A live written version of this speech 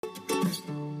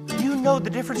know the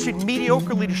difference between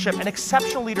mediocre leadership and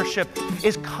exceptional leadership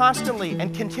is constantly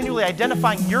and continually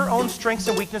identifying your own strengths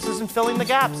and weaknesses and filling the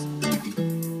gaps.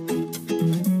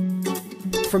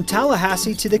 From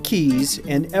Tallahassee to the Keys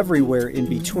and everywhere in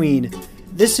between,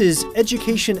 this is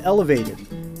Education Elevated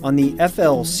on the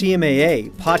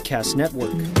FL-CMAA Podcast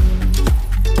Network.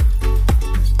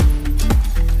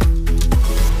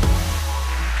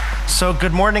 So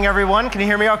good morning, everyone. Can you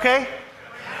hear me okay?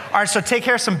 All right, so take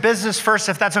care of some business first,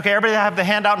 if that's okay. Everybody have the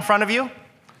handout in front of you?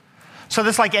 So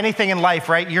this is like anything in life,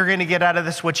 right? You're gonna get out of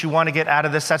this what you wanna get out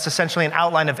of this. That's essentially an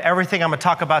outline of everything I'm gonna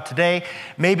talk about today.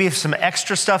 Maybe some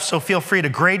extra stuff, so feel free to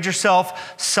grade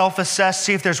yourself, self-assess,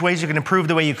 see if there's ways you can improve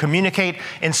the way you communicate,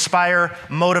 inspire,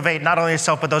 motivate, not only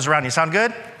yourself, but those around you. Sound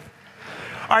good?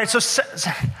 All right, so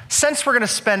since we're gonna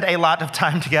spend a lot of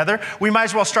time together, we might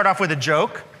as well start off with a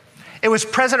joke. It was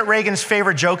President Reagan's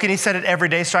favorite joke, and he said it every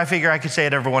day, so I figure I could say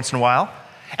it every once in a while.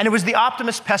 And it was the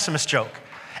optimist-pessimist joke.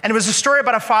 And it was a story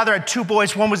about a father had two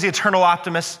boys. One was the eternal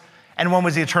optimist, and one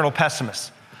was the eternal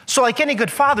pessimist. So like any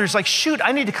good father, he's like, shoot,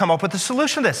 I need to come up with a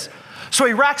solution to this. So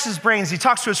he racks his brains, he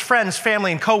talks to his friends,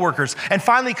 family, and coworkers, and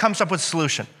finally comes up with a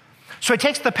solution. So he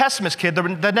takes the pessimist kid,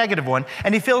 the negative one,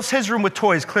 and he fills his room with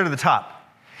toys clear to the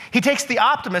top. He takes the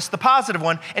optimist, the positive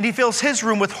one, and he fills his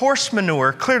room with horse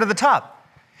manure clear to the top.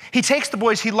 He takes the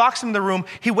boys, he locks them in the room,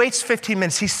 he waits 15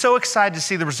 minutes. He's so excited to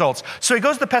see the results. So he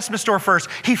goes to the pessimist door first.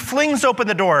 He flings open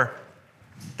the door.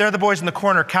 There are the boys in the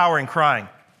corner cowering, crying.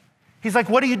 He's like,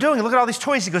 what are you doing? Look at all these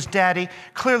toys. He goes, Daddy,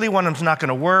 clearly one of them's not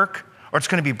gonna work, or it's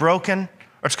gonna be broken,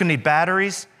 or it's gonna need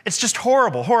batteries. It's just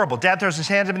horrible, horrible. Dad throws his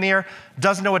hands up in the air,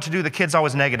 doesn't know what to do. The kid's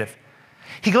always negative.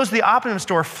 He goes to the optimist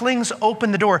door, flings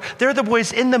open the door. There are the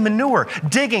boys in the manure,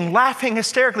 digging, laughing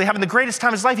hysterically, having the greatest time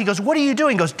of his life. He goes, what are you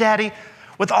doing? He goes, Daddy,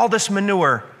 with all this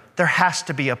manure, there has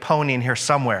to be a pony in here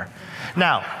somewhere.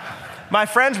 Now, my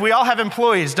friends, we all have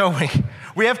employees, don't we?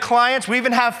 We have clients, we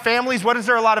even have families. What is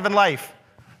there a lot of in life?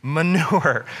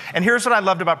 Manure. And here's what I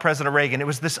loved about President Reagan. It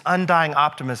was this undying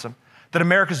optimism that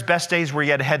America's best days were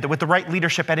yet ahead, that with the right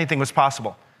leadership, anything was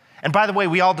possible. And by the way,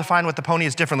 we all define what the pony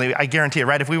is differently, I guarantee it,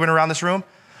 right? If we went around this room,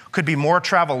 could be more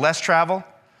travel, less travel,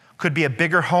 could be a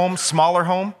bigger home, smaller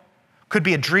home, could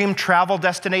be a dream travel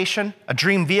destination, a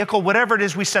dream vehicle, whatever it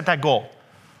is, we set that goal.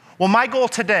 Well, my goal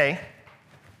today,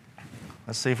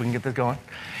 let's see if we can get this going,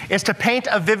 is to paint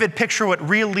a vivid picture of what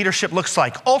real leadership looks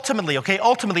like. Ultimately,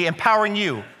 ultimately empowering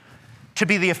you to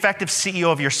be the effective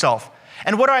CEO of yourself.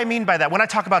 And what do I mean by that? When I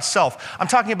talk about self, I'm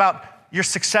talking about your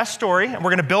success story, and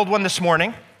we're gonna build one this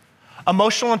morning,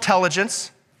 emotional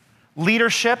intelligence,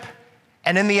 leadership,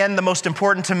 and in the end, the most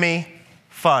important to me,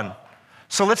 fun.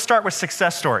 So let's start with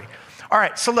success story. All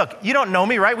right, so look, you don't know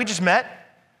me, right? We just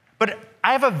met, but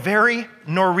I have a very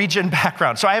Norwegian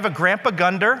background. So I have a Grandpa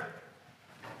Gunder,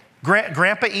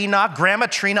 Grandpa Enoch, Grandma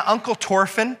Trina, Uncle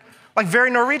Torfinn, like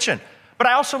very Norwegian. But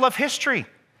I also love history.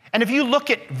 And if you look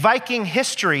at Viking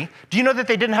history, do you know that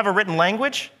they didn't have a written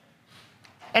language?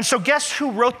 And so guess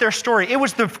who wrote their story? It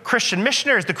was the Christian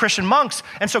missionaries, the Christian monks.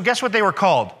 And so guess what they were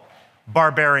called?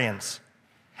 Barbarians.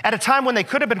 At a time when they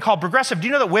could have been called progressive, do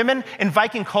you know that women in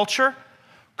Viking culture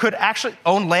could actually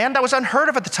own land? That was unheard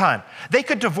of at the time. They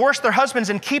could divorce their husbands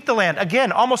and keep the land.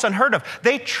 Again, almost unheard of.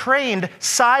 They trained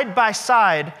side by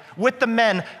side with the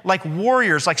men like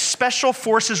warriors, like special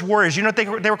forces warriors. You know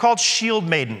what they were called? Shield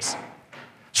maidens.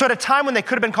 So at a time when they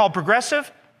could have been called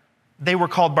progressive, they were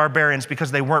called barbarians because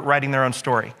they weren't writing their own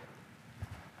story.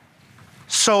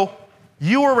 So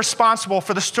you are responsible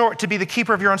for the story, to be the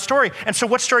keeper of your own story. And so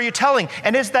what story are you telling?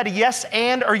 And is that a yes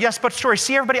and or yes but story?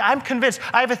 See, everybody, I'm convinced,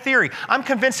 I have a theory. I'm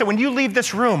convinced that when you leave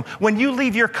this room, when you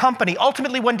leave your company,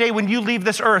 ultimately one day when you leave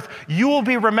this earth, you will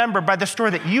be remembered by the story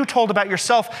that you told about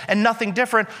yourself and nothing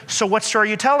different. So what story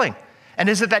are you telling? And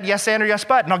is it that yes and or yes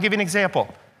but? And I'll give you an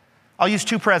example. I'll use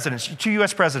two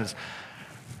US presidents.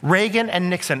 Reagan and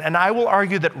Nixon, and I will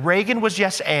argue that Reagan was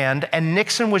yes and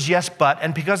Nixon was yes but,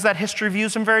 and because that history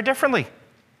views them very differently.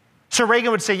 So Reagan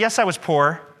would say, yes, I was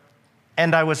poor,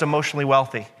 and I was emotionally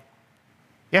wealthy.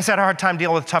 Yes, I had a hard time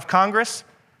dealing with a tough Congress,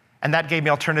 and that gave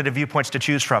me alternative viewpoints to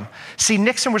choose from. See,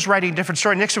 Nixon was writing a different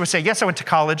story. Nixon would say, yes, I went to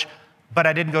college, but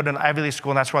I didn't go to an Ivy League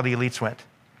school, and that's where the elites went.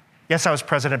 Yes, I was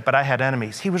president, but I had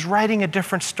enemies. He was writing a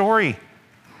different story.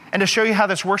 And to show you how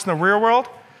this works in the real world,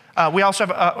 we also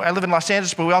have, I live in Los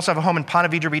Angeles, but we also have a home in Ponte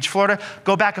Vedra Beach, Florida.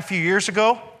 Go back a few years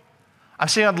ago, I'm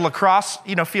sitting on the lacrosse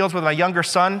fields with my younger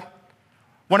son.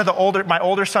 One of my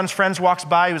older son's friends walks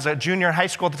by. He was a junior in high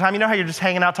school at the time. You know how you're just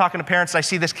hanging out talking to parents? I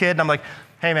see this kid, and I'm like,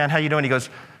 hey man, how you doing? He goes,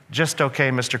 just okay,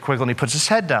 Mr. Quiggle, and he puts his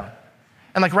head down.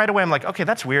 And like right away, I'm like, okay,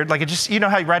 that's weird. Like it just, you know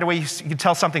how right away you can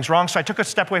tell something's wrong. So I took a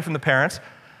step away from the parents,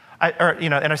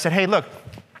 and I said, hey, look,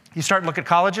 You start to look at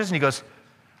colleges, and he goes,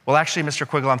 well, actually, Mr.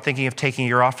 Quiggle, I'm thinking of taking a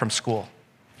year off from school.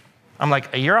 I'm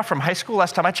like, a year off from high school?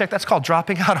 Last time I checked, that's called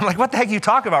dropping out. I'm like, what the heck are you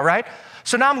talking about, right?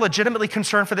 So now I'm legitimately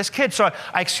concerned for this kid. So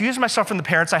I excuse myself from the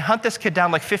parents. I hunt this kid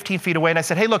down like 15 feet away, and I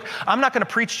said, hey, look, I'm not going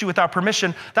to preach to you without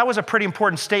permission. That was a pretty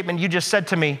important statement you just said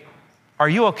to me. Are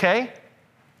you okay?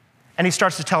 And he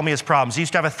starts to tell me his problems. He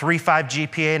used to have a 3.5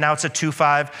 GPA, now it's a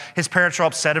 2.5. His parents are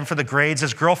upset him for the grades.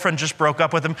 His girlfriend just broke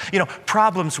up with him. You know,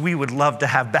 problems we would love to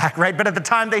have back, right? But at the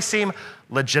time, they seem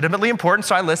legitimately important,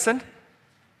 so I listened.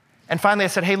 And finally, I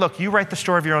said, hey, look, you write the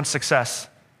story of your own success.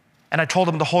 And I told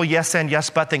him the whole yes and yes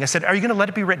but thing. I said, are you going to let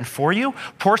it be written for you?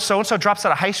 Poor so-and-so drops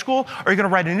out of high school? Or are you going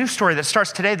to write a new story that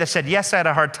starts today that said, yes, I had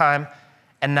a hard time,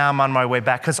 and now I'm on my way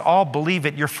back? Because all believe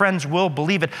it. Your friends will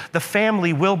believe it. The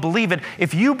family will believe it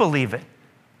if you believe it.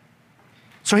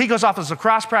 So he goes off to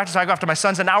lacrosse practice. I go off to my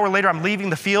son's. An hour later, I'm leaving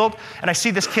the field, and I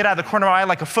see this kid out of the corner of my eye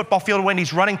like a football field away, and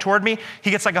he's running toward me.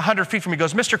 He gets like 100 feet from me. He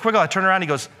goes, Mr. Quiggle. I turn around. He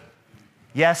goes,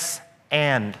 yes,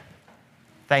 and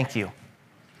thank you.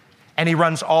 And he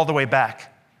runs all the way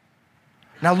back.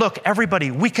 Now look, everybody,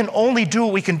 we can only do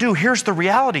what we can do. Here's the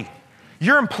reality.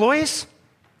 Your employees,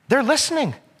 they're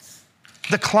listening.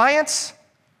 The clients,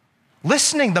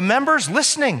 listening. The members,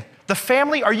 listening. The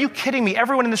family, are you kidding me?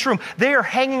 Everyone in this room, they are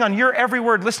hanging on your every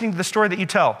word, listening to the story that you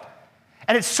tell.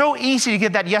 And it's so easy to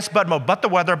get that yes, but mode, but the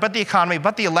weather, but the economy,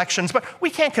 but the elections, but we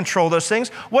can't control those things.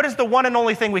 What is the one and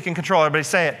only thing we can control? Everybody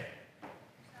say it.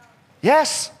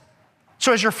 Yes.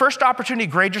 So as your first opportunity,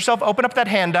 grade yourself, open up that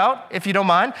handout, if you don't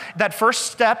mind. That first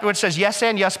step, which says yes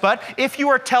and yes, but. If you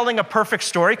are telling a perfect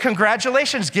story,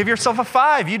 congratulations, give yourself a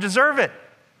 5. You deserve it.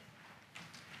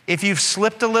 If you've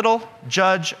slipped a little,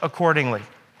 judge accordingly.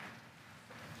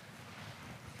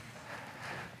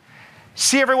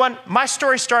 See, everyone, my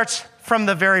story starts from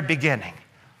the very beginning.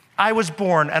 I was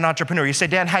born an entrepreneur. You say,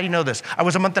 Dan, how do you know this? I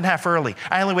was a month and a half early.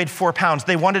 I only weighed 4 pounds.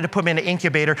 They wanted to put me in an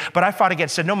incubator, but I fought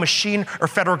against it. No machine or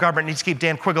federal government needs to keep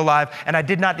Dan Quiggle alive, and I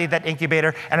did not need that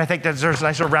incubator, and I think that deserves a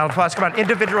nice little round of applause. Come on,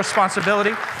 individual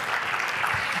responsibility.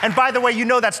 And by the way, you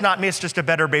know that's not me. It's just a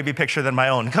better baby picture than my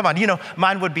own. Come on, you know,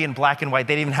 mine would be in black and white.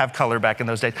 They didn't even have color back in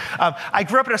those days. I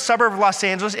grew up in a suburb of Los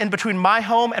Angeles. In between my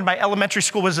home and my elementary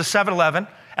school was a 7-Eleven.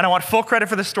 And I want full credit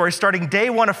for this story. Starting day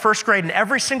one of first grade and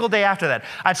every single day after that,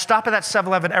 I'd stop at that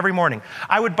 7-Eleven every morning.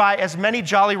 I would buy as many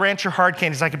Jolly Rancher hard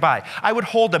candies as I could buy. I would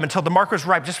hold them until the mark was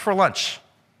ripe just for lunch,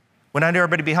 when I knew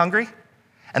everybody would be hungry.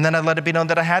 And then I'd let it be known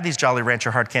that I had these Jolly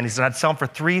Rancher hard candies, and I'd sell them for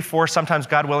 3, 4, sometimes,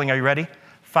 God willing, are you ready?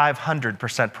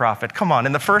 500% profit. Come on,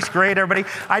 in the first grade, everybody,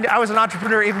 I was an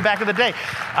entrepreneur even back in the day.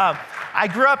 I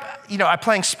grew up,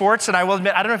 playing sports, and I will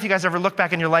admit, I don't know if you guys ever look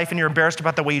back in your life and you're embarrassed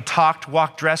about the way you talked,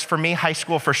 walked, dressed. For me, high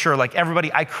school for sure. Like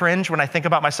everybody, I cringe when I think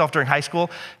about myself during high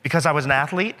school because I was an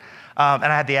athlete, and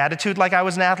I had the attitude like I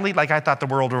was an athlete, like I thought the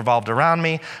world revolved around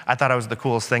me. I thought I was the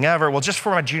coolest thing ever. Well, just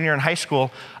for my junior year in high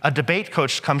school, a debate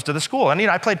coach comes to the school, and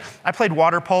I played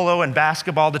water polo and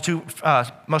basketball, the two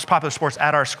most popular sports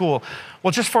at our school.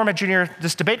 Well, just for my junior year,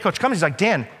 this debate coach comes. He's like,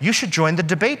 Dan, you should join the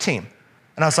debate team.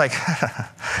 And I was like,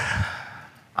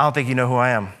 I don't think you know who I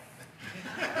am.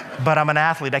 But I'm an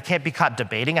athlete. I can't be caught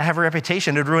debating. I have a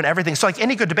reputation. It would ruin everything. So like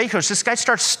any good debate coach, this guy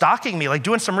starts stalking me, like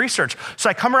doing some research. So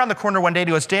I come around the corner one day and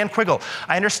he goes, Dan Quiggle,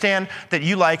 I understand that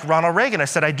you like Ronald Reagan. I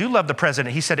said, I do love the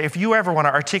president. He said, if you ever want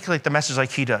to articulate the message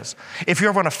like he does, if you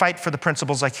ever want to fight for the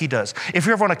principles like he does, if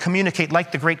you ever want to communicate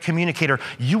like the great communicator,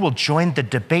 you will join the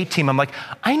debate team. I'm like,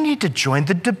 I need to join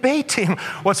the debate team.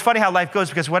 Well, it's funny how life goes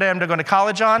because what I ended up going to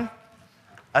college on?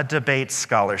 A debate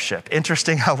scholarship.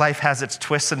 Interesting how life has its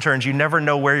twists and turns. You never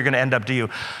know where you're going to end up, do you?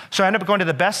 So I ended up going to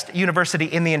the best university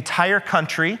in the entire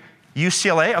country,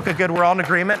 UCLA. Okay, good, we're all in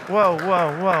agreement. Whoa,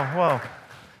 whoa, whoa, whoa.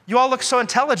 You all look so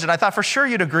intelligent. I thought for sure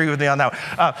you'd agree with me on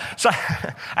that. So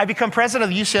I become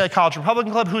president of the UCLA College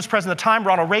Republican Club. Who was president at the time?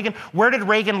 Ronald Reagan. Where did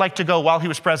Reagan like to go while he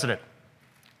was president?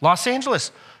 Los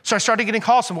Angeles. So I started getting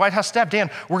calls from White House staff.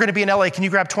 Dan, we're going to be in LA. Can you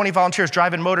grab 20 volunteers,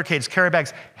 drive in motorcades, carry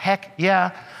bags? Heck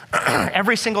yeah.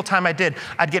 Every single time I did,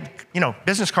 I'd get,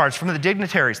 business cards from the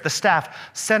dignitaries, the staff,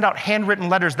 send out handwritten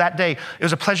letters that day. It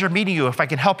was a pleasure meeting you. If I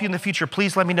can help you in the future,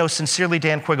 please let me know. Sincerely,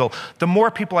 Dan Quiggle. The more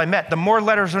people I met, the more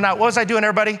letters went out. What was I doing,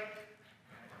 everybody?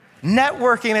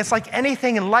 Networking. It's like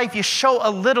anything in life. You show a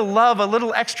little love, a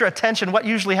little extra attention. What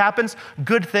usually happens?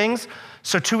 Good things.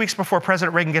 So 2 weeks before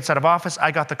President Reagan gets out of office, I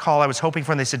got the call I was hoping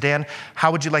for, and they said, Dan,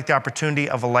 how would you like the opportunity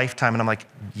of a lifetime? And I'm like,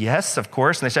 yes, of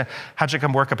course. And they said, how'd you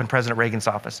come work up in President Reagan's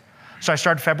office? So I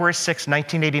started February 6,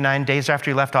 1989, days after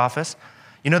he left office.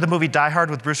 You know the movie Die Hard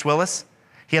with Bruce Willis?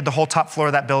 He had the whole top floor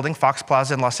of that building, Fox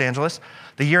Plaza in Los Angeles.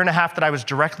 The year and a half that I was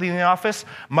directly in the office,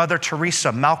 Mother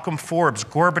Teresa, Malcolm Forbes,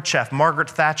 Gorbachev, Margaret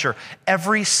Thatcher,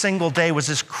 every single day was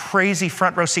this crazy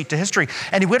front row seat to history.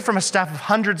 And he went from a staff of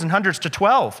hundreds and hundreds to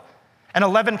 12. And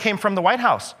 11 came from the White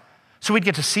House. So we'd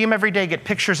get to see him every day, get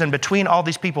pictures in between all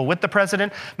these people with the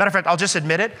president. Matter of fact, I'll just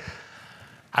admit it.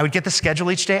 I would get the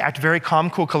schedule each day, act very calm,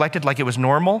 cool, collected, like it was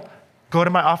normal. Go to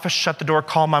my office, shut the door,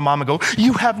 call my mom and go,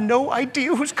 you have no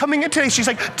idea who's coming in today. She's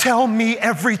like, tell me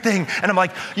everything. And I'm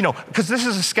like, because this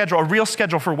is a schedule, a real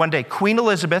schedule for one day. Queen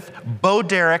Elizabeth, Bo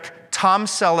Derek, Tom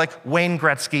Selleck, Wayne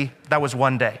Gretzky. That was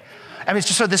one day. I mean, it's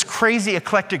just this crazy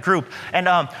eclectic group. And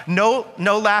no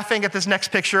laughing at this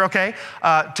next picture, okay?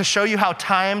 To show you how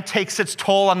time takes its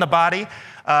toll on the body.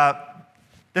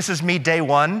 This is me day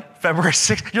one, February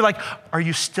 6th. You're like, are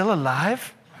you still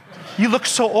alive? You look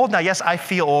so old now. Yes, I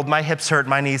feel old. My hips hurt,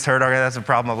 my knees hurt. Okay, that's a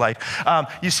problem of life.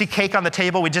 You see cake on the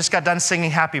table. We just got done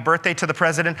singing happy birthday to the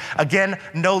president. Again,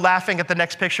 no laughing at the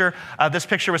next picture. This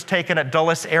picture was taken at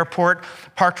Dulles Airport.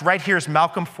 Parked right here is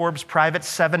Malcolm Forbes' private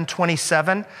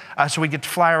 727. So we get to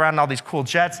fly around in all these cool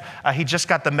jets. He just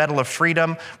got the Medal of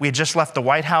Freedom. We had just left the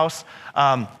White House.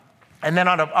 And then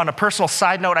on a personal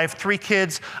side note, I have 3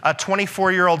 kids, a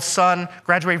 24-year-old son,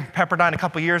 graduated from Pepperdine a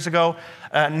couple years ago.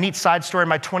 Neat side story,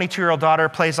 my 22-year-old daughter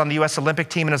plays on the U.S. Olympic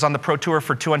team and is on the pro tour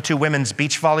for 2-on-2 women's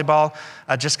beach volleyball.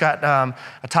 Just got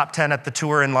a top 10 at the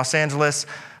tour in Los Angeles.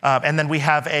 And then we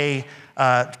have a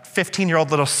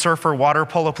 15-year-old little surfer water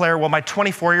polo player. Well, my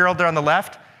 24-year-old there on the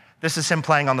left, this is him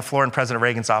playing on the floor in President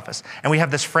Reagan's office. And we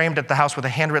have this framed at the house with a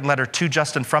handwritten letter to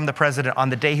Justin from the president on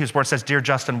the day he was born. It says, Dear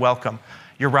Justin, welcome.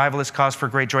 Your arrival is cause for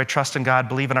great joy. Trust in God,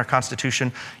 believe in our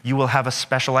Constitution. You will have a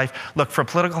special life. Look, for a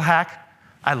political hack,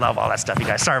 I love all that stuff, you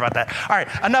guys. Sorry about that. All right,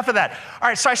 enough of that. All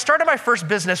right, so I started my first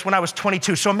business when I was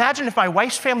 22. So imagine if my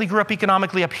wife's family grew up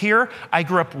economically up here, I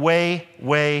grew up way,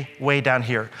 way, way down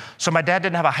here. So my dad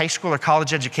didn't have a high school or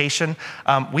college education.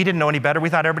 We didn't know any better. We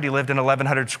thought everybody lived in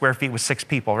 1,100 square feet with 6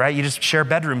 people, right? You just share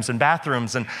bedrooms and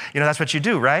bathrooms, and that's what you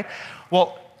do, right?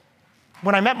 Well,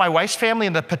 when I met my wife's family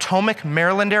in the Potomac,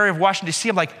 Maryland area of Washington, D.C.,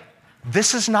 I'm like,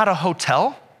 this is not a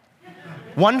hotel?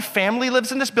 One family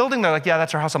lives in this building. They're like, yeah,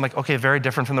 that's our house. I'm like, okay, very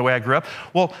different from the way I grew up.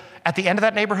 Well, at the end of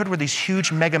that neighborhood were these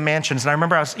huge mega mansions. And I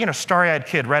remember I was, starry-eyed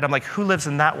kid, right? I'm like, who lives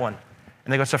in that one?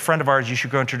 And they go, it's a friend of ours. You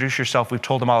should go introduce yourself. We've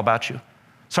told them all about you.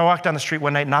 So I walk down the street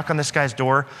one night, knock on this guy's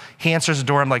door. He answers the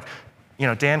door. I'm like,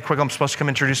 Dan Quiggle, I'm supposed to come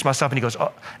introduce myself. And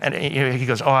he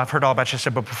goes, oh, I've heard all about you. I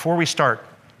said, but before we start,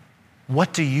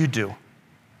 what do you do?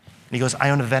 And he goes, I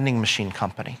own a vending machine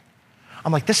company.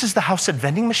 I'm like, this is the house that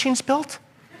vending machines built?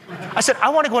 I said, I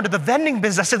want to go into the vending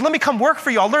business. I said, let me come work for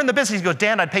you. I'll learn the business. He goes,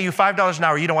 Dan, I'd pay you $5 an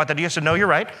hour. You don't want that, do you? I said, no, you're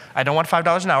right. I don't want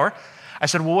 $5 an hour. I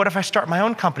said, well, what if I start my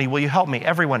own company? Will you help me?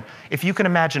 Everyone, if you can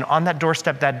imagine on that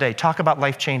doorstep that day, talk about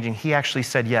life-changing, he actually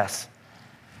said yes.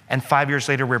 And 5 years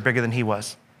later, we're bigger than he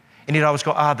was. And he'd always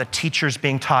go, the teacher's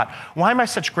being taught. Why am I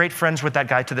such great friends with that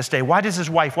guy to this day? Why does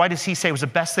he say it was the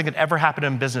best thing that ever happened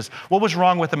in business? What was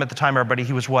wrong with him at the time, everybody?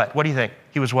 He was what? What do you think?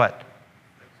 He was what?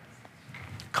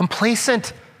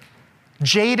 Complacent,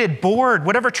 jaded, bored,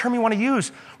 whatever term you want to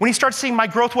use. When he started seeing my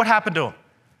growth, what happened to him?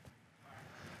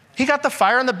 He got the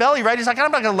fire in the belly, right? He's like,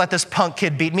 I'm not going to let this punk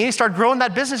kid beat me. He started growing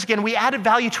that business again. We added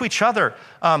value to each other.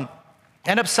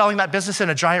 Ended up selling that business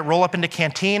in a giant roll-up into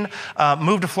Canteen,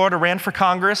 moved to Florida, ran for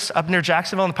Congress up near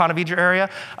Jacksonville in the Ponte Vedra area,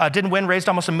 didn't win, raised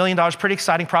almost $1 million, pretty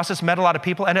exciting process, met a lot of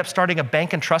people, ended up starting a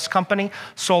bank and trust company,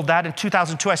 sold that. In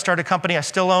 2002, I started a company I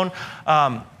still own,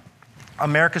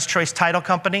 America's Choice Title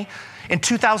Company. In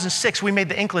 2006, we made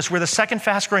the Ink List. We're the second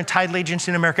fast growing title agency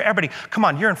in America. Everybody, come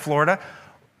on, you're in Florida.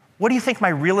 What do you think my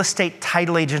real estate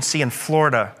title agency in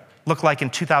Florida looked like in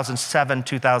 2007,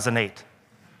 2008?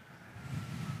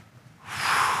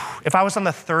 If I was on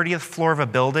the 30th floor of a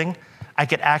building, I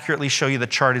could accurately show you the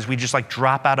chart as we just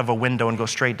drop out of a window and go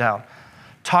straight down.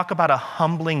 Talk about a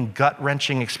humbling,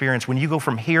 gut-wrenching experience when you go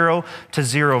from hero to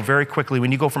zero very quickly,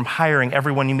 when you go from hiring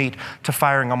everyone you meet to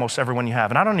firing almost everyone you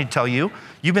have. And I don't need to tell you,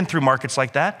 you've been through markets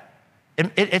like that.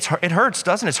 It hurts,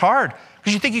 doesn't it? It's hard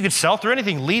because you think you could sell through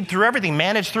anything, lead through everything,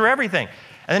 manage through everything.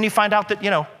 And then you find out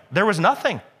that, there was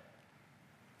nothing.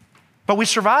 But we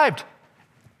survived.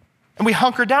 And we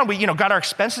hunkered down. We, got our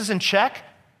expenses in check.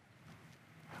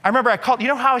 I remember I called,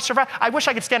 how I survived? I wish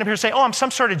I could stand up here and say, I'm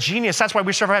some sort of genius. That's why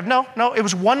we survived. No, it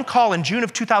was one call in June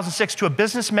of 2006 to a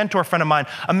business mentor friend of mine,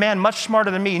 a man much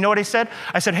smarter than me. You know what he said?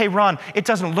 I said, hey, Ron, it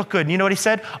doesn't look good. And you know what he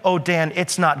said? Oh, Dan,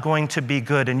 it's not going to be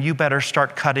good. And you better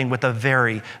start cutting with a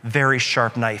very, very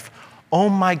sharp knife. Oh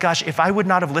my gosh, if I would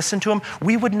not have listened to him,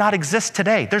 we would not exist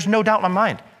today. There's no doubt in my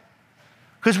mind.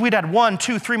 Because we'd had 1,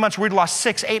 2, 3 months where we'd lost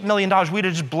 $6, $8 million. We'd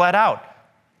have just bled out.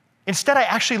 Instead, I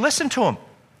actually listened to them.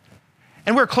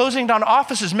 And we were closing down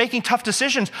offices, making tough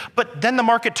decisions, but then the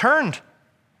market turned.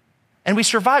 And we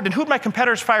survived. And who did my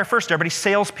competitors fire first? Everybody,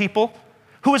 salespeople.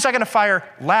 Who was I going to fire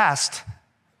last?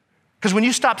 Because when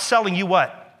you stop selling, you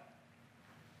what?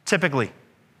 Typically,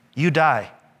 you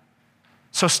die.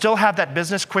 So still have that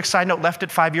business. Quick side note, left it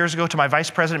 5 years ago to my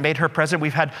vice president, made her president.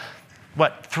 We've had,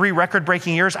 3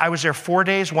 record-breaking years. I was there 4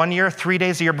 days 1 year, 3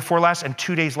 days the year before last, and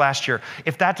 2 days last year.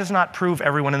 If that does not prove,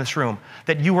 everyone in this room,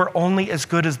 that you are only as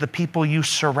good as the people you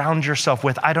surround yourself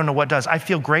with, I don't know what does. I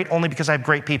feel great only because I have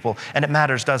great people, and it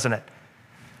matters, doesn't it?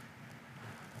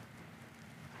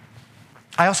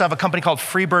 I also have a company called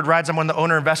Freebird Rides. I'm one of the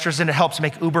owner investors, and it helps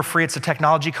make Uber free. It's a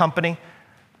technology company.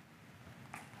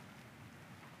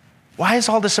 Why is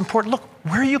all this important? Look,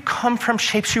 where you come from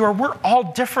shapes who you are. We're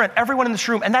all different, everyone in this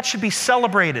room, and that should be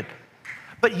celebrated.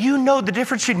 But you know the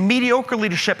difference between mediocre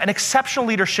leadership and exceptional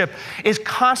leadership is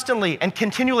constantly and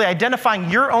continually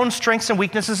identifying your own strengths and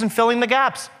weaknesses and filling the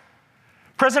gaps.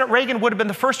 President Reagan would have been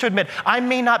the first to admit, I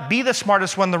may not be the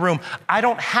smartest one in the room. I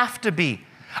don't have to be.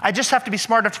 I just have to be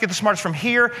smart enough to get the smartest from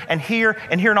here and here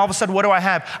and here, and all of a sudden, what do I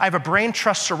have? I have a brain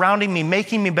trust surrounding me,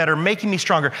 making me better, making me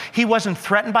stronger. He wasn't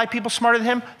threatened by people smarter than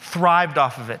him, thrived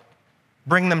off of it.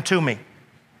 Bring them to me.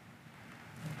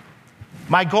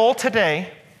 My goal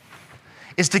today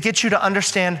is to get you to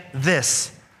understand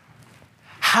this.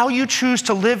 How you choose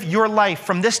to live your life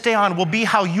from this day on will be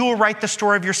how you will write the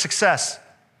story of your success.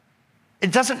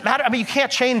 It doesn't matter. I mean, you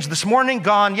can't change this morning,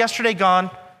 gone, yesterday, gone,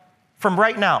 from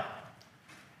right now.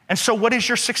 And so what is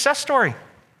your success story?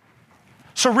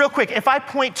 So real quick, if I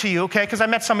point to you, okay, because I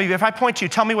met some of you, if I point to you,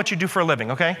 tell me what you do for a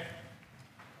living, okay?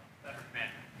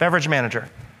 Beverage manager.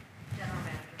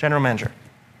 General manager.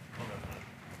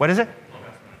 What is it?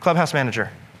 Clubhouse manager.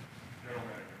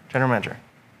 General manager.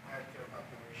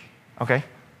 Okay.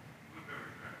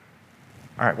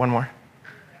 All right, one more.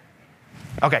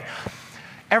 Okay.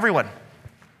 Everyone,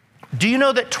 do you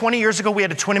know that 20 years ago we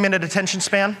had a 20-minute attention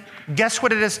span? Guess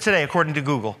what it is today, according to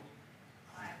Google?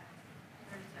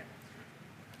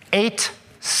 8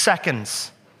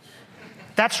 seconds.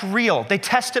 That's real. They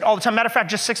test it all the time. Matter of fact,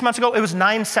 just 6 months ago, it was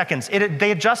 9 seconds.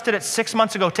 They adjusted it 6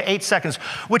 months ago to 8 seconds,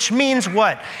 which means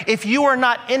what? If you are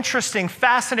not interesting,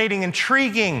 fascinating,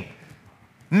 intriguing,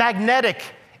 magnetic,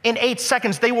 in 8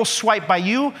 seconds, they will swipe by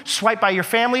you, swipe by your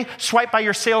family, swipe by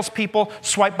your salespeople,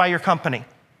 swipe by your company.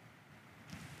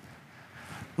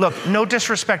 Look, no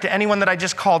disrespect to anyone that I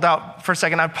just called out for a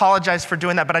second. I apologize for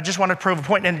doing that, but I just want to prove a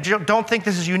point. And don't think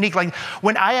this is unique. Like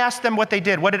when I asked them what they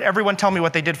did, what did everyone tell me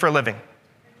what they did for a living?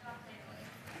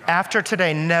 After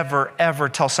today, never, ever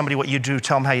tell somebody what you do.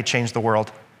 Tell them how you change the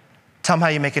world. Tell them how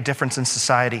you make a difference in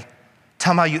society.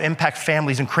 Tell them how you impact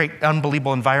families and create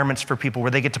unbelievable environments for people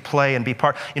where they get to play and be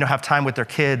part, have time with their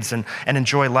kids and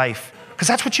enjoy life. Because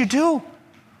that's what you do.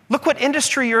 Look what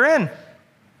industry you're in.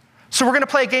 So we're going to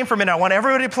play a game for a minute. I want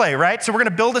everybody to play, right? So we're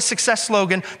going to build a success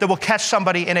slogan that will catch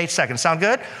somebody in 8 seconds. Sound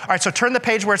good? All right, so turn the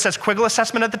page where it says Quiggle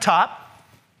Assessment at the top.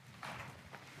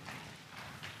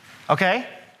 Okay?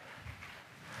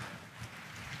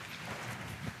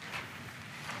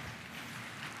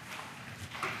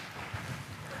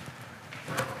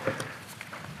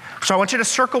 So I want you to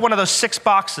circle one of those 6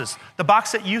 boxes, the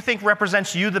box that you think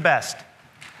represents you the best.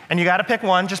 And you got to pick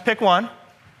one, just pick one.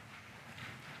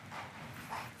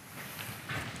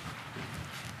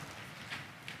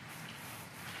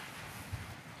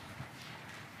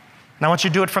 Now I want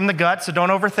you to do it from the gut, so don't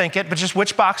overthink it, but just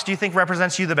which box do you think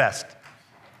represents you the best?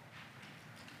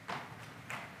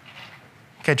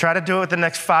 Okay, try to do it within the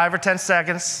next 5 or 10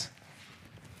 seconds.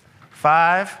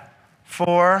 5,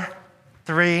 4,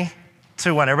 3,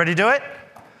 2, 1. Everybody do it?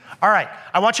 All right,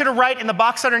 I want you to write in the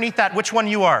box underneath that which one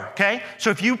you are, okay? So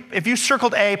if you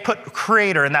circled A, put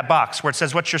creator in that box where it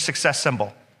says what's your success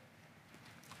symbol.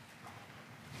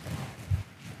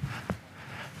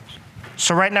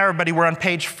 So right now, everybody, we're on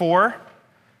page 4.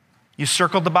 You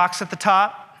circled the box at the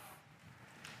top.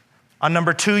 On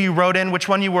number 2, you wrote in which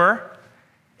one you were.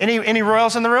 Any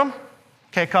royals in the room?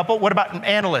 Okay, a couple. What about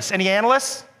analysts? Any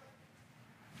analysts?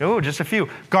 Oh, just a few.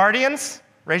 Guardians?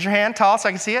 Raise your hand, tall, so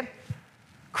I can see it.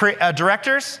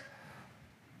 Directors?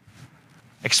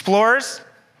 Explorers?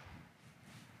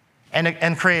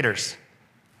 And creators.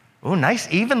 Oh, nice,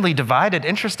 evenly divided,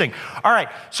 interesting. All right,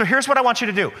 so here's what I want you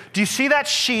to do. Do you see that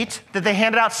sheet that they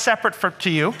handed out separate to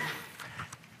you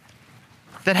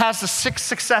that has the 6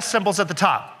 success symbols at the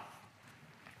top?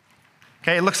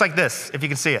 Okay, it looks like this, if you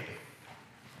can see it.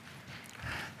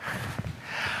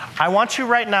 I want you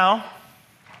right now,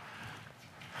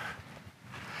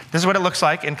 this is what it looks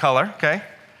like in color, okay?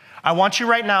 I want you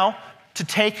right now to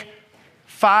take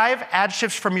 5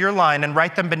 adjectives from your line and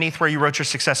write them beneath where you wrote your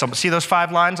success. See those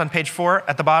 5 lines on page 4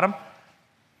 at the bottom?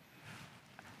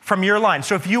 From your line.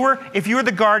 So if you were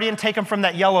the guardian, take them from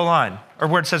that yellow line, or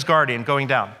where it says guardian going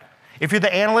down. If you're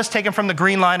the analyst, take them from the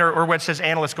green line or where it says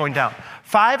analyst going down.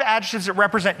 5 adjectives that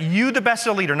represent you the best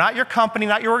as a leader, not your company,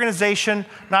 not your organization,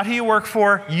 not who you work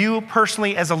for, you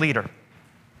personally as a leader.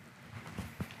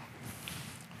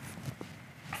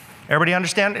 Everybody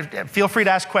understand? Feel free to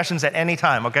ask questions at any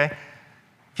time, okay?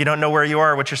 If you don't know where you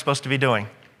are or what you're supposed to be doing.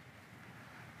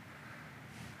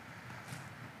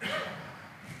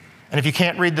 And if you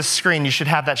can't read the screen, you should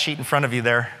have that sheet in front of you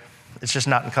there. It's just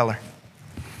not in color.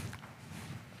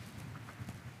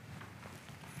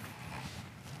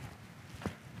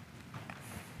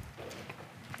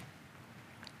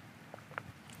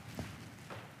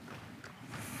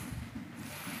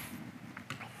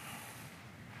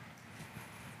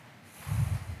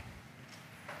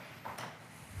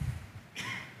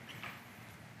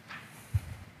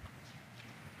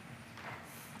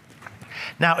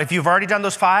 Now, if you've already done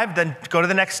those 5, then go to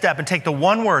the next step and take the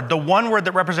one word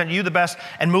that represents you the best,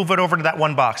 and move it over to that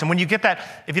one box. And when you get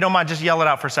that, if you don't mind, just yell it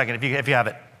out for a second if you have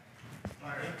it.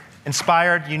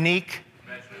 Inspired, unique,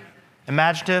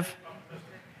 imaginative,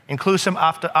 inclusive,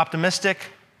 optimistic,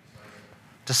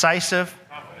 decisive,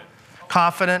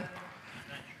 confident.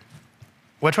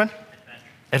 Which one?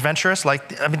 Adventurous.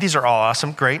 These are all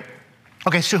awesome, great.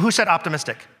 Okay, so who said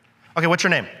optimistic? Okay, what's your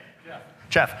name?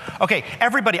 Jeff. Okay,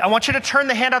 everybody, I want you to turn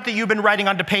the handout that you've been writing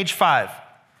onto page 5.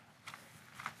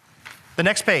 The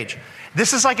next page.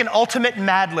 This is like an ultimate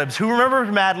Mad Libs. Who remembers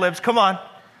Mad Libs? Come on.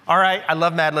 All right, I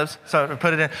love Mad Libs, so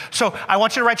put it in. So I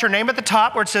want you to write your name at the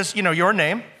top where it says, your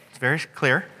name. It's very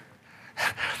clear.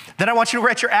 Then I want you to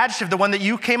write your adjective, the one that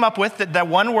you came up with, that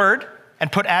one word, and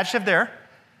put adjective there.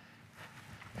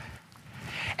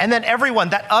 And then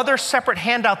everyone, that other separate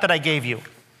handout that I gave you,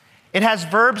 it has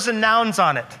verbs and nouns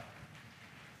on it.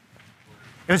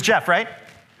 It was Jeff, right?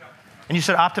 Yeah. And you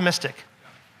said optimistic.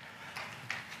 Yeah.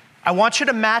 I want you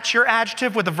to match your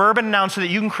adjective with a verb and a noun so that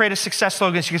you can create a success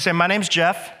slogan. So you can say, my name's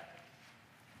Jeff,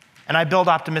 and I build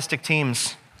optimistic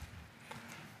teams.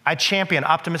 I champion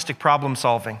optimistic problem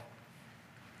solving.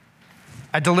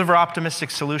 I deliver optimistic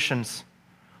solutions.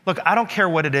 Look, I don't care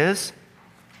what it is,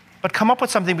 but come up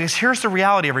with something, because here's the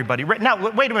reality, everybody. Right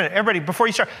now, wait a minute, everybody, before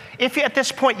you start. If at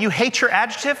this point you hate your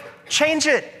adjective, change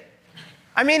it.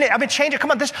 I mean, change it. Come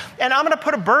on, and I'm going to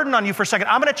put a burden on you for a second.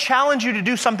 I'm going to challenge you to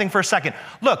do something for a second.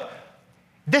 Look,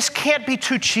 this can't be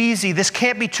too cheesy. This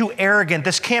can't be too arrogant.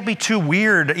 This can't be too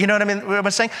weird. You know what I mean? What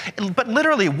I'm saying? But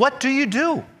literally, what do you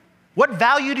do? What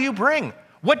value do you bring?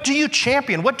 What do you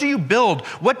champion? What do you build?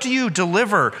 What do you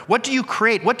deliver? What do you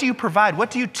create? What do you provide?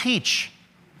 What do you teach?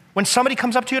 When somebody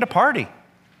comes up to you at a party,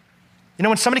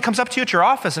 when somebody comes up to you at your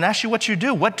office and asks you what you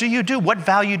do? What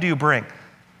value do you bring?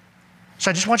 So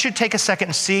I just want you to take a second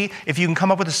and see if you can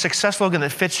come up with a success slogan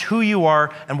that fits who you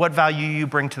are and what value you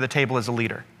bring to the table as a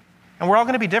leader. And we're all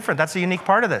going to be different. That's the unique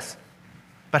part of this.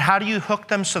 But how do you hook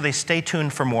them so they stay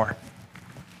tuned for more?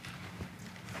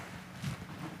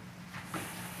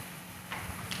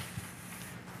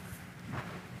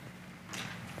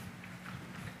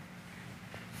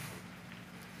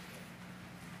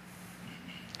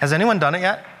 Has anyone done it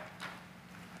yet?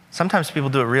 Sometimes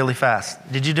people do it really fast.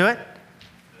 Did you do it?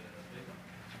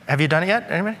 Have you done it yet?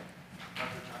 Anybody?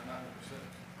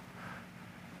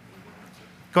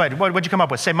 Go ahead. What'd you come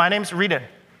up with? Say, read it. My name is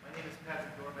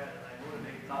Patrick Dorbat, and I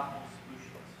motivate thoughtful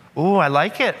solutions. Ooh, I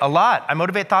like it a lot. I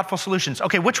motivate thoughtful solutions.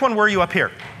 Okay, which one were you up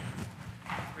here?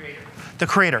 Creator. The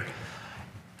creator.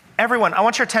 Everyone, I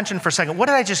want your attention for a second. What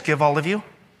did I just give all of you?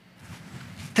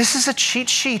 This is a cheat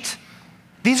sheet.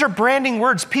 These are branding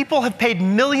words. People have paid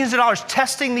millions of dollars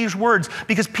testing these words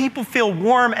because people feel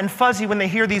warm and fuzzy when they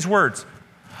hear these words.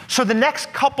 So the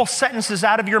next couple sentences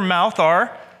out of your mouth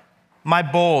are, my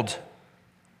bold,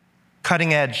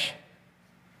 cutting edge,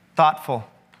 thoughtful,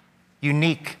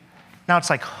 unique. Now it's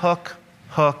like hook,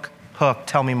 hook, hook,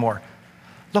 tell me more.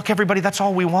 Look, everybody, that's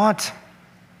all we want.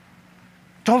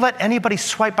 Don't let anybody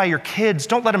swipe by your kids.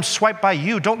 Don't let them swipe by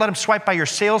you. Don't let them swipe by your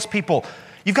salespeople.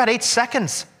 You've got 8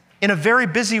 seconds in a very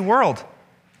busy world.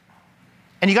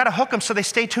 And you got to hook them so they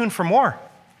stay tuned for more.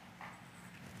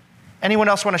 Anyone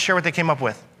else want to share what they came up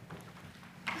with?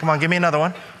 Come on, give me another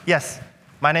one. Yes.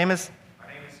 My name is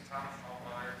Thomas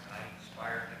Hallmeyer, and I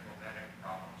inspire diplomatic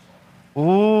problem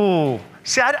solving. Ooh.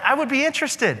 See, I would be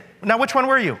interested. Now, which one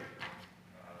were you?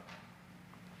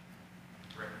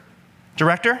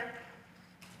 Director?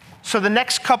 So the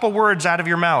next couple words out of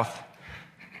your mouth.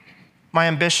 My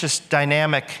ambitious,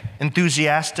 dynamic,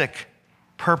 enthusiastic,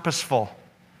 purposeful.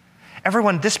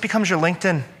 Everyone, this becomes your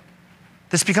LinkedIn.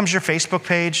 This becomes your Facebook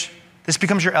page. This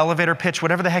becomes your elevator pitch,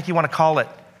 whatever the heck you want to call it.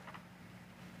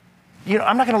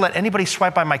 I'm not going to let anybody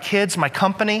swipe by my kids, my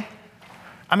company.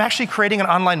 I'm actually creating an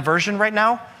online version right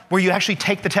now where you actually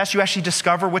take the test, you actually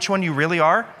discover which one you really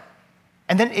are.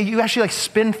 And then you actually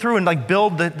spin through and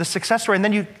build the success story, and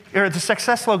then or the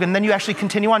success slogan, and then you actually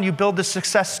continue on, you build the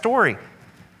success story.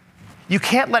 You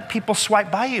can't let people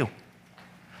swipe by you.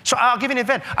 So I'll give you an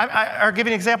event. I'll give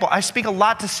you an example. I speak a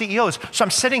lot to CEOs. So I'm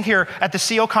sitting here at the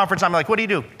CEO conference. I'm like, what do you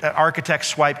do? Architect,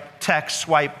 swipe, tech,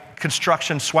 swipe,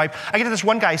 construction, swipe. I get to this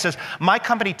one guy, he says, my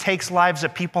company takes lives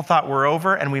that people thought were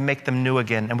over and we make them new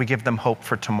again and we give them hope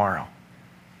for tomorrow.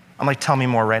 I'm like, tell me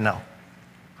more right now.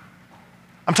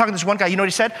 I'm talking to this one guy, you know what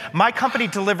he said? My company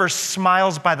delivers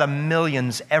smiles by the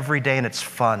millions every day and it's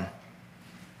fun.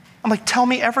 I'm like, tell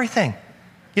me everything.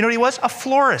 You know what he was? A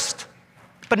florist.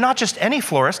 But not just any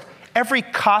florist. Every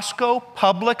Costco,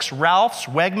 Publix, Ralph's,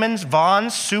 Wegmans,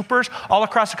 Vons, Supers, all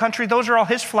across the country, those are all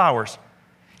his flowers.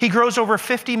 He grows over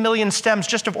 50 million stems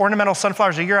just of ornamental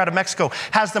sunflowers a year out of Mexico,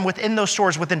 has them within those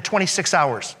stores within 26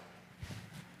 hours.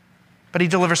 But he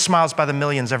delivers smiles by the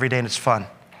millions every day and it's fun.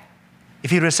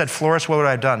 If he would have said florist, what would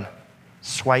I have done?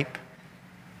 Swipe.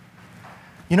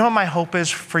 You know what my hope is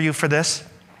for you for this?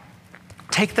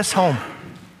 Take this home.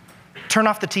 Turn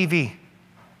off the TV.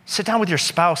 Sit down with your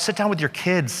spouse, sit down with your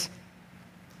kids.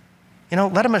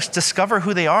 Let them discover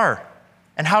who they are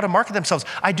and how to market themselves.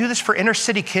 I do this for inner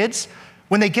city kids.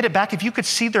 When they get it back, if you could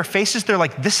see their faces, they're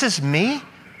like, this is me?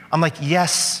 I'm like,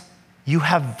 yes, you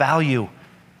have value.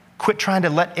 Quit trying to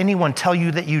let anyone tell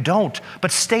you that you don't,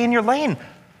 but stay in your lane.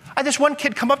 I had this one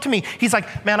kid come up to me. He's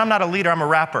like, man, I'm not a leader, I'm a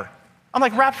rapper. I'm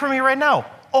like, rap for me right now.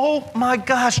 Oh my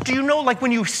gosh, do you know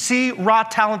when you see raw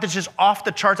talent that's just off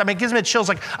the charts? I mean, it gives me chills.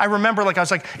 I remember I was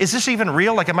like, is this even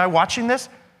real? Am I watching this?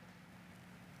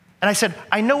 And I said,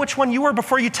 I know which one you were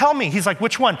before you tell me. He's like,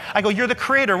 which one? I go, you're the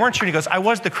creator, weren't you? And he goes, I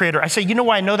was the creator. I say, you know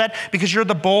why I know that? Because you're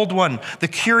the bold one, the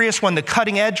curious one, the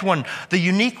cutting edge one, the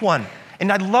unique one.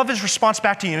 And I love his response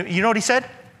back to you. You know what he said?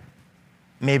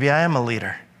 Maybe I am a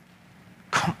leader.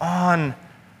 Come on.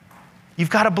 You've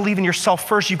got to believe in yourself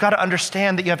first. You've got to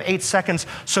understand that you have 8 seconds.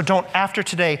 So don't, after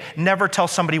today, never tell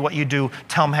somebody what you do.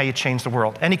 Tell them how you change the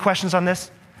world. Any questions on this?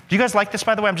 Do you guys like this,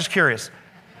 by the way? I'm just curious.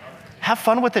 Have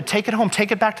fun with it. Take it home.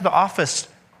 Take it back to the office.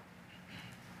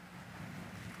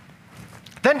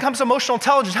 Then comes emotional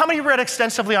intelligence. How many of you read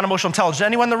extensively on emotional intelligence?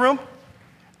 Anyone in the room?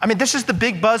 I mean, this is the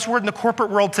big buzzword in the corporate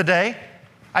world today.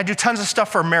 I do tons of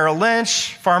stuff for Merrill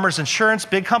Lynch, Farmers Insurance,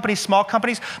 big companies, small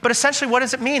companies. But essentially, what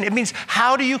does it mean? It means,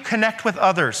 how do you connect with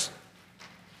others?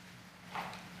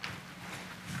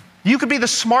 You could be the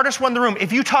smartest one in the room.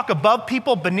 If you talk above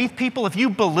people, beneath people, if you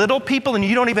belittle people and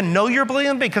you don't even know you're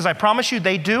belittling them, because I promise you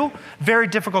they do, very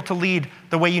difficult to lead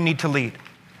the way you need to lead.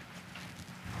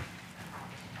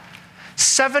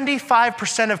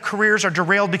 75% of careers are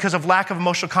derailed because of lack of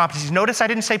emotional competencies. Notice I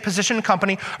didn't say position in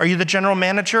company. Are you the general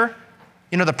manager?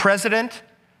 The president?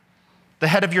 The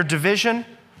head of your division?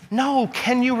 No,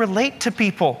 can you relate to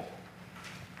people?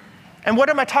 And what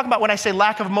am I talking about when I say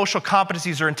lack of emotional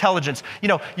competencies or intelligence?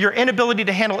 Your inability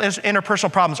to handle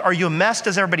interpersonal problems. Are you a mess?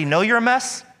 Does everybody know you're a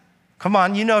mess? Come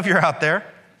on, you know if you're out there.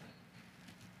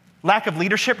 Lack of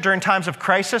leadership during times of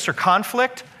crisis or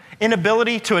conflict.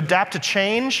 Inability to adapt to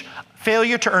change.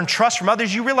 Failure to earn trust from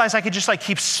others. You realize I could just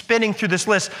keep spinning through this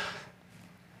list.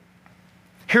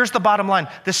 Here's the bottom line.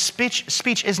 This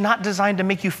speech is not designed to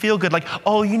make you feel good,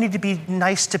 oh, you need to be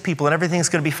nice to people and everything's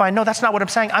going to be fine. No, that's not what I'm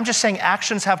saying. I'm just saying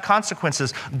actions have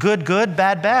consequences. Good, good,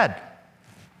 bad, bad.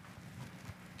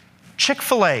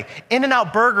 Chick-fil-A,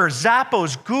 In-N-Out Burger,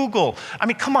 Zappos, Google. I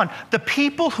mean, come on. The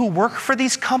people who work for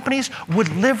these companies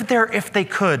would live there if they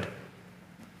could.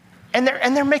 And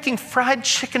they're making fried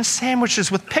chicken sandwiches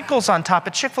with pickles on top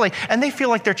at Chick-fil-A, and they feel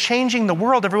like they're changing the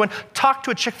world. Everyone, talk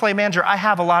to a Chick-fil-A manager. I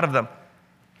have a lot of them.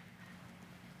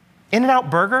 In-N-Out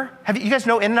Burger, you guys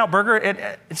know In-N-Out Burger?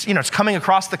 It's coming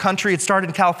across the country. It started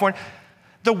in California.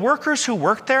 The workers who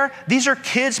work there, these are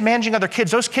kids managing other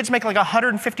kids. Those kids make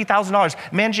 $150,000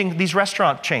 managing these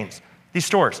restaurant chains, these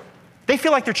stores. They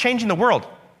feel like they're changing the world,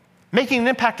 making an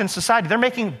impact in society. They're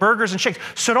making burgers and shakes.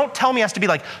 So don't tell me it has to be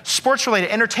sports related,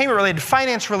 entertainment related,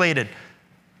 finance related.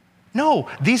 No,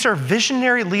 these are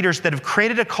visionary leaders that have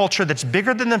created a culture that's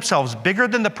bigger than themselves, bigger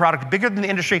than the product, bigger than the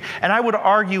industry. And I would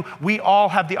argue we all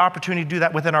have the opportunity to do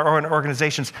that within our own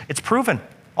organizations. It's proven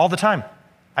all the time.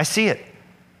 I see it.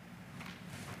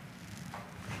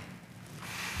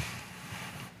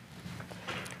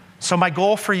 So my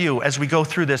goal for you as we go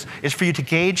through this is for you to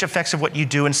gauge effects of what you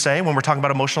do and say when we're talking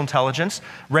about emotional intelligence,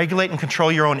 regulate and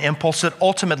control your own impulse so that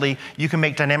ultimately you can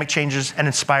make dynamic changes and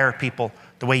inspire people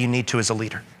the way you need to as a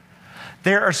leader.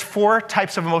 There's 4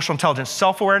 types of emotional intelligence: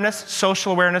 self-awareness,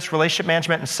 social awareness, relationship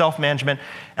management, and self-management.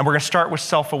 And we're gonna start with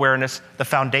self-awareness, the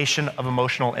foundation of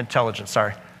emotional intelligence,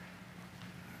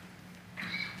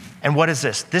 And what is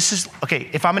this? This is, okay,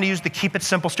 if I'm gonna use the keep it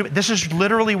simple, stupid, this is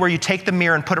literally where you take the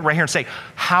mirror and put it right here and say,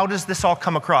 how does this all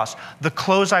come across? The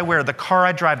clothes I wear, the car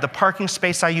I drive, the parking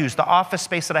space I use, the office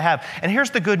space that I have. And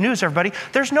here's the good news, everybody.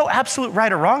 There's no absolute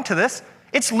right or wrong to this.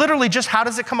 It's literally just how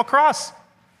does it come across?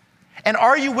 And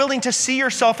are you willing to see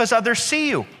yourself as others see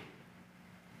you?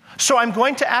 So I'm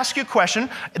going to ask you a question.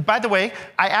 By the way,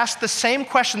 I asked the same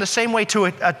question the same way to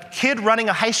a kid running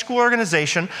a high school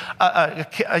organization,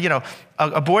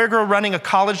 a boy or girl running a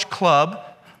college club,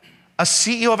 a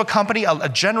CEO of a company, a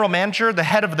general manager, the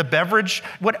head of the beverage,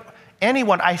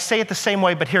 anyone. I say it the same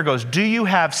way, but here goes. Do you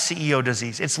have CEO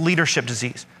disease? It's leadership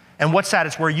disease. And what's that?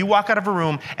 It's where you walk out of a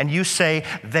room and you say,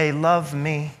 they love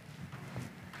me.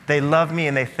 They love me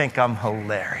and they think I'm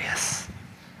hilarious.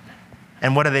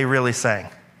 And what are they really saying?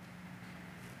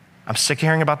 I'm sick of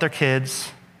hearing about their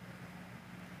kids.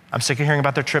 I'm sick of hearing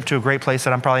about their trip to a great place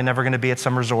that I'm probably never gonna be at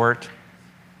some resort.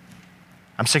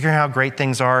 I'm sick of hearing how great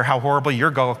things are, how horrible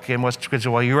your golf game was, because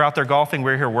while you were out there golfing,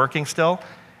 we're here working still.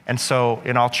 And so,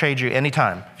 I'll trade you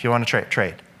anytime if you want to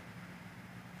trade.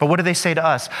 But what do they say to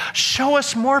us? Show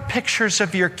us more pictures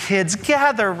of your kids.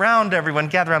 Gather around, everyone.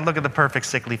 Gather around. Look at the perfect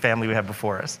sickly family we have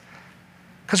before us.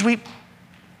 Because we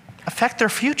affect their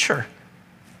future.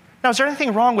 Now, is there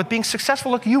anything wrong with being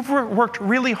successful? Look, you've worked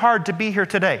really hard to be here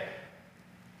today.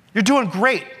 You're doing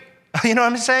great. You know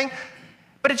what I'm saying?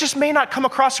 But it just may not come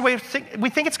across the way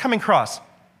we think it's coming across.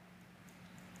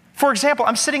 For example,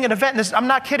 I'm sitting at an event, and I'm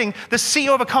not kidding. The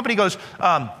CEO of a company goes,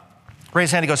 raise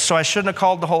his hand, he goes, so I shouldn't have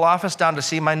called the whole office down to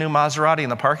see my new Maserati in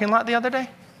the parking lot the other day?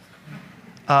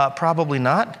 Probably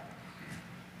not.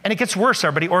 And it gets worse,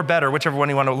 everybody, or better, whichever one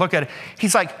you want to look at it.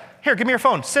 He's like, here, give me your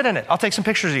phone, sit in it. I'll take some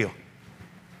pictures of you.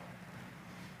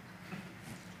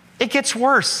 It gets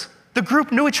worse. The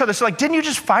group knew each other. So didn't you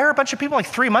just fire a bunch of people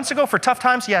 3 months ago for tough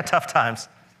times? Yeah, tough times.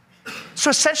 So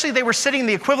essentially they were sitting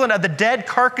the equivalent of the dead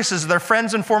carcasses of their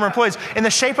friends and former employees in the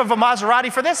shape of a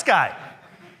Maserati for this guy.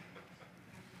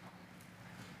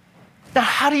 Now,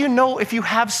 how do you know if you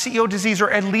have CEO disease or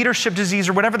a leadership disease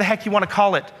or whatever the heck you want to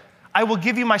call it? I will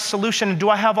give you my solution. And do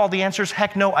I have all the answers?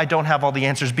 Heck no, I don't have all the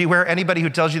answers. Beware anybody who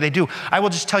tells you they do. I will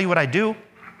just tell you what I do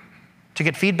to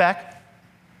get feedback.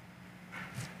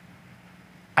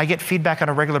 I get feedback on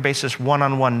a regular basis,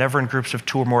 one-on-one, never in groups of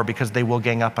 2 or more, because they will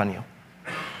gang up on you.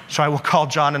 So I will call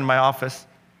John in my office,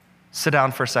 sit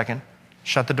down for a second,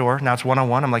 shut the door. Now it's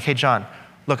one-on-one. I'm like, hey, John,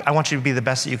 look, I want you to be the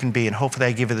best that you can be, and hopefully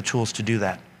I give you the tools to do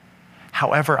that.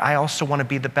 However, I also want to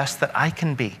be the best that I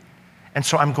can be. And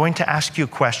so I'm going to ask you a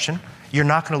question. You're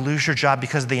not going to lose your job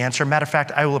because of the answer. Matter of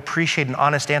fact, I will appreciate an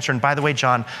honest answer. And by the way,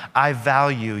 John, I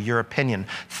value your opinion.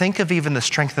 Think of even the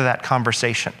strength of that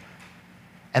conversation.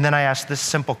 And then I ask this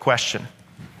simple question.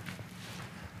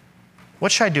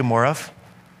 What should I do more of?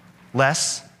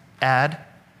 Less? Add?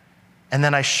 And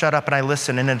then I shut up and I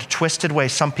listen. And in a twisted way,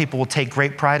 some people will take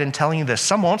great pride in telling you this.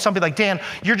 Some won't. Some will be like, Dan,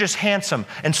 you're just handsome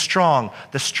and strong.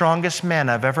 The strongest man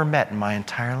I've ever met in my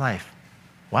entire life.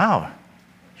 Wow,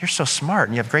 you're so smart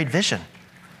and you have great vision.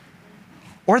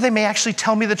 Or they may actually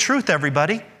tell me the truth,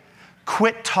 everybody.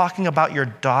 Quit talking about your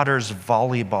daughter's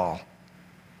volleyball.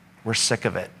 We're sick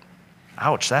of it.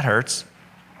 Ouch, that hurts.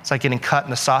 It's like getting cut in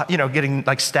the soft, getting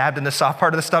stabbed in the soft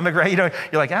part of the stomach, right? You're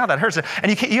like, ow, that hurts.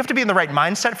 And you have to be in the right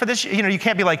mindset for this. You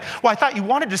can't be like, well, I thought you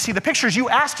wanted to see the pictures. You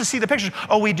asked to see the pictures.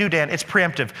 Oh, we do, Dan. It's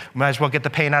preemptive. Might as well get the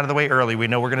pain out of the way early. We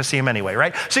know we're going to see them anyway,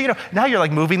 right? So, now you're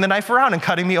moving the knife around and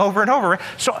cutting me over and over. Right?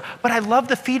 So, but I love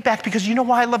the feedback, because you know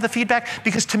why I love the feedback?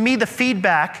 Because to me, the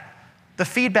feedback,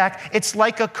 it's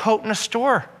like a coat in a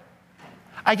store.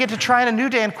 I get to try on a new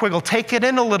Dan Quiggle, take it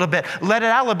in a little bit, let it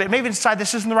out a little bit, maybe decide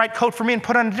this isn't the right coat for me and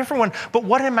put on a different one. But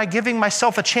what am I giving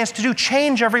myself a chance to do?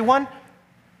 Change, everyone,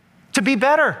 to be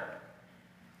better.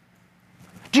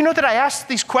 Do you know that I asked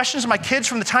these questions of my kids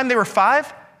from the time they were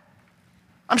 5?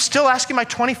 I'm still asking my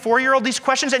 24-year-old these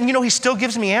questions, and he still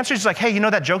gives me answers. He's like, hey,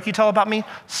 that joke you tell about me?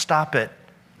 Stop it.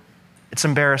 It's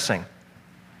embarrassing.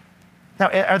 Now,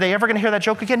 are they ever going to hear that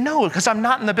joke again? No, because I'm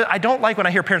not in the. I don't like when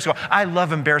I hear parents go, I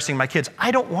love embarrassing my kids.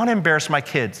 I don't want to embarrass my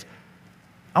kids.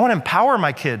 I want to empower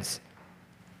my kids.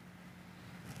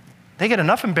 They get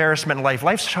enough embarrassment in life.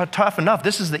 Life's tough enough.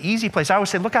 This is the easy place. I always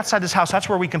say, look outside this house. That's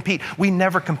where we compete. We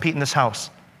never compete in this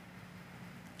house.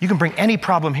 You can bring any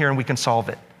problem here and we can solve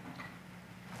it.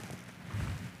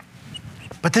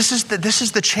 But this is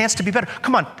the chance to be better.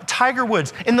 Come on, Tiger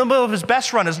Woods, in the middle of his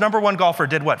best run, his #1 golfer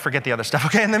did what? Forget the other stuff,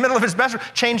 okay? In the middle of his best run,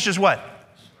 changed his what?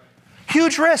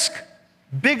 Huge risk.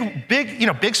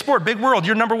 Big sport, big world.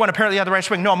 You're number one, apparently you have the right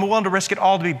swing. No, I'm willing to risk it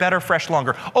all to be better, fresh,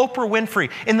 longer. Oprah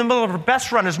Winfrey, in the middle of her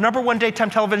best run as number one daytime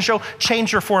television show,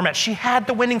 changed her format. She had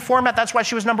the winning format. That's why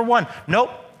she was number one.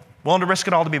 Nope, willing to risk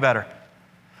it all to be better.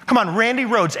 Come on, Randy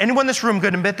Rhoads. Anyone in this room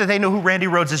could admit that they know who Randy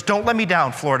Rhoads is. Don't let me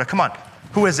down, Florida. Come on.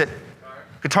 Who is it?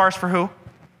 Guitarist for who?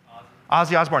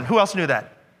 Ozzy Osbourne. Who else knew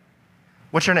that?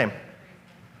 What's your name?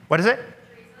 What is it?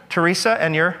 Teresa.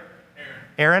 And you're?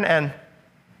 Aaron. And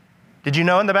did you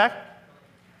know in the back?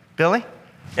 Billy?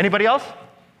 Anybody else?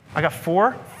 I got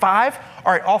 4, 5.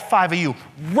 All right, all 5 of you,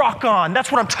 rock on.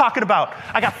 That's what I'm talking about.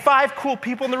 I got 5 cool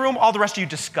people in the room. All the rest of you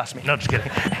disgust me. No, just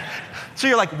kidding. So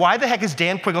you're like, why the heck is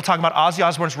Dan Quiggle talking about Ozzy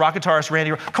Osbourne's rock guitarist,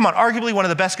 Randy? Come on, arguably one of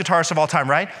the best guitarists of all time,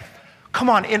 right? Come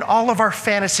on, in all of our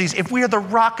fantasies, if we are the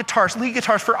rock guitarist, lead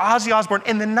guitarist for Ozzy Osbourne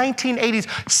in the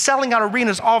 1980s, selling out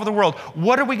arenas all over the world,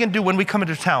 what are we going to do when we come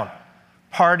into town?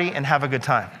 Party and have a good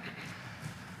time.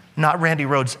 Not Randy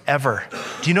Rhoads ever.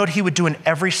 Do you know what he would do in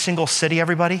every single city,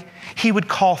 everybody? He would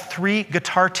call 3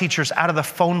 guitar teachers out of the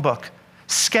phone book,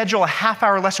 schedule a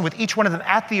half-hour lesson with each one of them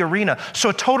at the arena, so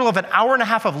a total of an hour and a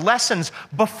half of lessons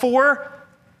before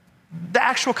the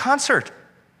actual concert.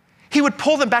 He would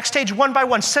pull them backstage one by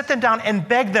one, sit them down and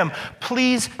beg them,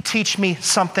 please teach me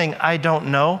something I don't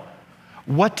know.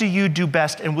 What do you do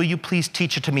best, and will you please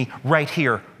teach it to me right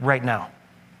here, right now?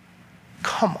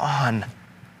 Come on.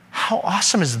 How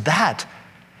awesome is that?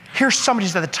 Here's somebody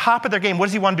who's at the top of their game. What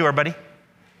does he want to do, everybody?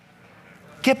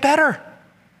 Get better.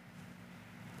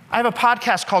 I have a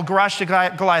podcast called Garage to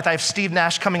Goliath. I have Steve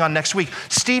Nash coming on next week.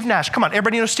 Steve Nash, come on.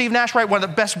 Everybody knows Steve Nash, right? One of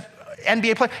the best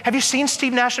NBA players. Have you seen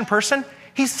Steve Nash in person?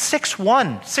 He's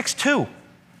 6'1", 6'2".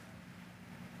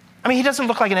 I mean, he doesn't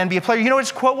look like an NBA player. You know what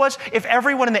his quote was? If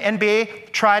everyone in the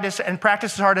NBA tried and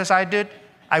practiced as hard as I did,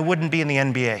 I wouldn't be in the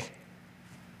NBA.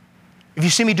 If you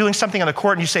see me doing something on the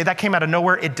court and you say, that came out of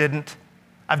nowhere, it didn't.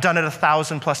 I've done it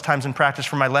 1,000+ times in practice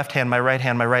from my left hand, my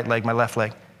right leg, my left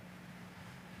leg.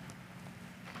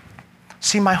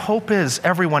 See, my hope is,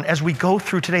 everyone, as we go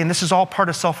through today, and this is all part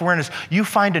of self-awareness, you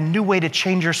find a new way to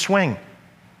change your swing,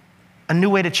 a new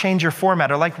way to change your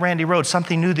format, or like Randy Rhoads,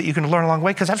 something new that you can learn along the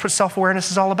way, because that's what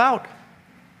self-awareness is all about.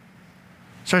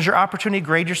 So as your opportunity to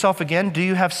grade yourself again, do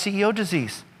you have CEO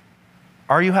disease?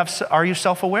 Are you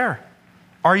self-aware?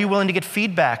 Are you willing to get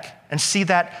feedback and see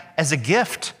that as a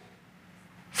gift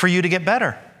for you to get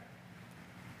better?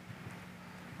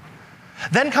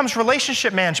 Then comes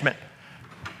relationship management.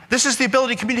 This is the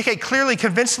ability to communicate clearly,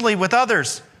 convincingly with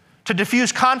others, to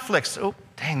diffuse conflicts. Oh,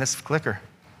 dang, this clicker.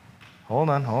 Hold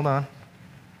on. I'm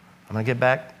gonna get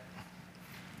back.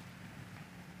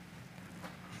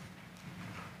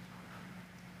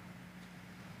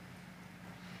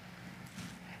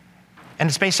 And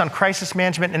it's based on crisis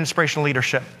management and inspirational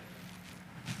leadership.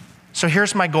 So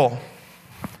here's my goal.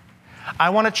 I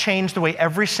want to change the way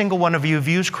every single one of you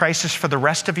views crisis for the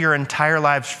rest of your entire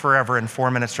lives forever in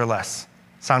 4 minutes or less.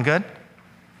 Sound good?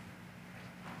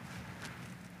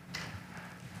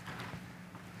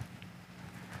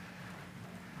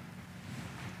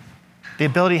 The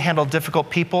ability to handle difficult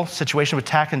people, situation with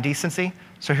tact and decency.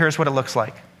 So here's what it looks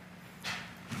like.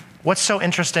 What's so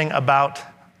interesting about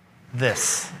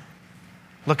this?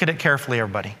 Look at it carefully,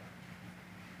 everybody.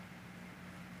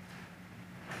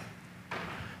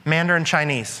 Mandarin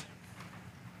Chinese.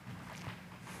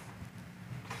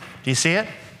 Do you see it?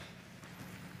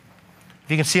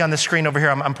 If you can see on this screen over here,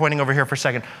 I'm pointing over here for a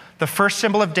second. The first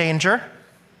symbol of danger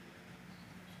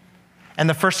and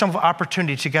the first symbol of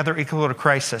opportunity together equal to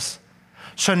crisis.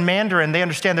 So in Mandarin, they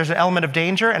understand there's an element of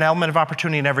danger and an element of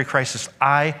opportunity in every crisis.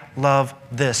 I love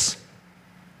this.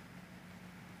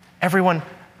 Everyone,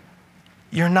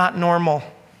 you're not normal.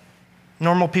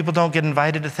 Normal people don't get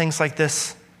invited to things like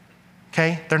this,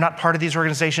 okay? They're not part of these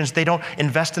organizations. They don't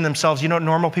invest in themselves. You know what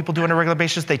normal people do on a regular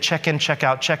basis? They check in, check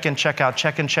out, check in, check out,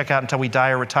 check in, check out until we die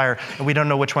or retire, and we don't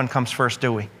know which one comes first,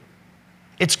 do we?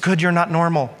 It's good you're not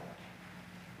normal.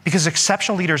 Because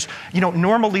exceptional leaders,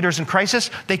 normal leaders in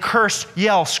crisis, they curse,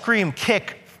 yell, scream,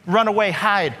 kick, run away,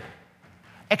 hide.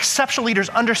 Exceptional leaders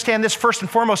understand this first and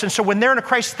foremost, and so when they're in a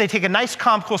crisis, they take a nice,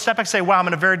 calm, cool step back and say, wow, I'm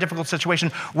in a very difficult situation.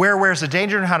 Where's the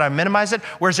danger and how do I minimize it?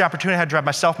 Where's the opportunity how to drive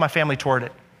myself, my family toward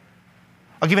it?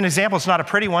 I'll give you an example. It's not a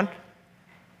pretty one.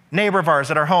 Neighbor of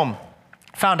ours at our home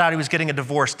found out he was getting a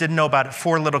divorce, didn't know about it,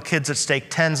 4 little kids at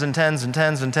stake, tens and tens and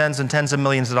tens and tens and tens of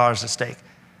millions of dollars at stake.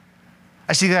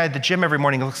 I see the guy at the gym every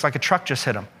morning, it looks like a truck just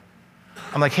hit him.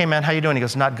 I'm like, hey man, how you doing? He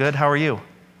goes, not good, how are you?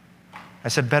 I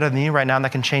said, better than you right now, and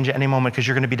that can change at any moment because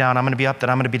you're gonna be down, I'm gonna be up, then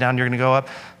I'm gonna be down, you're gonna go up.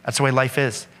 That's the way life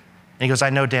is. And he goes, I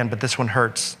know, Dan, but this one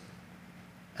hurts.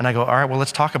 And I go, all right, well,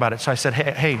 let's talk about it. So I said,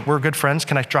 hey, we're good friends.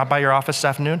 Can I drop by your office this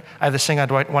afternoon? I have this thing I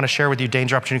want to share with you,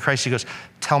 danger, opportunity, crisis. He goes,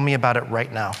 tell me about it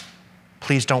right now.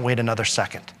 Please don't wait another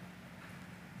second.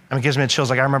 I mean, it gives me the chills.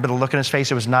 Like, I remember the look in his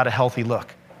face. It was not a healthy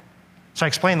look. So I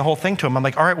explained the whole thing to him. I'm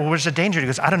like, all right, well, where's the danger? He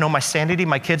goes, I don't know, my sanity,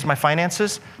 my kids, my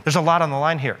finances. There's a lot on the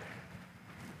line here.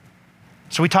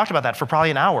 So we talked about that for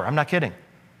probably an hour. I'm not kidding.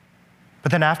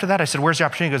 But then after that, I said, where's the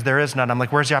opportunity? He goes, there is none. I'm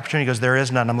like, where's the opportunity? He goes, there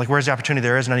is none. I'm like, where's the opportunity?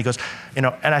 There is none. He goes, and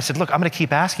I said, look, I'm going to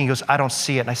keep asking. He goes, I don't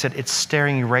see it. And I said, it's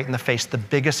staring you right in the face, the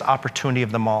biggest opportunity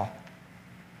of them all.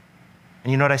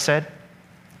 And you know what I said?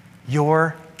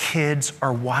 Your kids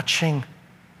are watching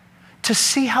to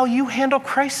see how you handle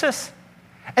crisis.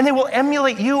 And they will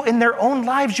emulate you in their own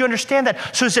lives. You understand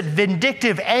that? So is it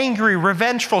vindictive, angry,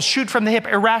 revengeful, shoot from the hip,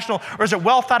 irrational, or is it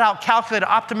well thought out, calculated,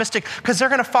 optimistic? Because they're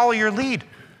going to follow your lead.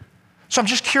 So I'm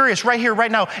just curious, right here,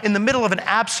 right now, in the middle of an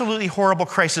absolutely horrible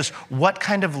crisis, what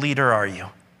kind of leader are you?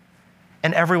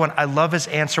 And everyone, I love his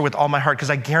answer with all my heart, because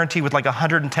I guarantee with like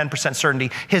 110% certainty,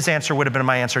 his answer would have been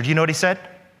my answer. Do you know what he said?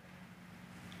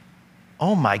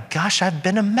 Oh my gosh, I've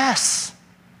been a mess.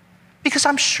 Because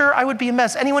I'm sure I would be a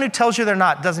mess. Anyone who tells you they're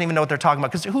not doesn't even know what they're talking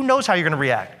about, because who knows how you're going to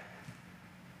react?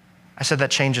 I said,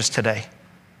 that changes today.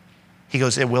 He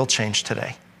goes, it will change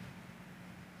today.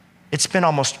 It's been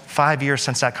almost 5 years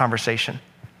since that conversation.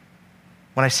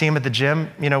 When I see him at the gym,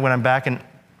 when I'm back, and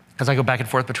as I go back and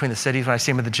forth between the cities, when I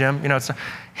see him at the gym,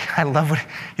 I love what,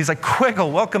 he's like,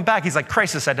 Quiggle, welcome back. He's like,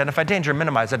 crisis, identify danger,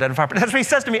 minimize, identify. That's what he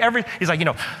says to me he's like,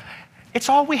 it's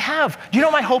all we have. Do you know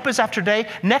what my hope is after today?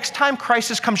 Next time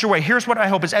crisis comes your way, here's what I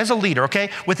hope is, as a leader, okay?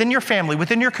 Within your family,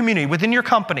 within your community, within your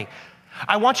company,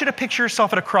 I want you to picture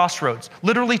yourself at a crossroads,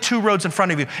 literally two roads in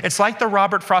front of you. It's like the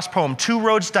Robert Frost poem, two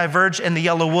roads diverge in the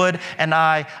yellow wood, and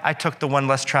I took the one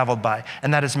less traveled by.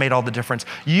 And that has made all the difference.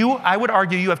 I would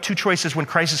argue you have two choices when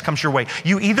crisis comes your way.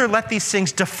 You either let these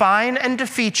things define and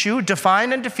defeat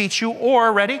you,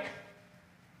 or, ready?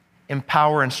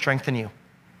 Empower and strengthen you.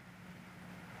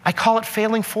 I call it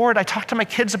failing forward. I talk to my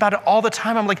kids about it all the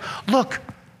time. I'm like, look,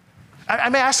 I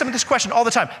may ask them this question all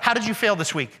the time. How did you fail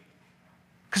this week?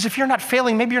 Because if you're not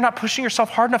failing, maybe you're not pushing yourself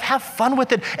hard enough. Have fun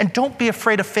with it, and don't be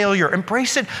afraid of failure.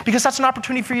 Embrace it, because that's an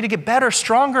opportunity for you to get better,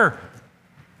 stronger.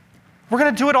 We're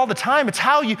going to do it all the time. It's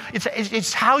how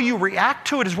you react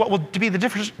to it is what will be the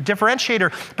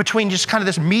differentiator between just kind of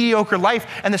this mediocre life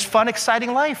and this fun,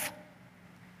 exciting life.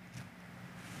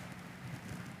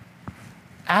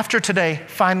 After today,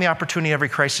 find the opportunity in every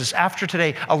crisis. After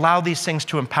today, allow these things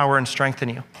to empower and strengthen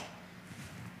you.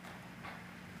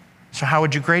 So how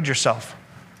would you grade yourself?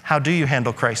 How do you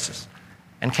handle crisis?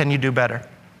 And can you do better?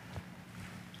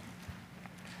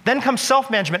 Then comes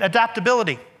self-management,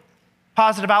 adaptability.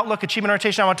 Positive outlook, achievement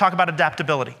orientation. I want to talk about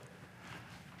adaptability.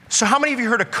 So how many of you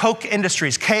heard of Koch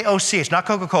Industries? K-O-C-H, not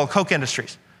Coca-Cola, Koch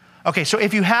Industries. Okay, so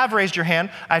if you have raised your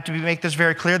hand, I have to make this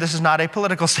very clear. This is not a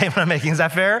political statement I'm making. Is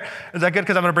that fair? Is that good?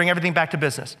 Because I'm going to bring everything back to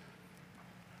business.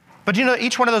 But you know,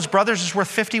 each one of those brothers is worth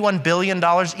 $51 billion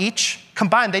each.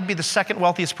 Combined, they'd be the second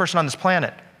wealthiest person on this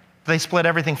planet. They split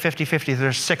everything 50-50.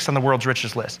 There's 6 on the world's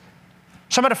richest list.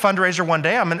 So I'm at a fundraiser one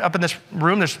day. I'm up in this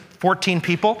room. There's 14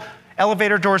 people.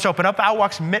 Elevator doors open up. Out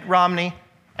walks Mitt Romney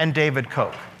and David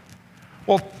Koch.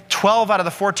 Well, 12 out of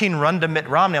the 14 run to Mitt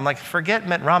Romney. I'm like, forget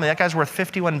Mitt Romney. That guy's worth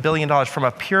 $51 billion from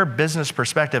a pure business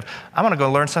perspective. I'm going to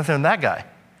go learn something from that guy.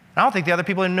 I don't think the other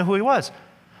people even knew who he was.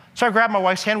 So I grab my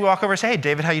wife's hand. We walk over and say, hey,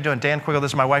 David, how you doing? Dan Quiggle,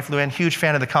 this is my wife, Luann, huge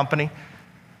fan of the company.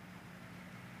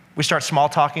 We start small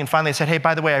talking, and finally I said, hey,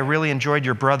 by the way, I really enjoyed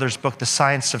your brother's book, The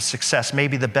Science of Success,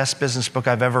 maybe the best business book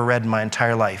I've ever read in my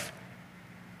entire life.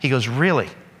 He goes, really?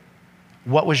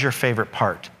 What was your favorite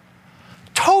part?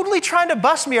 Totally trying to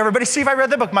bust me, everybody, see if I read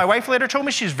the book. My wife later told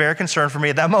me she was very concerned for me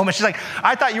at that moment. She's like,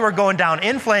 I thought you were going down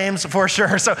in flames for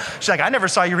sure. So she's like, I never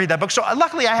saw you read that book. So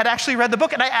luckily I had actually read the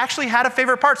book, and I actually had a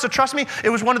favorite part. So trust me, it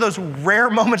was one of those rare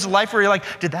moments of life where you're like,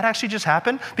 did that actually just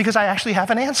happen? Because I actually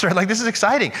have an answer. Like, this is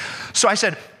exciting. So I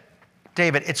said,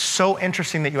 David, it's so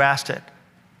interesting that you asked it,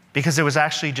 because it was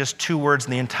actually just 2 words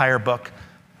in the entire book.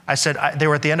 I said, they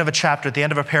were at the end of a chapter, at the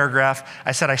end of a paragraph.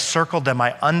 I said, I circled them,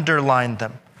 I underlined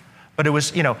them. But it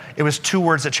was 2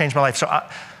 words that changed my life. So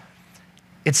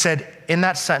it said, in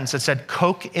that sentence, it said,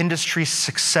 Koch Industries'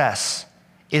 success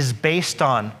is based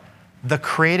on the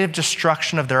creative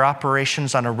destruction of their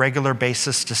operations on a regular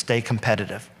basis to stay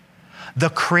competitive. The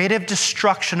creative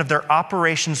destruction of their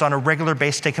operations on a regular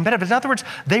basis to stay competitive. In other words,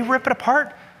 they rip it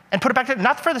apart and put it back together,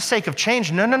 not for the sake of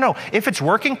change. No. If it's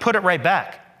working, put it right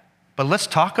back. But let's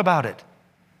talk about it.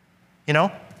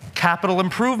 Capital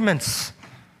improvements.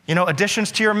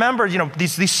 Additions to your members,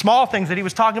 these small things that he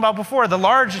was talking about before, the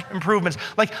large improvements.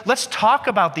 Like, let's talk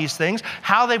about these things,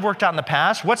 how they've worked out in the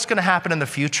past, what's going to happen in the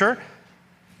future,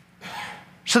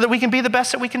 so that we can be the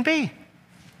best that we can be.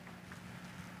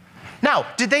 Now,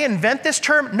 did they invent this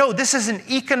term? No, this is an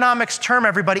economics term,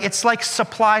 everybody. It's like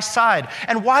supply side.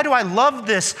 And why do I love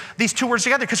these two words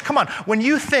together? Because come on, when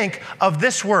you think of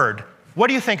this word, what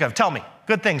do you think of? Tell me.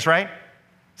 Good things, right?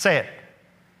 Say it.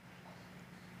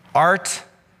 Art,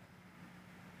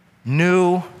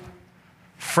 new,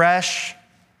 fresh.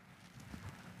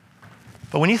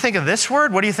 But when you think of this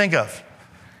word, what do you think of?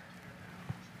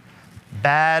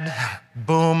 Bad,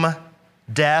 boom,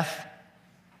 death.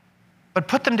 But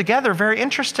put them together, very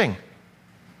interesting.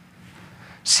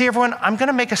 See, everyone, I'm going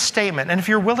to make a statement. And if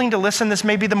you're willing to listen, this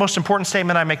may be the most important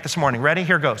statement I make this morning. Ready?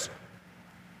 Here goes.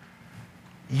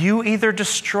 You either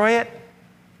destroy it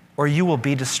or you will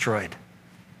be destroyed.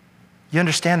 You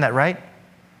understand that, right?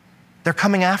 They're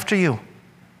coming after you.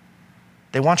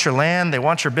 They want your land, they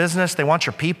want your business, they want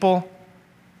your people.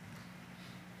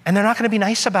 And they're not going to be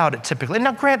nice about it typically.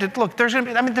 Now, granted, look, there's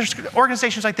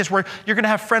organizations like this where you're going to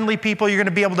have friendly people, you're going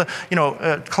to be able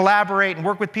to, collaborate and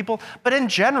work with people. But in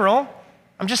general,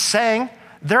 I'm just saying,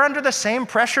 they're under the same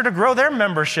pressure to grow their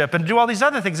membership and do all these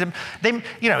other things.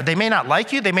 They may not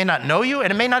like you, they may not know you,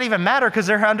 and it may not even matter because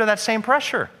they're under that same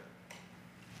pressure.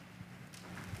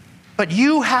 But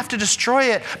you have to destroy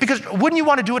it, because wouldn't you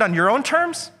want to do it on your own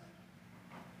terms?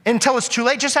 Until it's too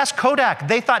late? Just ask Kodak.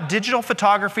 They thought digital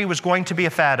photography was going to be a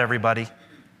fad, everybody.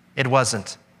 It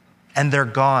wasn't. And they're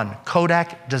gone.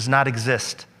 Kodak does not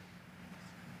exist.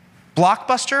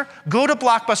 Blockbuster, go to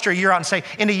Blockbuster a year out and say,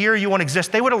 in a year you won't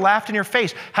exist. They would have laughed in your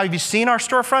face. Have you seen our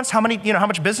storefronts? How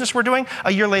much business we're doing?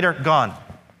 A year later, gone.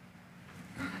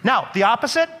 Now, the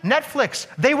opposite, Netflix.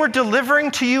 They were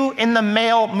delivering to you in the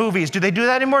mail movies. Do they do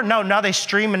that anymore? No, now they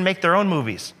stream and make their own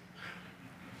movies.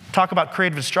 Talk about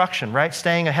creative destruction, right?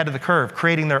 Staying ahead of the curve,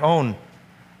 creating their own,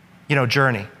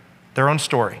 journey, their own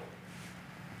story.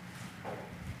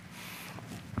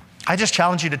 I just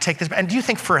challenge you to take this. And do you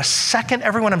think for a second,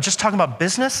 everyone, I'm just talking about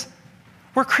business?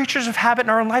 We're creatures of habit in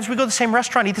our own lives. We go to the same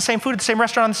restaurant, eat the same food at the same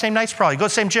restaurant on the same nights probably. Go to the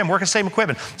same gym, work at the same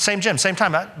equipment, same gym, same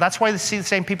time. That's why they see the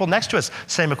same people next to us,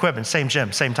 same equipment, same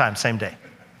gym, same time, same day.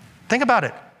 Think about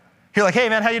it. You're like, hey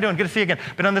man, how you doing? Good to see you again.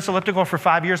 Been on this elliptical for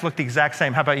 5 years, look the exact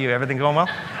same. How about you? Everything going well?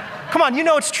 Come on,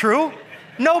 it's true.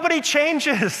 Nobody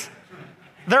changes.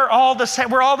 They're all the same.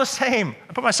 We're all the same.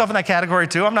 I put myself in that category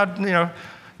too. I'm not,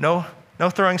 no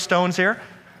throwing stones here.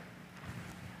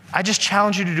 I just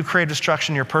challenge you to do creative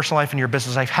destruction in your personal life and your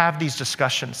business life. Have these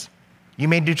discussions. You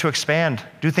may need to expand,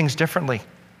 do things differently.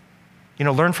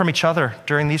 Learn from each other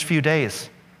during these few days.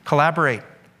 Collaborate.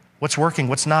 What's working,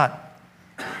 what's not.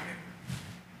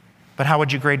 But how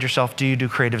would you grade yourself? Do you do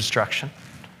creative destruction?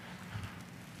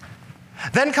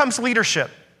 Then comes leadership.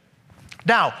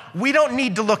 Now, we don't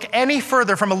need to look any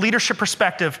further from a leadership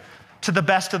perspective to the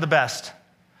best of the best.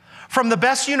 From the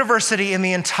best university in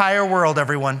the entire world,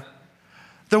 everyone.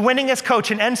 The winningest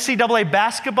coach in NCAA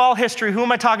basketball history. Who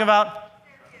am I talking about?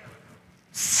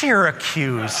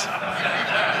 Syracuse.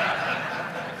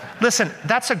 Listen,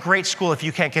 that's a great school if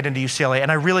you can't get into UCLA,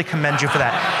 and I really commend you for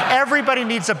that. Everybody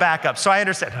needs a backup, so I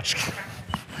understand.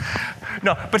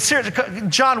 No, but seriously,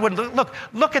 John Wooden,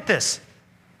 look at this.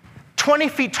 20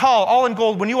 feet tall, all in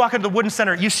gold. When you walk into the Wooden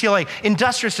Center at UCLA,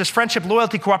 industriousness, friendship,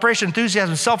 loyalty, cooperation,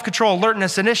 enthusiasm, self-control,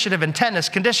 alertness, initiative, intentness,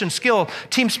 condition, skill,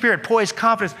 team spirit, poise,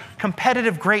 confidence,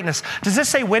 competitive greatness. Does this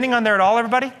say winning on there at all,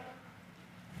 everybody?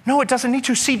 No, it doesn't need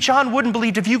to. See, John Wooden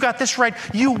believed if you got this right,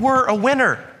 you were a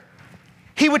winner.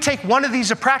 He would take one of these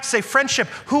to practice, say, friendship.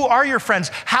 Who are your friends?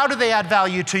 How do they add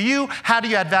value to you? How do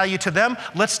you add value to them?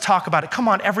 Let's talk about it. Come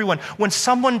on, everyone. When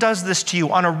someone does this to you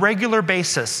on a regular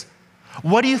basis,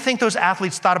 what do you think those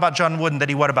athletes thought about John Wooden? That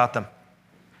he what about them?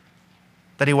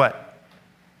 That he what?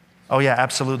 Oh yeah,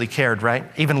 absolutely cared, right?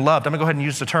 Even loved. I'm gonna go ahead and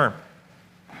use the term.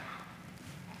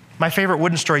 My favorite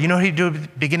Wooden story, you know what he'd do at the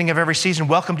beginning of every season?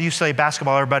 Welcome to UCLA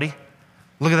basketball, everybody.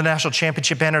 Look at the national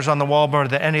championship banners on the wall more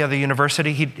than any other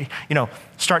university. He'd,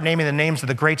 start naming the names of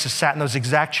the greats that sat in those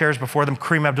exact chairs before them,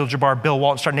 Kareem Abdul-Jabbar, Bill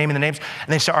Walton, start naming the names. And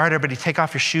they say, all right, everybody, take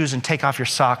off your shoes and take off your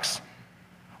socks.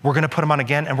 We're gonna put them on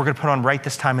again, and we're gonna put them on right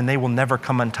this time, and they will never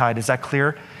come untied. Is that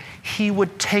clear? He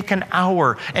would take an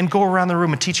hour and go around the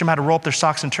room and teach them how to roll up their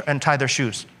socks and tie their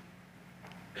shoes.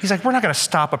 He's like, we're not gonna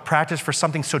stop a practice for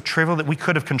something so trivial that we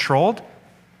could have controlled.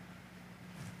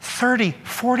 30,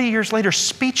 40 years later,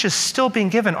 speeches still being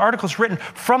given, articles written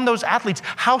from those athletes,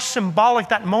 how symbolic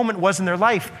that moment was in their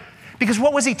life. Because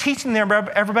what was he teaching them,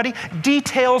 everybody?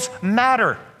 Details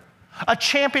matter. A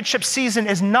championship season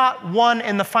is not won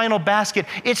in the final basket.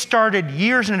 It started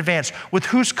years in advance with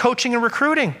who's coaching and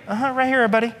recruiting. Right here,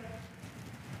 everybody.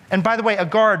 And by the way, a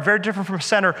guard, very different from a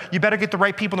center. You better get the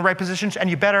right people in the right positions, and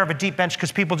you better have a deep bench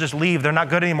because people just leave. They're not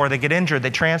good anymore. They get injured. They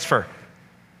transfer.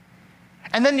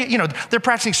 And then, they're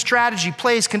practicing strategy,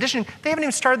 plays, conditioning. They haven't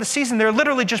even started the season. They're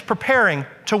literally just preparing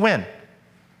to win.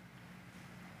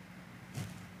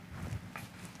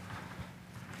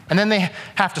 And then they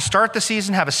have to start the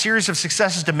season, have a series of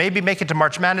successes to maybe make it to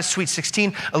March Madness, Sweet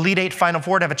 16, Elite 8, Final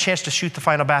Four, to have a chance to shoot the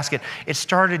final basket. It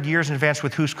started years in advance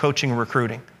with who's coaching and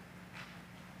recruiting.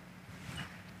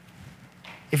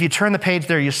 If you turn the page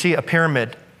there, you see a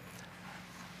pyramid.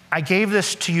 I gave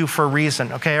this to you for a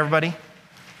reason, okay, everybody?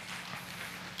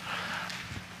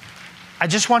 I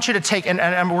just want you to take,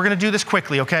 and we're going to do this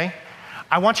quickly, okay?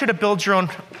 I want you to build your own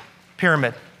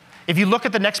pyramid. If you look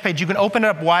at the next page, you can open it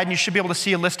up wide and you should be able to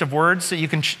see a list of words that you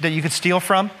can steal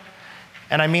from.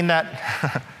 And I mean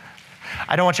that,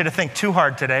 I don't want you to think too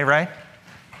hard today, right?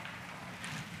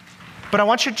 But I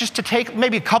want you just to take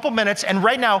maybe a couple minutes, and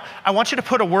right now, I want you to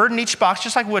put a word in each box,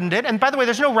 just like Wooden did. And by the way,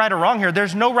 there's no right or wrong here.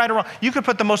 There's no right or wrong. You could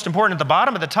put the most important at the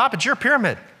bottom, at the top. It's your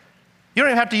pyramid. You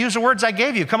don't even have to use the words I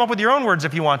gave you. Come up with your own words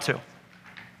if you want to.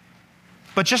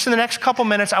 But just in the next couple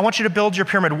minutes, I want you to build your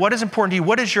pyramid. What is important to you?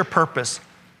 What is your purpose?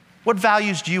 What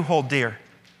values do you hold dear?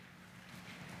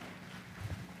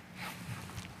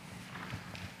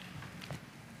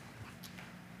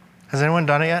 Has anyone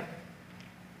done it yet?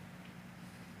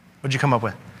 What'd you come up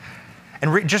with?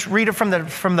 And just read it from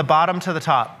the bottom to the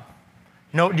top.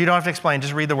 No, you don't have to explain.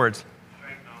 Just read the words.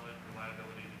 Strength, knowledge,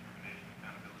 reliability, determination,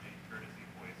 accountability, courtesy,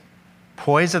 poise.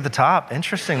 Poise at the top.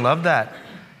 Interesting. Love that.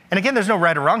 And again, there's no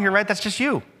right or wrong here, right? That's just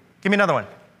you. Give me another one.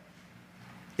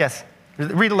 Yes.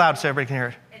 Read aloud so everybody can hear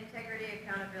it.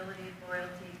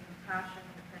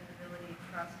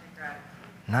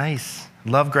 Nice.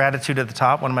 Love gratitude at the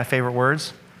top, one of my favorite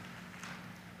words.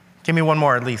 Give me one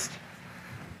more at least.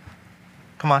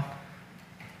 Come on.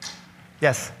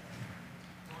 Yes.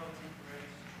 Loyalty, grace,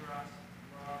 trust,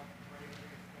 love, bravery,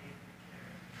 faith,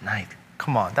 and care. Nice.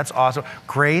 Come on. That's awesome.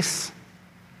 Grace,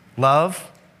 love.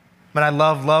 I mean, I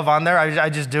love on there. I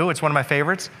just do. It's one of my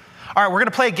favorites. All right, we're going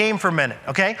to play a game for a minute,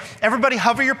 okay? Everybody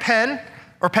hover your pen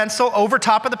or pencil over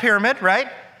top of the pyramid, right?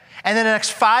 And in the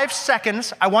next 5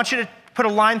 seconds, I want you to put a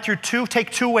line through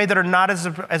take two away that are not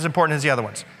as important as the other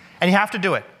ones. And you have to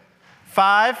do it.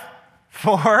 5,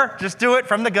 4, just do it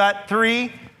from the gut.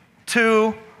 3,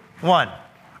 2, 1. All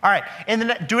right,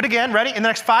 do it again, ready? In the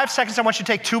next 5 seconds, I want you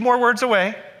to take 2 more words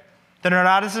away that are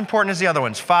not as important as the other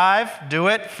ones. 5, do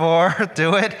it. 4,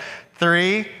 do it.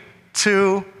 3,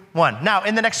 2, 1. Now,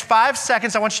 in the next 5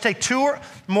 seconds, I want you to take 2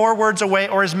 more words away,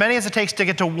 or as many as it takes to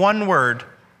get to one word.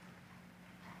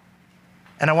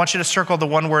 And I want you to circle the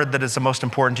one word that is the most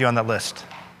important to you on that list.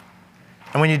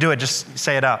 And when you do it, just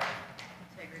say it out.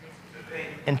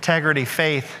 Integrity,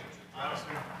 faith,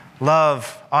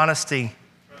 love, honesty,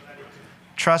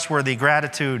 trustworthy,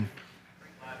 gratitude,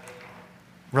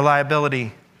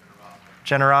 reliability,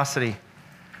 generosity.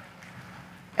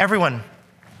 Everyone,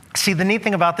 see, the neat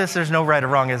thing about this, there's no right or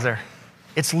wrong, is there?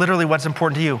 It's literally what's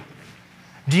important to you.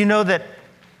 Do you know that,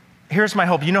 here's my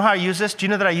hope. You know how I use this? Do you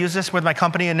know that I use this with my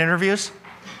company in interviews?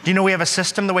 Do you know we have a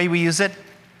system the way we use it?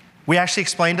 We actually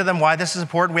explain to them why this is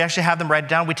important. We actually have them write it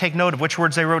down. We take note of which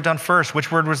words they wrote down first,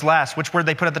 which word was last, which word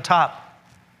they put at the top.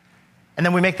 And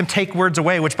then we make them take words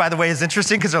away, which, by the way, is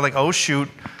interesting because they're like, oh, shoot,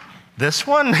 this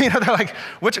one? They're like,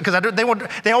 which? Because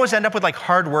they always end up with like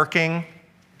hardworking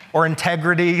or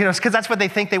integrity, because that's what they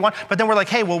think they want. But then we're like,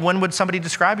 hey, well, when would somebody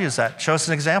describe you as that? Show us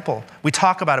an example. We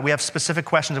talk about it. We have specific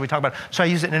questions that we talk about. So I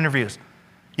use it in interviews.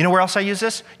 You know where else I use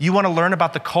this? You want to learn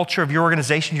about the culture of your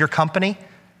organization, your company,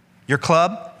 your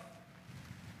club?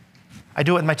 I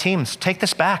do it with my teams. Take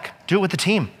this back. Do it with the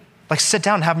team. Like sit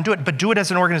down and have them do it, but do it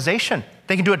as an organization.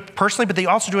 They can do it personally, but they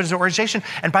also do it as an organization.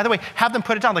 And by the way, have them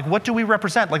put it down. Like, what do we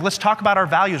represent? Like, let's talk about our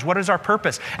values. What is our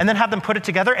purpose? And then have them put it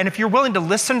together. And if you're willing to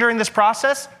listen during this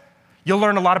process, you'll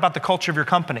learn a lot about the culture of your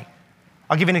company.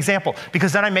 I'll give you an example,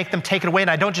 because then I make them take it away,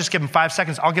 and I don't just give them 5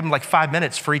 seconds. I'll give them like 5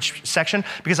 minutes for each section,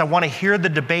 because I want to hear the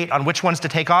debate on which ones to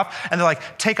take off. And they're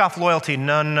like, take off loyalty.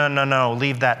 No,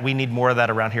 leave that. We need more of that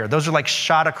around here. Those are like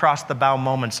shot across the bow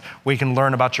moments where you can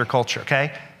learn about your culture,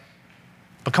 okay?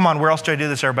 But come on, where else do I do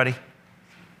this, everybody?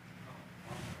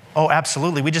 Oh,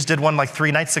 absolutely. We just did one like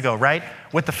 3 nights ago, right?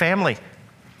 With the family.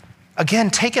 Again,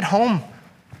 take it home.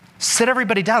 Sit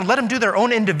everybody down. Let them do their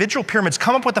own individual pyramids.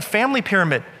 Come up with a family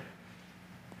pyramid.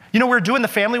 You know, we were doing the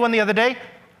family one the other day.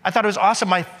 I thought it was awesome.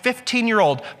 My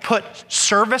 15-year-old put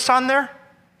service on there,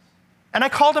 and I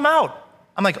called him out.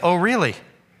 I'm like, oh, really?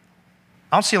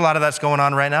 I don't see a lot of that's going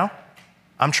on right now.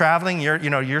 I'm traveling,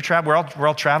 you're traveling, we're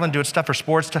all traveling, doing stuff for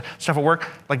sports, stuff at work.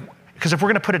 Because if we're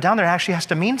gonna put it down there, it actually has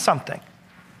to mean something.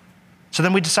 So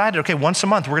then we decided, okay, once a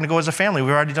month, we're gonna go as a family.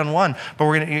 We've already done one, but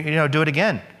we're gonna do it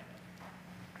again.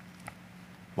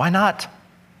 Why not?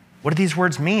 What do these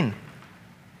words mean?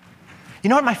 You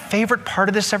know what my favorite part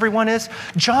of this, everyone, is?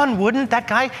 John Wooden, that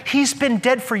guy, he's been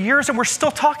dead for years and we're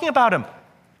still talking about him.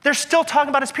 They're still talking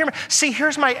about his pyramid. See,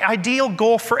 here's my ideal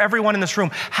goal for everyone in this room.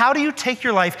 How do you take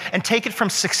your life and take it from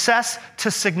success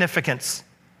to significance?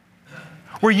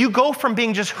 Where you go from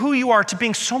being just who you are to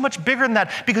being so much bigger than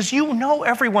that, because you know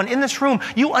everyone in this room.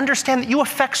 You understand that you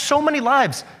affect so many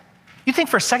lives. You think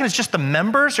for a second it's just the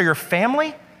members or your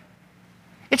family?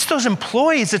 It's those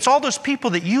employees, it's all those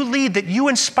people that you lead, that you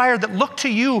inspire, that look to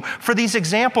you for these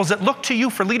examples, that look to you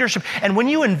for leadership. And when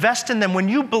you invest in them, when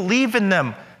you believe in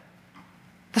them,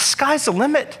 the sky's the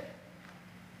limit.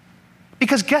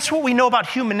 Because guess what we know about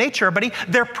human nature, everybody?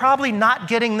 They're probably not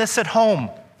getting this at home.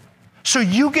 So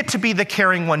you get to be the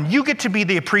caring one. You get to be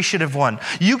the appreciative one.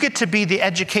 You get to be the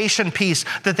education piece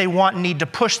that they want and need to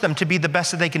push them to be the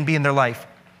best that they can be in their life.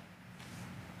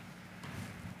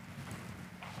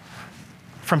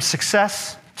 From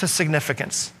success to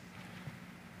significance.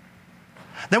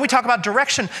 Then we talk about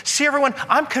direction. See, everyone,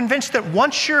 I'm convinced that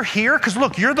once you're here, because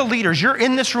look, you're the leaders, you're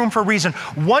in this room for a reason.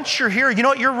 Once you're here, you know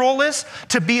what your role is?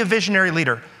 To be a visionary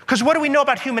leader. Because what do we know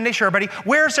about human nature, everybody?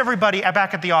 Where's everybody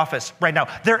back at the office right now?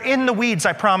 They're in the weeds,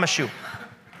 I promise you.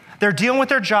 They're dealing with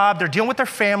their job, they're dealing with their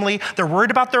family, they're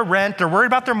worried about their rent, they're worried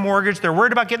about their mortgage, they're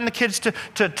worried about getting the kids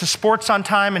to sports on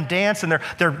time and dance, and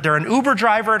they're an Uber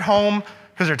driver at home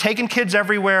because they're taking kids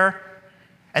everywhere.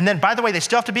 And then, by the way, they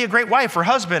still have to be a great wife or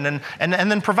husband and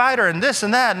then provider and this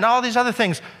and that and all these other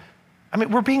things. I mean,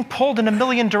 we're being pulled in a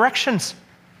million directions.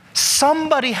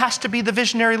 Somebody has to be the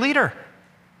visionary leader.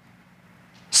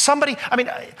 Somebody, I mean,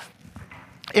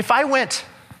 if I went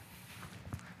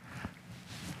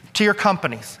to your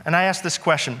companies and I asked this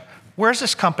question, where's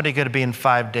this company going to be in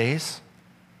 5 days?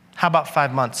 How about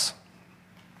 5 months?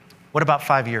 What about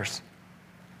 5 years?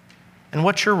 And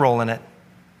what's your role in it?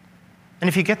 And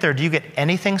if you get there, do you get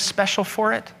anything special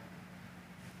for it?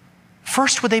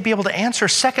 First, would they be able to answer?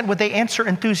 Second, would they answer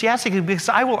enthusiastically? Because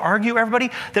I will argue, everybody,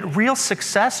 that real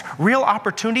success, real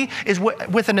opportunity is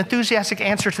with an enthusiastic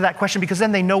answer to that question, because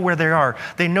then they know where they are.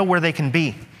 They know where they can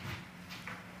be.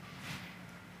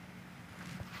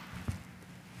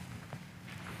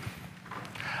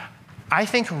 I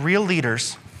think real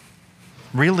leaders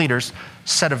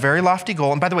set a very lofty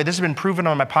goal. And by the way, this has been proven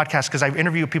on my podcast because I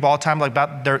interview people all the time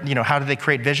about their, how do they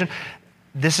create vision?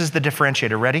 This is the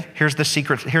differentiator. Ready? Here's the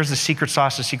secret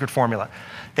sauce, the secret formula.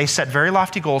 They set very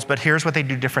lofty goals, but here's what they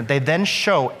do different. They then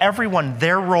show everyone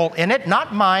their role in it,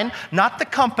 not mine, not the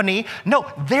company, no,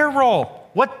 their role.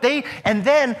 And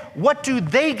then what do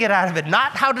they get out of it?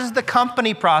 Not how does the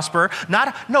company prosper,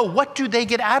 what do they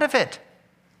get out of it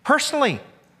personally?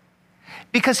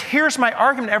 Because here's my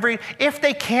argument, if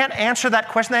they can't answer that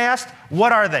question they asked,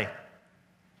 what are they?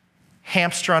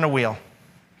 Hamster on a wheel.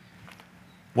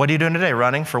 What are you doing today?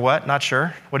 Running for what? Not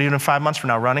sure. What are you doing 5 months from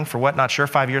now? Running for what? Not sure.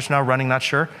 5 years from now? Running, not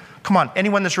sure. Come on,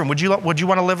 anyone in this room, would you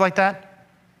want to live like that?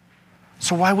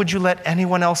 So why would you let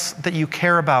anyone else that you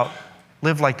care about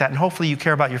live like that? And hopefully you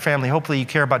care about your family. Hopefully you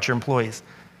care about your employees.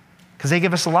 Because they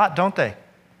give us a lot, don't they?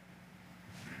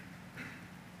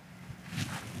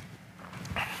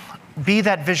 Be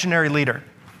that visionary leader.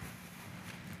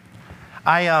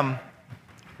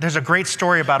 There's a great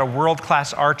story about a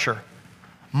world-class archer,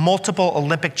 multiple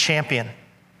Olympic champion.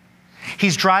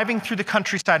 He's driving through the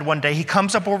countryside one day. He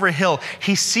comes up over a hill.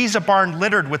 He sees a barn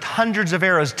littered with hundreds of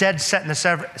arrows dead set in the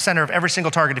center of every single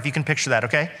target, if you can picture that,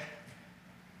 okay?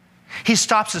 He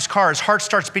stops his car. His heart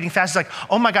starts beating fast. He's like,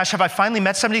 oh my gosh, have I finally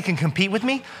met somebody who can compete with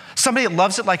me? Somebody that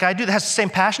loves it like I do, that has the same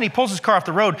passion. He pulls his car off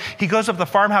the road. He goes up to the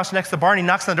farmhouse next to the barn. He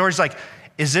knocks on the door. He's like,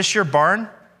 is this your barn?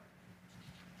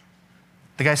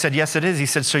 The guy said, yes, it is. He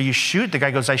said, so you shoot? The guy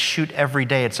goes, I shoot every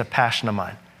day. It's a passion of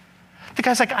mine. The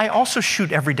guy's like, I also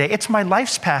shoot every day. It's my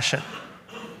life's passion.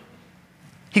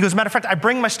 He goes, matter of fact, I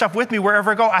bring my stuff with me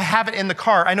wherever I go. I have it in the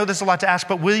car. I know there's a lot to ask,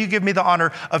 but will you give me the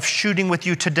honor of shooting with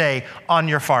you today on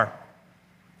your farm?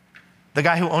 The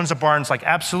guy who owns the barn's like,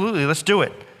 absolutely, let's do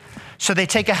it. So they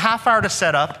take a half hour to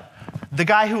set up. The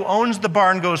guy who owns the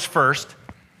barn goes first.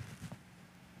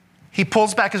 He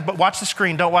pulls back his bow. Watch the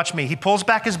screen, don't watch me. He pulls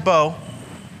back his bow.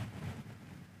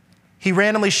 He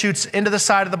randomly shoots into the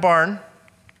side of the barn.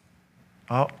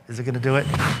 Oh, is it gonna do it?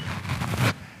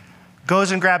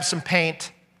 Goes and grabs some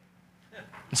paint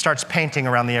and starts painting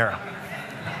around the arrow.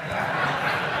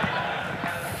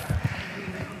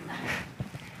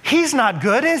 He's not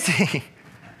good, is he?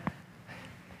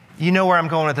 You know where I'm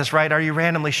going with this, right? Are you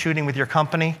randomly shooting with your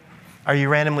company? Are you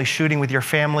randomly shooting with your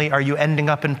family? Are you ending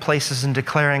up in places and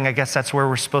declaring, I guess that's where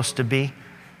we're supposed to be?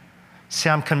 See,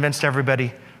 I'm convinced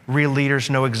everybody, real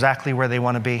leaders know exactly where they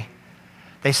want to be.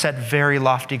 They set very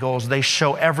lofty goals. They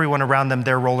show everyone around them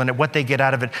their role in it, what they get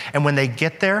out of it. And when they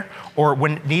get there, or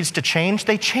when it needs to change,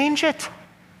 they change it.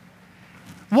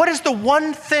 What is the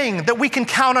one thing that we can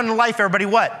count on in life, everybody?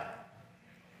 What?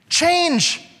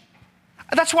 Change.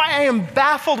 That's why I am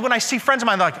baffled when I see friends of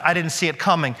mine like, I didn't see it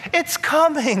coming. It's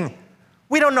coming.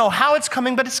 We don't know how it's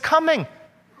coming, but it's coming.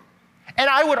 And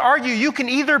I would argue you can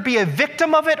either be a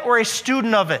victim of it or a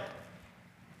student of it.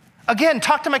 Again,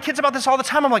 talk to my kids about this all the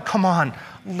time. I'm like, come on,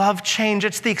 love change.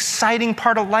 It's the exciting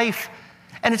part of life.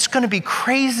 And it's going to be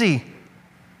crazy.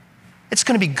 It's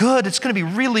going to be good. It's going to be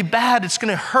really bad. It's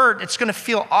going to hurt. It's going to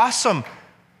feel awesome.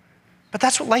 But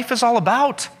that's what life is all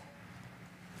about.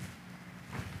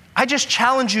 I just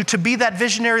challenge you to be that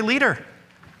visionary leader.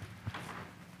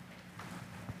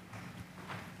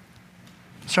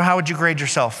 So how would you grade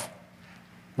yourself?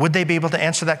 Would they be able to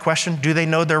answer that question? Do they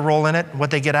know their role in it,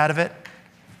 what they get out of it?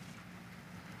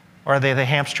 Or are they the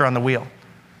hamster on the wheel?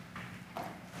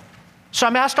 So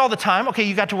I'm asked all the time, okay,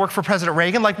 you got to work for President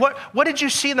Reagan. Like, what did you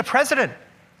see in the president?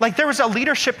 Like, there was a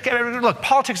leadership, look,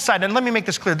 politics aside, and let me make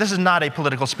this clear. This is not a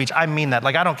political speech. I mean that.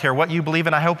 Like, I don't care what you believe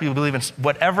in. I hope you believe in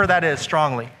whatever that is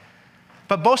strongly.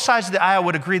 But both sides of the aisle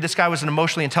would agree this guy was an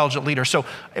emotionally intelligent leader. So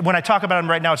when I talk about him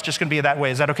right now, it's just going to be that way.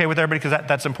 Is that okay with everybody? Because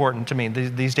that's important to me,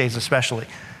 these days especially.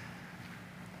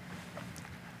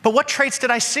 But what traits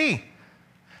did I see?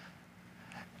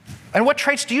 And what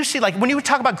traits do you see? Like when you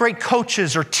talk about great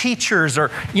coaches or teachers or,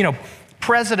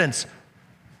 presidents,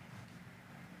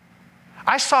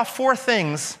 I saw 4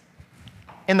 things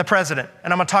in the president,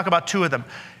 and I'm going to talk about 2 of them.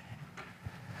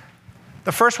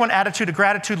 The first one, attitude of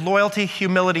gratitude, loyalty,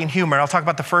 humility, and humor. I'll talk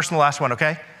about the first and the last one,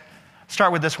 okay?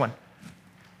 Start with this one.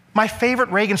 My favorite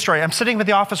Reagan story, I'm sitting in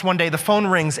the office one day, the phone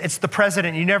rings, it's the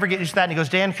president, you never get used to that, and he goes,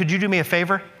 Dan, could you do me a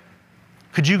favor?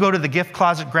 Could you go to the gift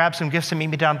closet, grab some gifts, and meet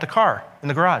me down at the car in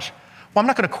the garage? Well, I'm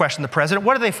not going to question the president.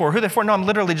 What are they for? Who are they for? No, I'm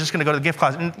literally just going to go to the gift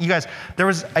closet. And you guys, there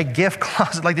was a gift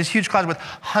closet, like this huge closet with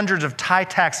hundreds of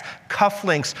tie-tacks,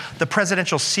 cufflinks, the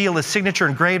presidential seal, his signature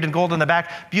engraved in gold on the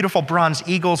back, beautiful bronze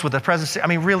eagles with the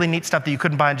president's, really neat stuff that you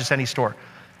couldn't buy in just any store.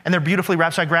 And they're beautifully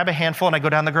wrapped, so I grab a handful and I go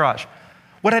down the garage.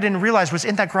 What I didn't realize was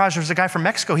in that garage, there was a guy from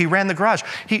Mexico. He ran the garage.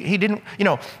 He didn't,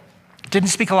 didn't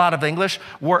speak a lot of English,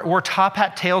 wore top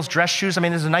hat, tails, dress shoes. It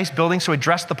was a nice building, so he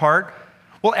dressed the part.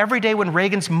 Well, every day when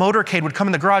Reagan's motorcade would come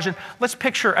in the garage, and let's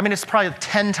picture, it's probably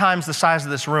 10 times the size of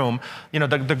this room,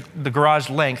 the garage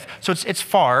length, so it's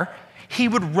far. He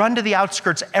would run to the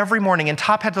outskirts every morning in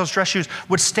top hat, those dress shoes,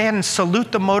 would stand and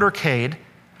salute the motorcade.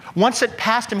 Once it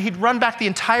passed him, he'd run back the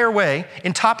entire way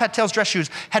in top hat, tails, dress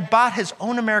shoes, had bought his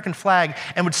own American flag,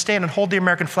 and would stand and hold the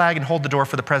American flag and hold the door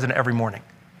for the president every morning.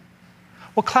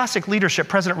 Well, classic leadership,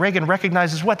 President Reagan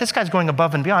recognizes what? This guy's going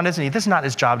above and beyond, isn't he? This is not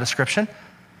his job description.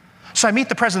 So I meet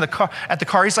the president at the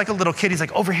car. He's like a little kid. He's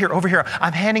like, over here.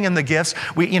 I'm handing him the gifts.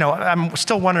 I'm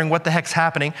still wondering what the heck's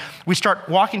happening. We start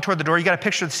walking toward the door. You got a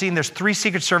picture of the scene. There's 3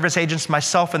 Secret Service agents,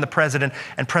 myself and the president,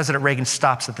 and President Reagan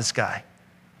stops at this guy.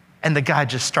 And the guy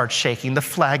just starts shaking. The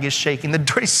flag is shaking.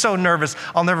 He's so nervous.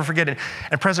 I'll never forget it.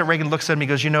 And President Reagan looks at him. He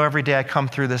goes, every day I come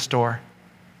through this door,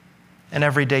 and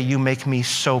every day you make me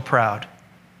so proud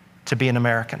to be an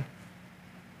American.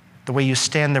 The way you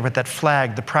stand there with that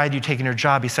flag, the pride you take in your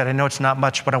job. He said, I know it's not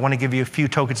much, but I want to give you a few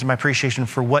tokens of my appreciation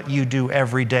for what you do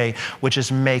every day, which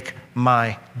is make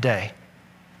my day.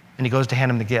 And he goes to hand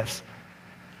him the gifts.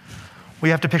 We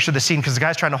have to picture the scene because the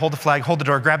guy's trying to hold the flag, hold the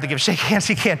door, grab the gift, shake hands.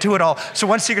 He can't do it all. So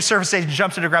one Secret Service agent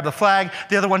jumps in to grab the flag.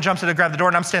 The other one jumps in to grab the door,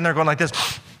 and I'm standing there going like this.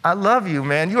 I love you,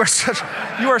 man. You are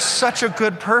such a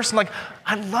good person. Like,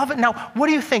 I love it. Now, what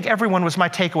do you think, everyone, was my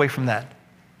takeaway from that?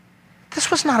 This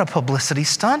was not a publicity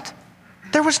stunt.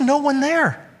 There was no one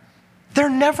there. There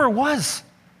never was.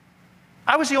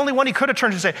 I was the only one he could have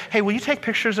turned to say, hey, will you take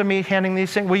pictures of me handing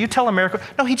these things? Will you tell America?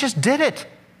 No, he just did it.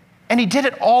 And he did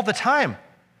it all the time.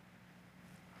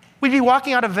 We'd be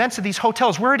walking out of events at these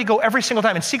hotels. Where would he go every single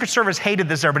time? And Secret Service hated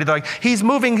this, everybody. They're like, he's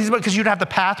moving, because you'd have the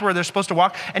path where they're supposed to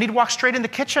walk, and he'd walk straight in the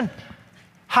kitchen.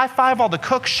 High five all the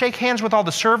cooks, shake hands with all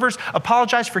the servers,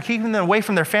 apologize for keeping them away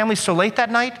from their families so late that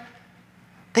night.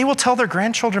 They will tell their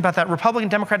grandchildren about that. Republican,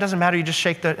 Democrat, doesn't matter. You just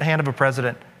shake the hand of a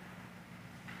president.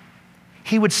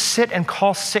 He would sit and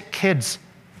call sick kids.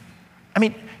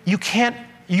 You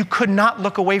could not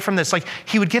look away from this. Like,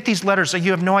 he would get these letters. Like,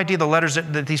 you have no idea the letters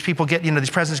that these people get, these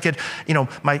presidents get.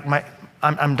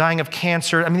 I'm dying of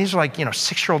cancer. I mean, these are like,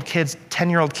 6-year-old kids,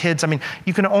 10-year-old kids. I mean,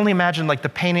 you can only imagine like the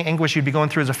pain and anguish you'd be going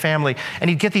through as a family. And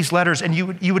he'd get these letters and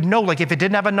you would know, like if it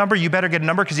didn't have a number, you better get a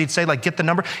number, because he'd say like, get the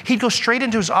number. He'd go straight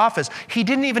into his office. He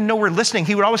didn't even know we're listening.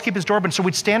 He would always keep his door open. So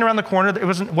we'd stand around the corner.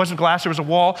 It wasn't glass, there was a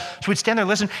wall. So we'd stand there,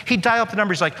 listen. He'd dial up the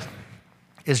number. He's like,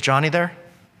 is Johnny there?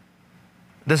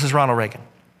 This is Ronald Reagan.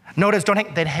 Notice,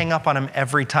 they'd hang up on him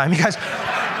every time. You guys,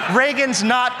 Reagan's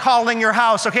not calling your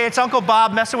house, okay? It's Uncle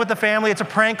Bob messing with the family. It's a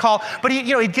prank call. But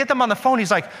he'd get them on the phone.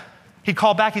 He'd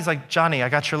call back. He's like, Johnny, I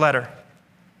got your letter.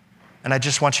 And I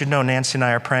just want you to know Nancy and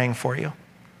I are praying for you.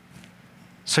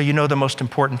 So you know the most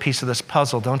important piece of this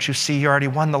puzzle. Don't you see you already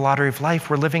won the lottery of life?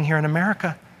 We're living here in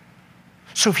America.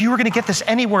 So if you were going to get this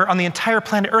anywhere on the entire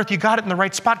planet Earth, you got it in the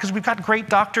right spot, because we've got great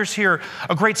doctors here,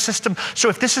 a great system. So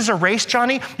if this is a race,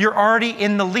 Johnny, you're already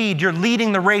in the lead. You're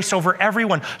leading the race over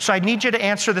everyone. So I need you to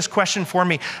answer this question for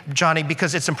me, Johnny,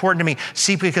 because it's important to me.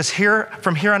 See, because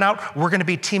from here on out, we're going to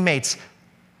be teammates,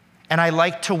 and I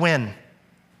like to win.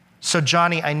 So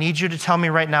Johnny, I need you to tell me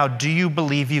right now, do you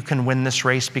believe you can win this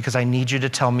race? Because I need you to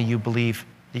tell me you believe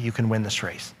that you can win this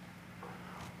race.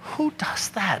 Who does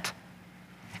that?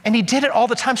 And he did it all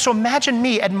the time. So imagine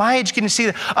me at my age getting to see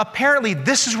that apparently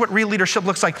this is what real leadership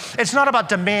looks like. It's not about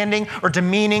demanding or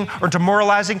demeaning or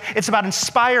demoralizing. It's about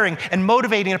inspiring and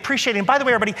motivating and appreciating. And by the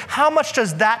way, everybody, how much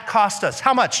does that cost us?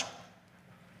 How much?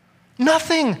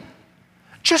 Nothing.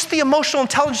 Just the emotional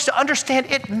intelligence to understand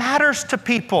it matters to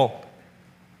people.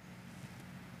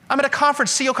 I'm at a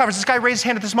conference, CEO conference. This guy raised his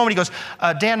hand at this moment. He goes,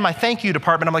 Dan, my thank you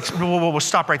department. I'm like, whoa,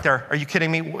 stop right there. Are you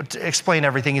kidding me? Explain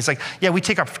everything. He's like, yeah, we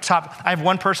take our I have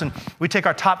one person. We take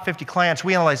our top 50 clients.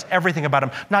 We analyze everything about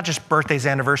them, not just birthdays,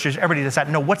 anniversaries, everybody does that.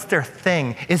 No, what's their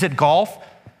thing? Is it golf?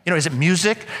 Is it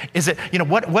music? Is it,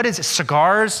 what is it?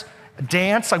 Cigars?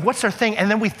 Dance? Like, what's their thing? And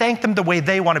then we thank them the way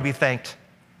they want to be thanked,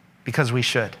 because we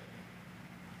should.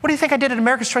 What do you think I did at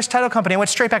America's Choice Title Company? I went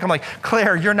straight back. I'm like,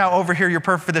 Claire, you're now over here. You're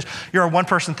perfect for this. You're a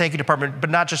one-person thank you department, but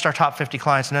not just our top 50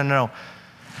 clients. No.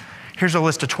 Here's a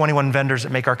list of 21 vendors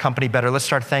that make our company better. Let's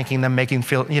start thanking them, making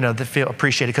them feel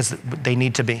appreciated, because they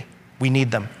need to be. We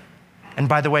need them. And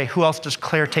by the way, who else does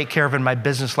Claire take care of in my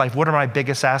business life? What are my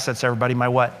biggest assets, everybody? My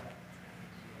what?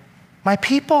 My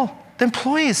people, the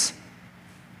employees.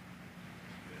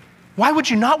 Why would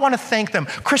you not want to thank them?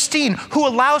 Christine, who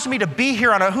allows me to be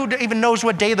here who even knows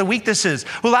what day of the week this is,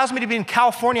 who allows me to be in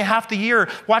California half the year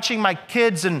watching my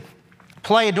kids and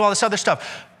play and do all this other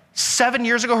stuff. 7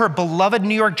 years ago, her beloved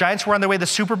New York Giants were on their way to the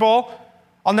Super Bowl.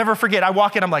 I'll never forget. I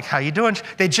walk in, I'm like, how you doing?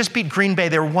 They just beat Green Bay.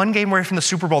 They were one game away from the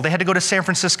Super Bowl. They had to go to San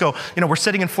Francisco. We're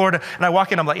sitting in Florida, and I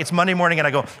walk in, I'm like, it's Monday morning, and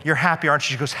I go, you're happy, aren't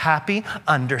you? She goes, happy?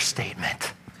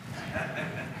 Understatement.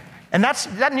 And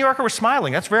that New Yorker was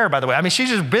smiling. That's rare, by the way. I mean, she's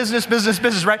just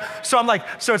business, right? So I'm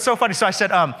like, so it's so funny. So I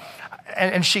said,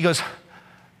 and she goes,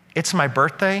 it's my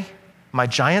birthday. My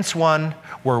Giants won.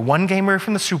 We're one game away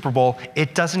from the Super Bowl.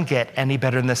 It doesn't get any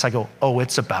better than this. I go, oh,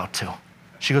 it's about to.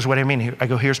 She goes, what do you mean? I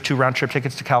go, here's 2 round-trip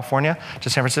tickets to California, to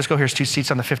San Francisco. Here's 2 seats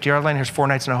on the 50-yard line. Here's 4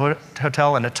 nights in a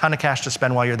hotel and a ton of cash to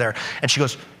spend while you're there. And she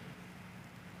goes,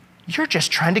 you're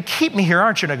just trying to keep me here,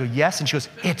 aren't you? And I go, yes. And she goes,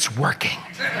 it's working.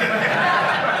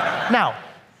 Now,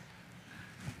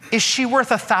 is she worth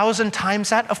 1,000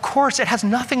 times that? Of course, it has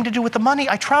nothing to do with the money.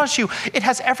 I promise you, it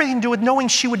has everything to do with knowing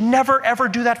she would never, ever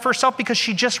do that for herself, because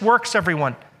she just works,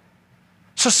 everyone.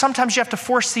 So sometimes you have to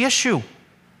force the issue.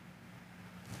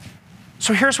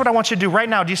 So here's what I want you to do right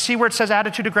now. Do you see where it says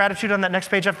attitude of gratitude on that next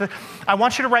page? I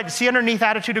want you to write, see underneath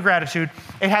attitude of gratitude,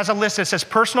 it has a list that says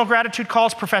personal gratitude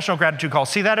calls, professional gratitude calls.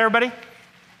 See that, everybody?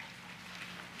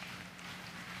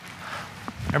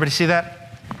 Everybody see that?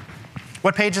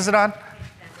 What page is it on?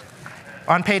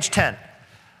 On page 10.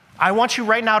 I want you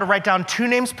right now to write down 2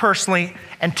 names personally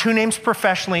and 2 names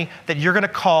professionally that you're going to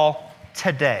call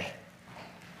today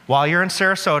while you're in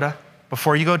Sarasota,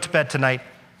 before you go to bed tonight,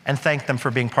 and thank them for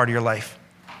being part of your life.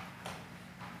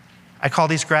 I call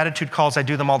these gratitude calls. I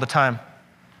do them all the time.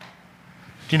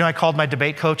 Do you know I called my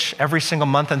debate coach every single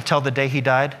month until the day he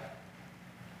died?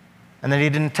 And then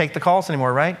he didn't take the calls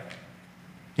anymore, right?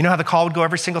 You know how the call would go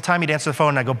every single time? He'd answer the phone,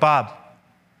 and I'd go, Bob,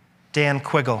 Dan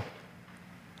Quiggle,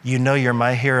 you know you're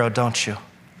my hero, don't you?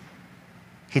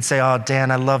 He'd say, oh,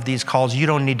 Dan, I love these calls. You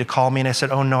don't need to call me. And I said,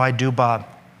 oh, no, I do, Bob,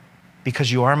 because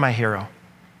you are my hero,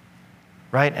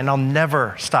 right? And I'll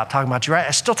never stop talking about you, right?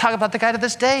 I still talk about the guy to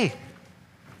this day.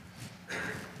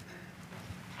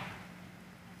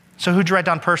 So who'd you write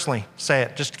down personally? Say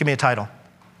it. Just give me a title.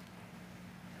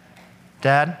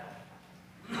 Dad?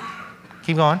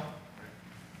 Keep going.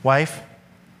 Wife?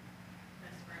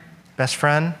 Best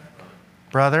friend?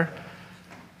 Brother?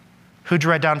 Who'd you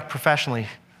write down professionally?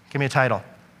 Give me a title.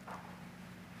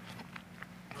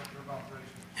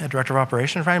 Yeah, director of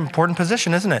operations, right? Important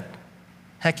position, isn't it?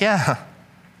 Heck yeah.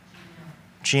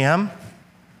 GM.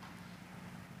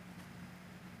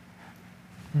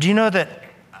 Do you know that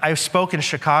I spoke in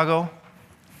Chicago?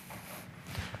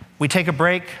 We take a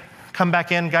break, come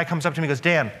back in, guy comes up to me and goes,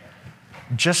 Dan,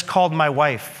 just called my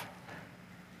wife,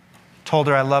 told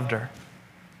her I loved her.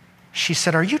 She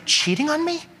said, are you cheating on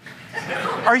me?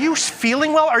 Are you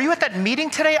feeling well? Are you at that meeting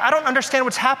today? I don't understand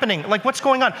what's happening. Like, what's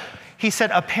going on? He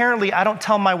said, apparently I don't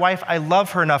tell my wife I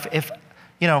love her enough if,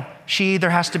 she either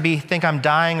has to think I'm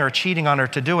dying or cheating on her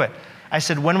to do it. I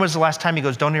said, when was the last time? He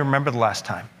goes, don't even remember the last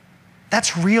time.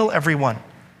 That's real, everyone.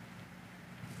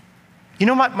 You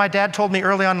know what my dad told me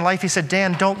early on in life? He said,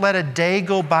 Dan, don't let a day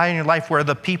go by in your life where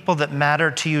the people that matter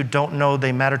to you don't know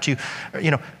they matter to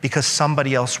you, because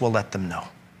somebody else will let them know.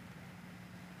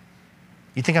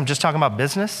 You think I'm just talking about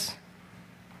business?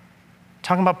 I'm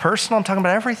talking about personal, I'm talking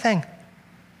about everything.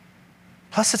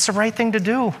 Plus, it's the right thing to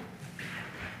do.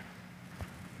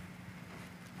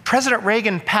 President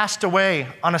Reagan passed away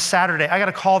on a Saturday. I got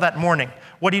a call that morning.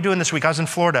 What are you doing this week? I was in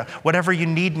Florida. Whatever you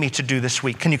need me to do this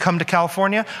week. Can you come to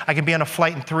California? I can be on a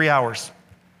flight in 3 hours.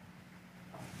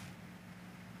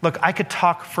 Look, I could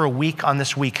talk for a week on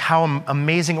this week, how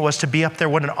amazing it was to be up there,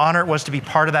 what an honor it was to be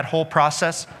part of that whole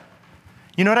process.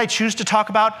 You know what I choose to talk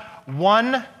about?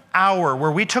 1 hour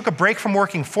where we took a break from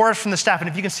working, 4 hours from the staff. And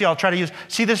if you can see, I'll try to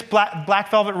see this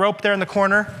black velvet rope there in the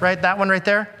corner, right? That one right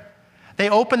there. They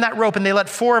opened that rope and they let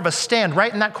 4 of us stand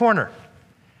right in that corner.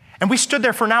 And we stood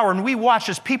there for an hour and we watched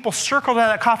as people circled out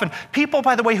of that coffin. People,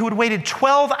 by the way, who had waited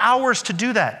 12 hours to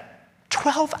do that.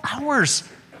 12 hours.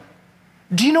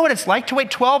 Do you know what it's like to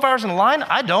wait 12 hours in a line?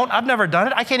 I don't. I've never done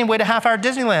it. I can't even wait a half hour at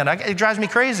Disneyland. It drives me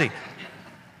crazy.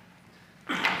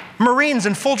 Marines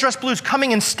in full dress blues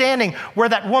coming and standing where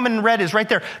that woman in red is right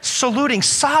there, saluting,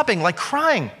 sobbing, like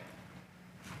crying.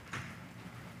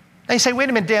 And you say, wait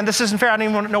a minute, Dan, this isn't fair. I don't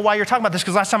even know why you're talking about this,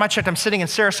 because last time I checked, I'm sitting in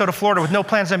Sarasota, Florida with no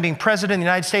plans on being president of the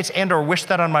United States and or wish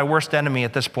that on my worst enemy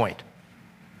at this point.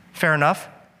 Fair enough?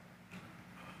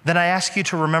 Then I ask you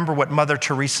to remember what Mother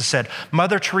Teresa said.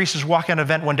 Mother Teresa's walking at an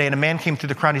event one day and a man came through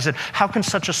the crowd and he said, how can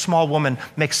such a small woman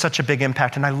make such a big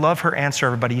impact? And I love her answer,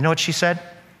 everybody. You know what she said?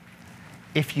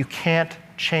 If you can't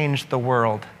change the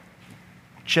world,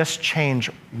 just change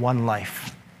one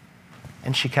life.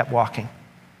 And she kept walking.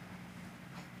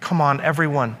 Come on,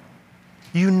 everyone.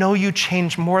 You know you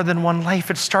change more than one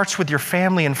life. It starts with your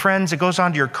family and friends. It goes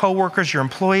on to your coworkers, your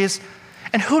employees.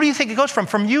 And who do you think it goes from?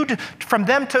 From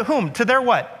them to whom? To their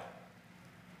what?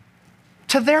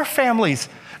 To their families.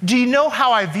 Do you know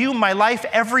how I view my life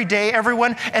every day,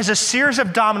 everyone? As a series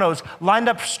of dominoes lined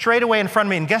up straight away in front of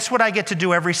me. And guess what I get to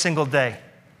do every single day?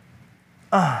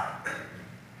 And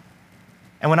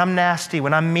when I'm nasty,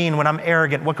 when I'm mean, when I'm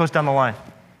arrogant, what goes down the line?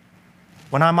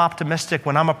 When I'm optimistic,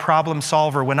 when I'm a problem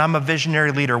solver, when I'm a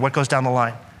visionary leader, what goes down the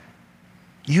line?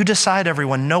 You decide,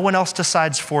 everyone. No one else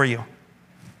decides for you.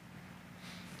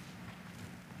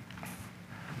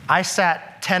 I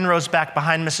sat 10 rows back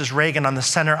behind Mrs. Reagan on the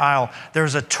center aisle. There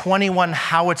was a 21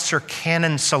 howitzer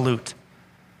cannon salute.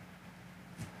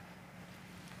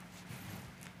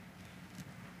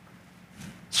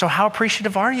 So how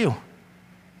appreciative are you?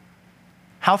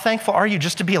 How thankful are you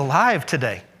just to be alive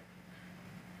today?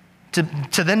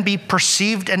 To then be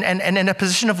perceived and in a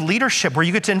position of leadership where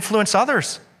you get to influence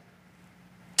others.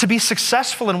 To be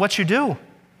successful in what you do.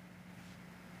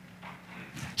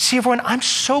 See, everyone, I'm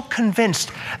so convinced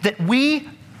that we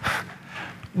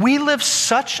live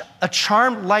such a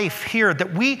charmed life here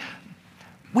that we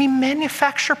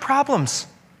manufacture problems.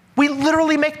 We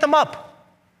literally make them up.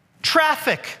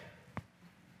 Traffic.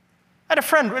 I had a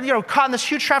friend, caught in this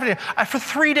huge traffic. For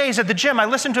 3 days at the gym, I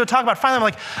listened to a talk about it. Finally, I'm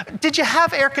like, did you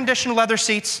have air-conditioned leather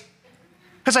seats?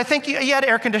 Because I think you had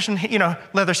air-conditioned,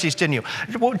 leather seats, didn't you?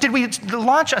 Did we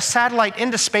launch a satellite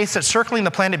into space that's circling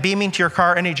the planet, beaming to your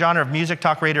car any genre of music,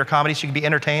 talk, radio, or comedy so you can be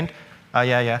entertained?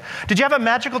 Yeah. Did you have a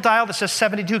magical dial that says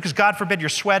 72 because God forbid you're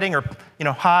sweating or,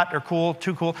 hot or cool,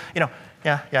 too cool?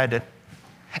 Yeah, I did.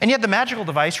 And you had the magical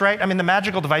device, right? I mean, the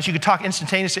magical device, you could talk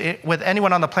instantaneously with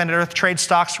anyone on the planet Earth, trade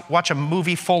stocks, watch a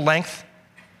movie full length.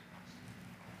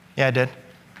 Yeah, I did.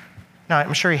 Now,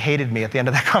 I'm sure he hated me at the end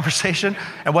of that conversation.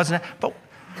 It wasn't, but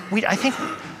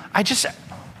I just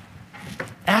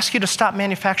ask you to stop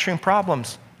manufacturing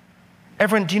problems.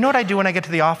 Everyone, do you know what I do when I get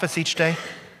to the office each day?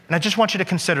 And I just want you to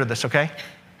consider this, okay?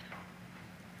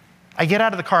 I get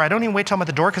out of the car. I don't even wait till I'm at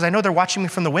the door because I know they're watching me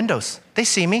from the windows. They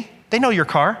see me. They know your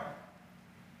car.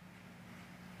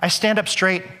 I stand up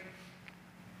straight.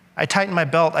 I tighten my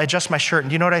belt. I adjust my shirt. And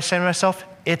do you know what I say to myself?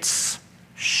 It's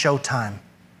showtime.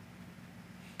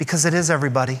 Because it is,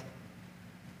 everybody.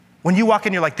 When you walk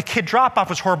in, you're like, the kid drop-off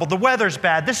was horrible, the weather's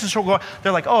bad, this is horrible.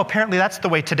 They're like, oh, apparently that's the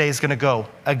way today's gonna go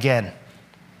again.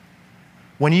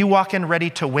 When you walk in ready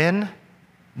to win,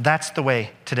 that's the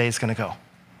way today's gonna go.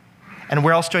 And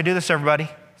where else do I do this, everybody?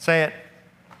 Say it.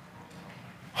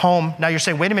 Home. Now you're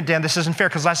saying, wait a minute, Dan, this isn't fair,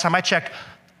 because last time I checked,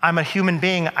 I'm a human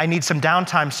being, I need some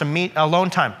downtime, some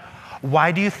alone time.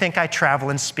 Why do you think I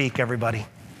travel and speak, everybody?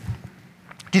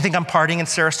 Do you think I'm partying in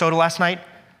Sarasota last night?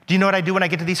 Do you know what I do when I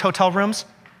get to these hotel rooms?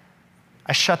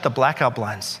 I shut the blackout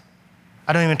blinds.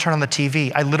 I don't even turn on the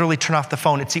TV. I literally turn off the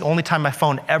phone. It's the only time my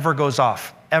phone ever goes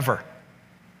off, ever.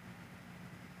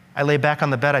 I lay back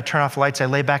on the bed, I turn off the lights, I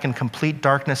lay back in complete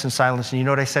darkness and silence, and you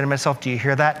know what I say to myself? Do you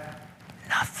hear that?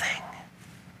 Nothing.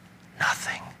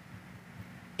 Nothing.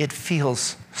 It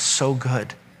feels so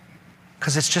good,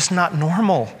 because it's just not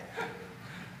normal.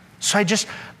 So I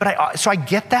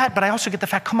get that, but I also get the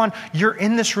fact, come on, you're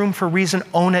in this room for a reason,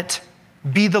 own it.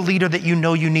 Be the leader that you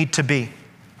know you need to be.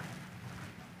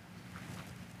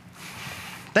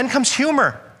 Then comes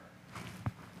humor.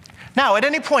 Now, at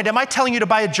any point, am I telling you to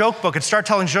buy a joke book and start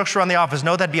telling jokes around the office?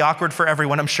 No, that'd be awkward for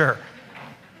everyone, I'm sure.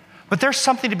 But there's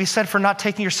something to be said for not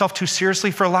taking yourself too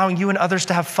seriously, for allowing you and others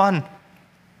to have fun.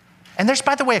 And there's,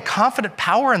 by the way, a confident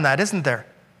power in that, isn't there?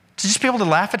 To just be able to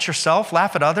laugh at yourself,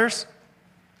 laugh at others.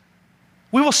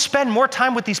 We will spend more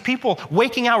time with these people,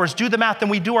 waking hours, do the math, than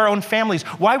we do our own families.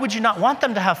 Why would you not want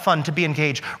them to have fun, to be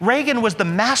engaged? Reagan was the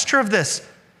master of this.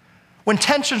 When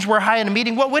tensions were high in a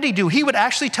meeting, what would he do? He would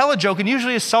actually tell a joke, and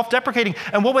usually it's self-deprecating.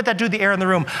 And what would that do to the air in the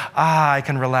room? I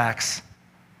can relax.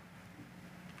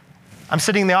 I'm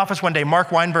sitting in the office one day.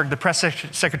 Mark Weinberg, the press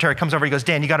secretary, comes over. He goes,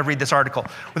 Dan, you got to read this article.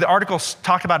 Well, the article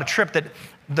talked about a trip that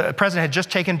the president had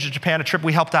just taken to Japan, a trip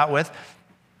we helped out with.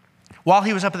 While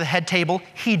he was up at the head table,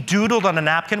 he doodled on a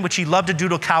napkin, which he loved to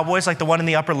doodle cowboys, like the one in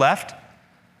the upper left.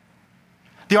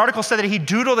 The article said that he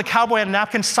doodled a cowboy on a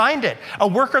napkin, signed it. A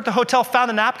worker at the hotel found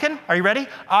the napkin, are you ready?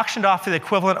 Auctioned off for the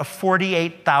equivalent of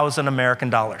 48,000 American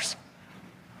dollars.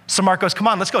 So Mark goes, come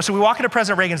on, let's go. So we walk into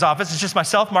President Reagan's office. It's just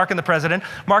myself, Mark, and the president.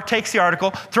 Mark takes the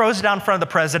article, throws it down in front of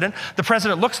the president. The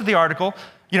president looks at the article,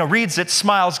 reads it,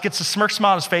 smiles, gets a smirk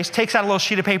smile on his face, takes out a little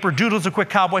sheet of paper, doodles a quick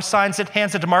cowboy, signs it,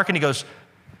 hands it to Mark, and he goes,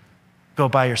 go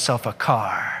buy yourself a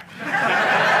car.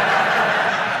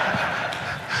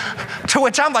 To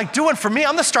which I'm like, doing for me?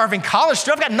 I'm the starving college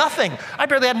student. I've got nothing. I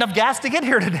barely had enough gas to get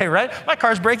here today, right? My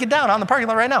car's breaking down on the parking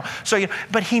lot right now. So,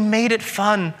 but he made it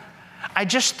fun. I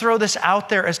just throw this out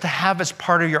there as to have as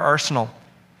part of your arsenal,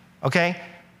 okay?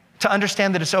 To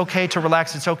understand that it's okay to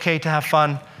relax, it's okay to have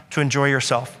fun, to enjoy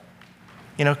yourself.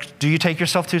 Do you take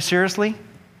yourself too seriously?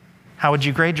 How would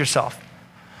you grade yourself?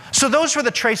 So those were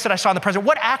the traits that I saw in the president.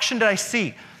 What action did I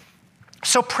see?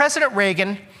 So President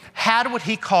Reagan had what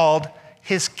he called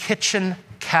his kitchen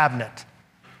cabinet,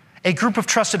 a group of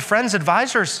trusted friends,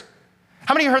 advisors.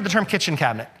 How many of you heard the term kitchen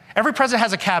cabinet? Every president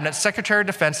has a cabinet, Secretary of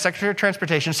Defense, Secretary of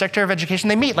Transportation, Secretary of Education.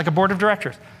 They meet like a board of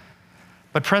directors.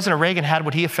 But President Reagan had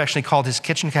what he affectionately called his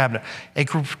kitchen cabinet, a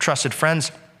group of trusted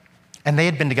friends, and they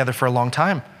had been together for a long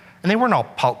time. And they weren't all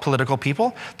political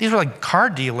people. These were like car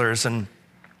dealers and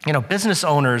business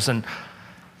owners.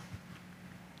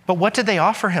 But what did they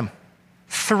offer him?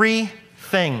 3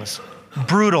 things.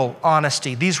 Brutal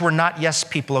honesty. These were not yes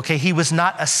people, okay? He was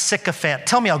not a sycophant.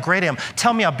 Tell me how great I am.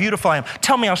 Tell me how beautiful I am.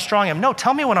 Tell me how strong I am. No,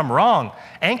 tell me when I'm wrong.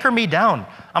 Anchor me down.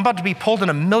 I'm about to be pulled in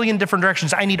a million different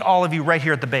directions. I need all of you right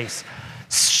here at the base.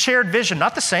 Shared vision,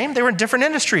 not the same. They were in different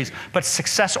industries, but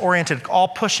success-oriented, all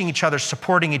pushing each other,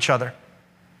 supporting each other.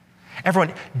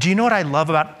 Everyone, do you know what I love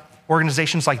about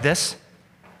organizations like this?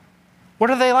 What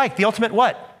are they like? The ultimate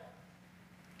what?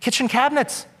 Kitchen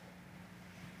cabinets.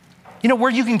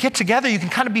 Where you can get together, you can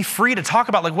kind of be free to talk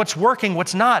about like what's working,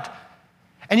 what's not.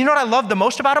 And you know what I love the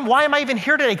most about them? Why am I even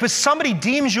here today? Because somebody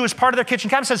deems you as part of their kitchen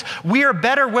cabinet, says, we are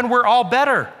better when we're all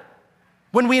better,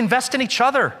 when we invest in each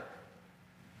other,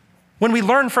 when we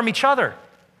learn from each other.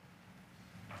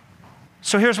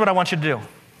 So here's what I want you to do.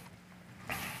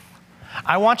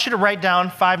 I want you to write down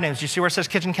 5 names. Do you see where it says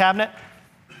kitchen cabinet?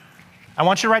 I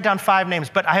want you to write down 5 names,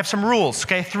 but I have some rules,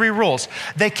 okay? 3 rules.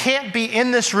 They can't be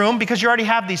in this room because you already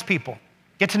have these people.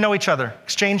 Get to know each other,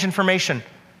 exchange information,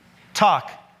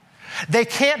 talk. They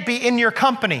can't be in your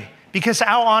company because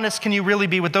how honest can you really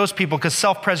be with those people? Because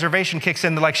self-preservation kicks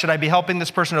in. They're like, should I be helping this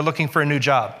person or looking for a new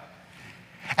job?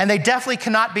 And they definitely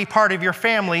cannot be part of your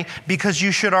family because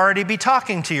you should already be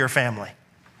talking to your family.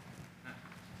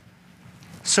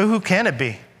 So who can it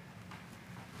be?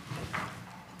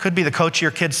 Could be the coach of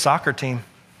your kid's soccer team.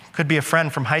 Could be a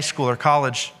friend from high school or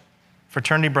college,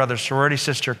 fraternity brother, sorority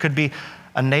sister. Could be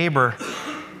a neighbor,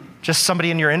 just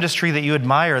somebody in your industry that you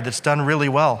admire that's done really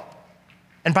well.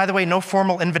 And by the way, no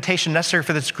formal invitation necessary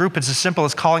for this group. It's as simple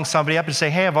as calling somebody up and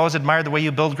say, hey, I've always admired the way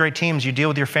you build great teams. You deal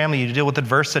with your family. You deal with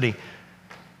adversity.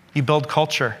 You build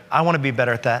culture. I want to be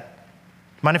better at that.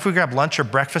 Mind if we grab lunch or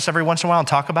breakfast every once in a while and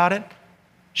talk about it?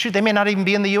 Shoot, they may not even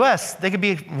be in the US. They could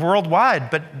be worldwide,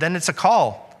 but then it's a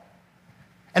call.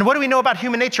 And what do we know about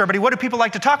human nature, everybody? What do people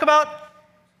like to talk about?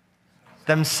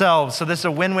 Themselves. So this is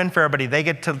a win-win for everybody. They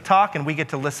get to talk and we get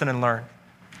to listen and learn.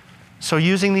 So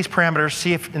using these parameters,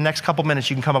 see if in the next couple minutes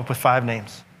you can come up with 5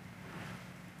 names.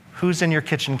 Who's in your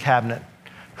kitchen cabinet?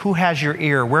 Who has your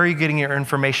ear? Where are you getting your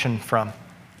information from?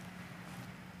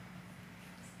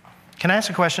 Can I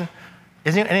ask a question?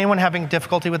 Is anyone having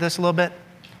difficulty with this a little bit?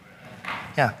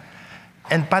 Yeah.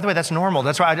 And by the way, that's normal.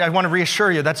 That's why I want to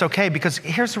reassure you that's okay, because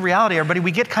here's the reality, everybody. We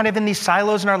get kind of in these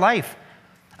silos in our life.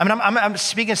 I mean, I'm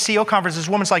speaking at CEO conferences. This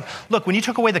woman's like, look, when you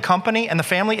took away the company and the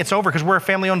family, it's over because we're a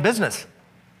family-owned business.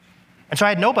 And so I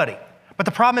had nobody. But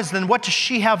the problem is then what does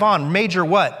she have on? Major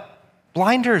what?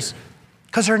 Blinders.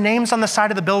 Because her name's on the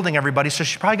side of the building, everybody, so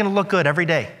she's probably going to look good every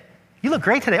day. You look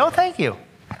great today. Oh, thank you.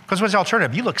 Because what's the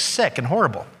alternative? You look sick and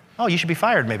horrible. Oh, you should be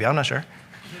fired maybe. I'm not sure.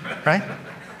 Right?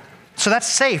 So that's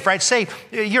safe, right? Safe.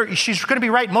 She's going to be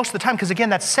right most of the time because, again,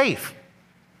 that's safe.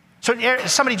 So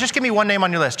somebody, just give me one name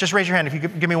on your list. Just raise your hand if you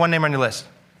give me one name on your list.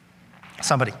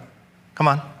 Somebody. Come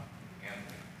on.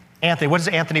 Anthony. What does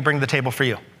Anthony bring to the table for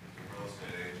you?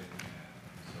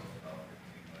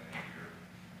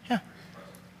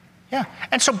 Yeah,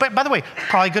 and so, by the way,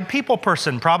 probably a good people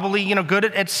person, probably, good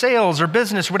at sales or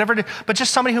business or whatever it is, but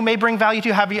just somebody who may bring value to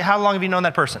you. How long have you known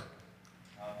that person?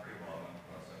 Pretty well,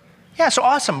 about 7 years. Yeah, so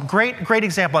awesome. Great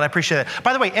example, and I appreciate that.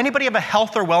 By the way, anybody have a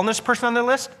health or wellness person on their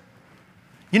list?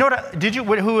 You know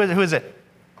what, who is it?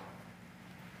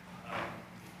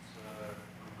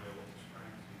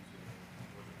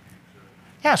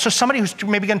 Yeah, so somebody who's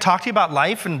maybe going to talk to you about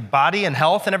life and body and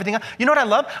health and everything else. You know what I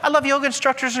love? I love yoga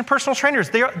instructors and personal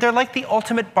trainers. They're like the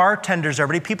ultimate bartenders,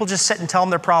 everybody. People just sit and tell them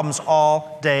their problems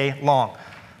all day long.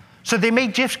 So they may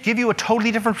just give you a totally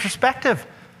different perspective.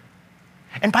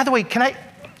 And by the way,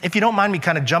 if you don't mind me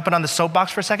kind of jumping on the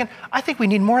soapbox for a second, I think we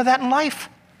need more of that in life.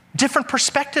 Different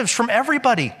perspectives from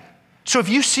everybody. So if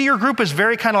you see your group as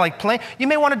very kind of like plain, you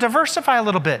may want to diversify a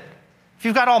little bit. If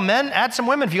you've got all men, add some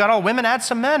women. If you've got all women, add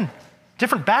some men.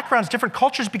 Different backgrounds, different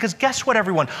cultures, because guess what,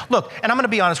 everyone? Look, and I'm going to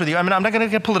be honest with you. I mean, I'm not going to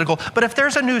get political, but if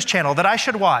there's a news channel that I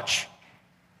should watch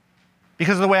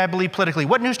because of the way I believe politically,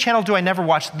 what news channel do I never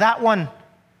watch? That one.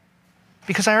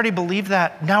 Because I already believe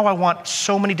that. Now I want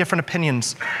so many different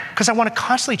opinions because I want to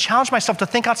constantly challenge myself to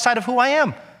think outside of who I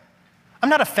am. I'm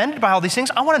not offended by all these things.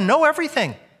 I want to know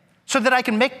everything so that I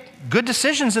can make good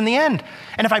decisions in the end.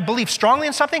 And if I believe strongly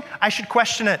in something, I should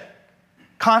question it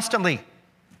constantly.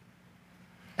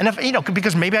 And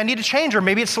because maybe I need to change or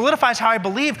maybe it solidifies how I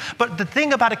believe. But the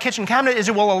thing about a kitchen cabinet is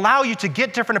it will allow you to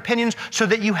get different opinions so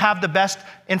that you have the best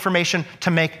information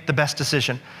to make the best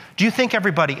decision. Do you think,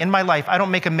 everybody, in my life, I don't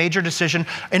make a major decision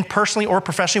personally or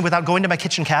professionally without going to my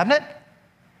kitchen cabinet?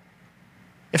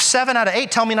 If 7 out of 8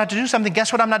 tell me not to do something,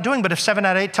 guess what I'm not doing? But if 7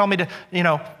 out of 8 tell me to,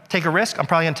 take a risk, I'm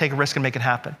probably going to take a risk and make it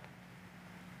happen.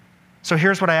 So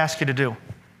here's what I ask you to do.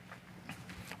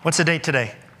 What's the date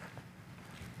today?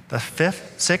 The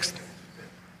 5th, 6th?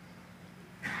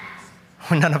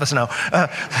 None of us know.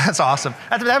 That's awesome.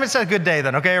 That was a good day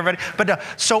then, okay, everybody? But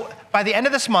so by the end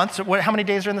of this month, how many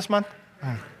days are in this month?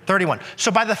 31.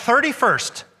 So by the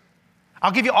 31st,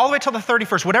 I'll give you all the way till the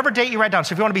 31st, whatever date you write down.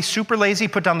 So if you want to be super lazy,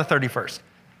 put down the 31st.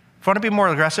 If you want to be more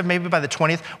aggressive, maybe by the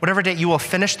 20th, whatever date, you will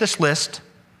finish this list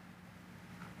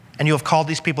and you have called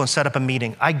these people and set up a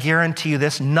meeting. I guarantee you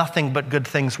this, nothing but good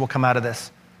things will come out of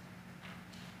this.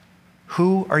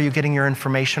 Who are you getting your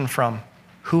information from?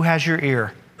 Who has your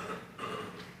ear?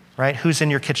 Right? Who's in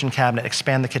your kitchen cabinet?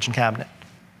 Expand the kitchen cabinet.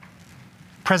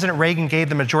 President Reagan gave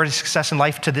the majority of success in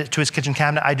life to his kitchen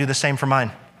cabinet. I do the same for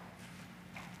mine.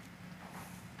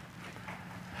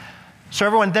 So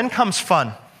everyone, then comes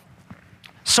fun.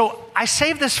 So I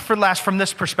saved this for last from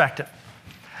this perspective.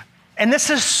 And this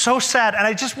is so sad, and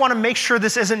I just want to make sure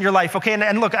this isn't your life, okay?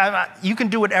 And look, you can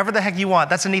do whatever the heck you want.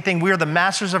 That's the neat thing. We are the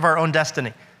masters of our own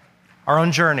destiny, our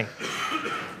own journey.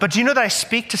 But do you know that I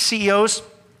speak to CEOs?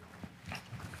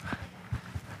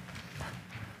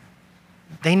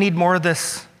 They need more of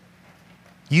this.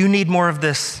 You need more of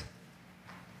this.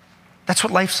 That's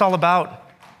what life's all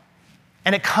about.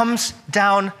 And it comes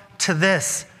down to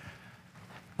this,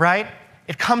 right?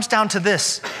 It comes down to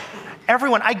this.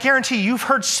 Everyone, I guarantee you've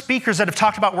heard speakers that have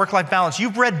talked about work-life balance.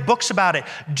 You've read books about it.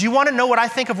 Do you want to know what I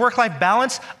think of work-life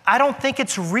balance? I don't think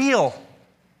it's real.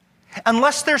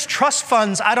 Unless there's trust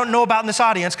funds I don't know about in this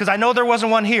audience, because I know there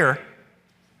wasn't one here.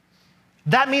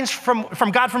 That means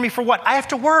from God for me for what? I have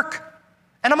to work.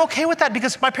 And I'm okay with that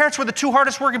because my parents were the two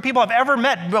hardest working people I've ever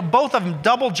met. Both of them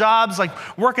double jobs, like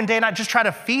working day and night, just try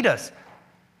to feed us.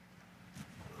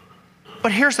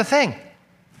 But here's the thing.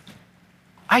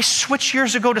 I switched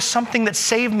years ago to something that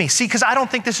saved me. See, because I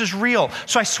don't think this is real.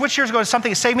 So I switched years ago to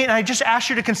something that saved me, and I just asked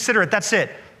you to consider it. That's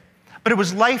it. But it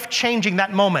was life-changing,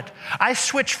 that moment. I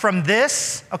switched from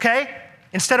this, okay,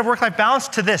 instead of work-life balance,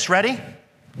 to this. Ready?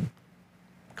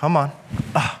 Come on.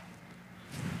 Ugh.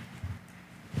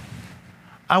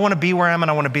 I want to be where I am, and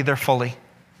I want to be there fully.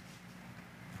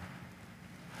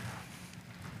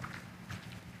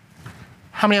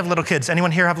 How many have little kids?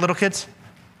 Anyone here have little kids?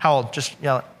 How old? Just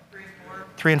yell it.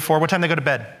 3 and 4. What time do they go to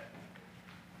bed?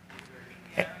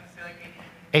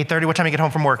 8:30. What time do you get home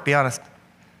from work? Be honest.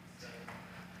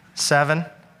 7,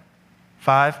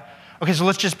 5. Okay, so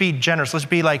let's just be generous. Let's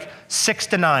be like 6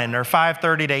 to 9 or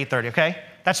 5:30 to 8:30, okay?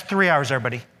 That's 3 hours,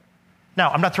 everybody.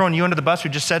 Now, I'm not throwing you under the bus who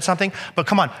just said something, but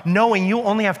come on, knowing you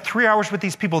only have 3 hours with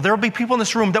these people, there will be people in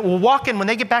this room that will walk in when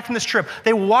they get back from this trip,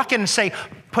 they will walk in and say,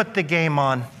 put the game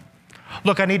on.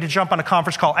 Look, I need to jump on a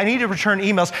conference call. I need to return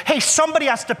emails. Hey, somebody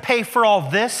has to pay for all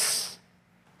this.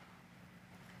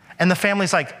 And the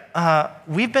family's like,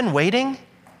 we've been waiting.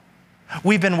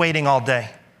 We've been waiting all day.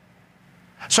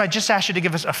 So I just asked you to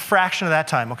give us a fraction of that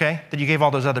time, okay, that you gave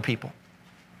all those other people.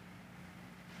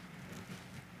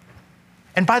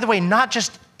 And by the way, not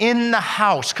just in the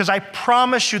house, because I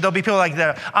promise you there'll be people like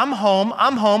that. I'm home,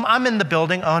 I'm in the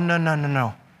building. Oh,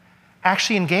 no.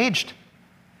 Actually engaged.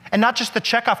 And not just the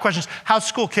checkoff questions. How's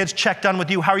school, kids? Check done with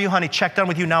you. How are you, honey? Check done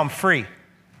with you. Now I'm free.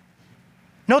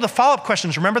 No, the follow-up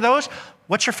questions. Remember those?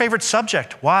 What's your favorite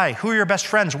subject? Why? Who are your best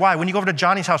friends? Why? When you go over to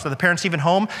Johnny's house, are the parents even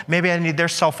home? Maybe I need their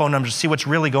cell phone numbers to see what's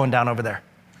really going down over there.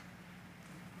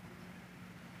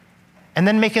 And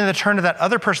then making the turn to that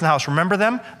other person in the house. Remember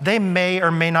them? They may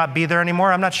or may not be there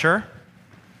anymore. I'm not sure.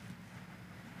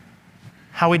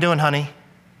 How we doing, honey?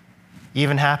 You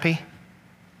even happy?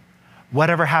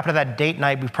 Whatever happened to that date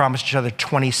night we promised each other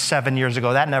 27 years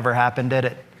ago? That never happened, did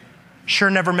it? Sure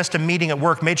never missed a meeting at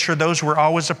work, made sure those were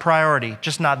always a priority,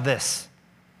 just not this.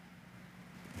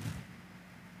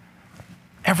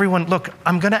 Everyone, look,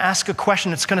 I'm going to ask a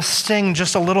question. It's going to sting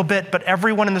just a little bit, but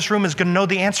everyone in this room is going to know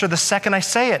the answer the second I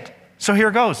say it. So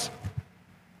here goes.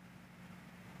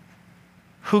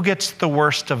 Who gets the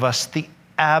worst of us, the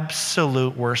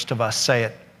absolute worst of us? Say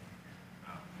it.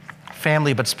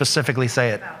 Family, but specifically say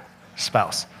it.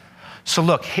 Spouse. So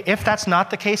look, if that's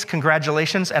not the case,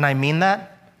 congratulations, and I mean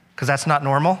that, because that's not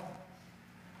normal.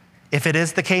 If it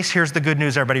is the case, here's the good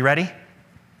news, everybody. Ready?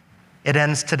 It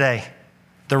ends today.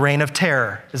 The reign of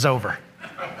terror is over.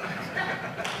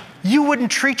 You wouldn't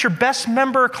treat your best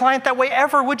member or client that way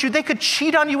ever, would you? They could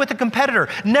cheat on you with a competitor,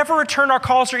 never return our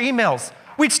calls or emails.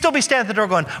 We'd still be standing at the door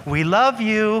going, we love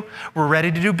you. We're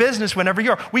ready to do business whenever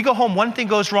you are. We go home, one thing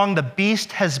goes wrong, the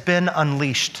beast has been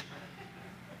unleashed.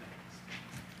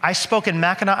 I spoke in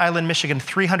Mackinac Island, Michigan,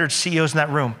 300 CEOs in that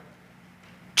room.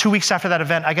 2 weeks after that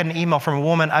event, I got an email from a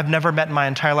woman I've never met in my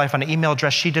entire life on an email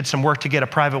address. She did some work to get a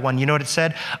private one. You know what it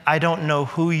said? I don't know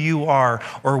who you are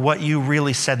or what you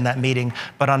really said in that meeting,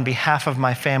 but on behalf of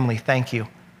my family, thank you.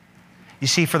 You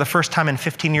see, for the first time in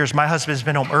 15 years, my husband has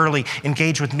been home early,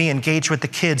 engaged with me, engaged with the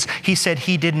kids. He said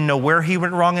he didn't know where he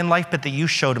went wrong in life, but that you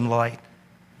showed him the light.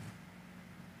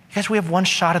 You guys, we have one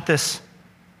shot at this.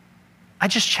 I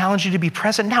just challenge you to be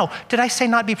present. Now, did I say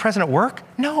not be present at work?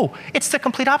 No, it's the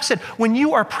complete opposite. When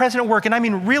you are present at work, and I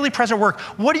mean really present at work,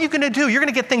 what are you gonna do? You're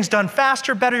gonna get things done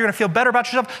faster, better, you're gonna feel better about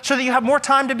yourself so that you have more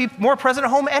time to be more present at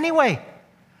home anyway.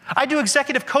 I do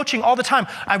executive coaching all the time.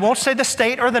 I won't say the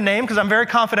state or the name because I'm very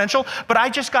confidential, but I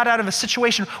just got out of a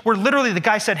situation where literally the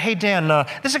guy said, hey, Dan,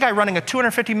 this is a guy running a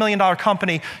 $250 million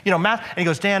company, math, and he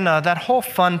goes, Dan, that whole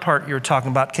fun part you were talking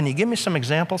about, can you give me some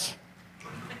examples?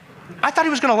 I thought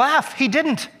he was going to laugh. He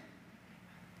didn't.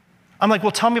 I'm like,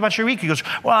 well, tell me about your week. He goes,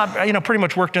 well, I pretty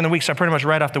much worked during the week, so I pretty much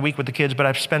write off the week with the kids, but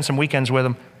I've spent some weekends with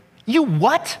them. You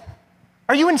what?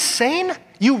 Are you insane?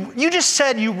 You just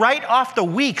said you write off the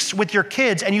weeks with your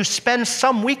kids and you spend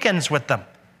some weekends with them.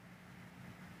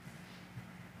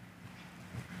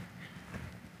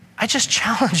 I just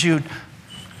challenge you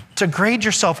to grade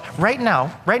yourself right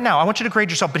now. Right now, I want you to grade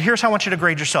yourself, but here's how I want you to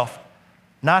grade yourself.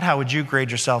 Not how would you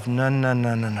grade yourself.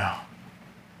 No.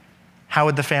 How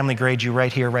would the family grade you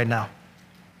right here, right now?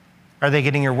 Are they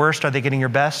getting your worst? Are they getting your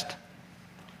best?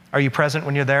 Are you present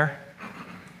when you're there?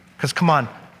 Because come on,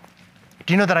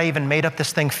 do you know that I even made up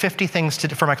this thing, 50 things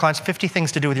for my clients, 50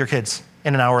 things to do with your kids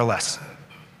in an hour or less.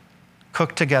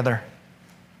 Cook together,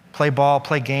 play ball,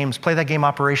 play games, play that game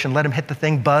Operation, let them hit the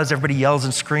thing, buzz, everybody yells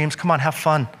and screams. Come on, have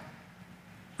fun.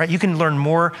 right? You can learn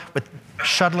more with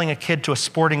shuttling a kid to a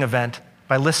sporting event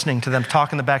by listening to them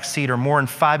talk in the back seat, or more in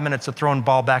 5 minutes of throwing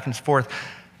ball back and forth,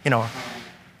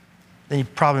 than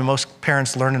probably most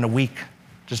parents learn in a week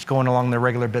just going along their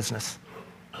regular business.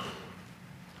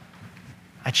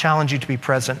 I challenge you to be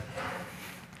present.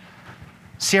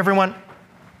 See, everyone,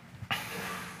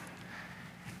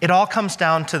 it all comes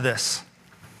down to this.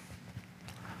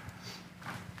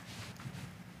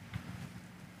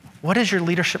 What is your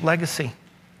leadership legacy?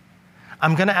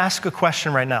 I'm going to ask a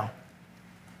question right now.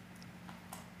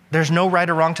 There's no right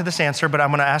or wrong to this answer, but I'm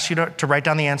going to ask you to write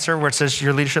down the answer where it says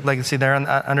your leadership legacy there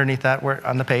underneath that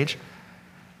on the page.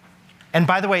 And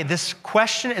by the way, this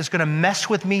question is going to mess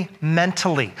with me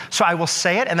mentally. So I will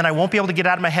say it, and then I won't be able to get it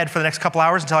out of my head for the next couple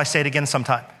hours until I say it again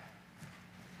sometime.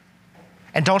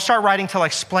 And don't start writing till I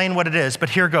explain what it is, but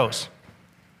here goes.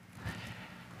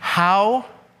 How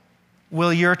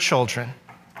will your children,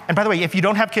 and by the way, if you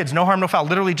don't have kids, no harm, no foul,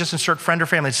 literally just insert friend or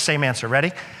family, it's the same answer.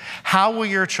 Ready? How will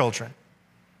your children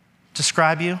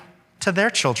describe you to their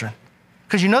children?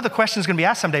 Because the question is going to be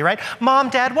asked someday, right? Mom,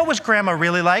 Dad, what was Grandma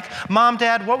really like? Mom,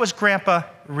 Dad, what was Grandpa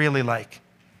really like?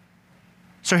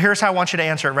 So here's how I want you to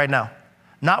answer it right now.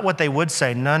 Not what they would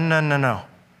say. No.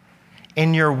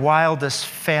 In your wildest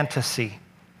fantasy,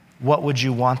 what would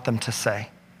you want them to say?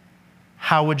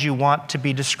 How would you want to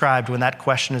be described when that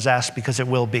question is asked? Because it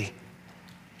will be.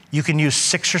 You can use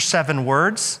 6 or 7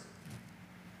 words.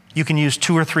 You can use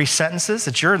 2 or 3 sentences.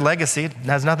 It's your legacy. It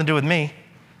has nothing to do with me.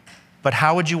 But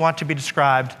how would you want to be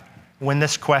described when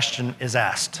this question is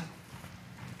asked?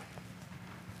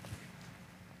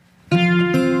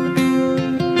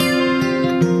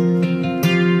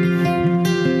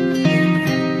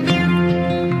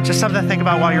 Just something to think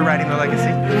about while you're writing the legacy.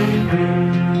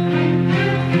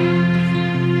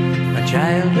 A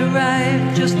child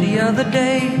arrived just the other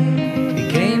day. He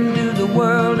came to the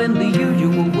world in the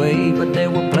usual way, but there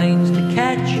were planes to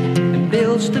catch and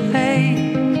bills to pay.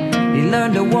 He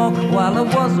learned to walk while I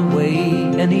was away,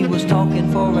 and he was talking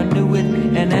for I knew it,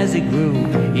 and as he grew,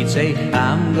 he'd say,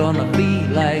 I'm gonna be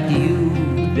like you,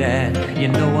 Dad,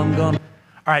 I'm gonna.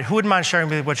 All right, who wouldn't mind sharing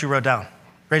with me what you wrote down?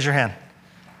 Raise your hand.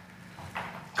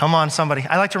 Come on, somebody.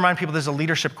 I like to remind people there's a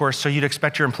leadership course, so you'd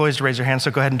expect your employees to raise their hand,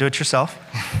 so go ahead and do it yourself.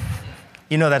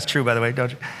 You know that's true, by the way,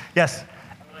 don't you? Yes? I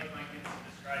would like my kids to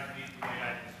describe me the way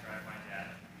I describe my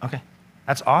dad. Okay,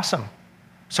 that's awesome.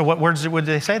 So what words would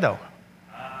they say, though?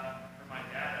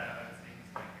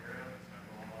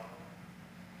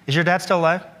 Is your dad still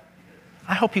alive?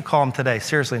 I hope you call him today,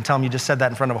 seriously, and tell him you just said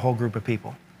that in front of a whole group of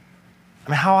people. I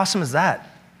mean, how awesome is that?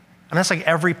 I mean, that's like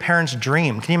every parent's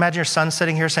dream. Can you imagine your son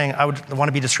sitting here saying, I would want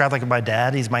to be described like my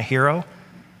dad, he's my hero?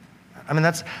 I mean,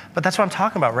 that's what I'm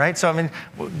talking about, right? So, I mean,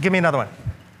 give me another one. He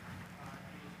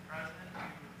was present, he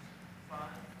was fun,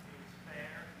 he was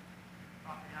fair,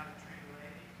 taught me how to treat a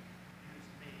lady, he was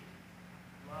me.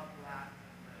 Love, laugh,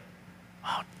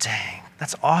 and live. Oh, dang,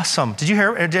 that's awesome. Did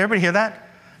everybody hear that?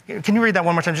 Can you read that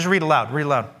one more time? Just read it loud, read it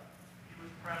loud. He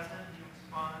was present, he was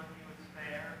fun, he was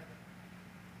fair,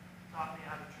 taught me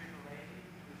how to treat a lady,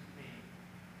 he was me.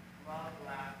 Love,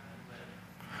 laugh, and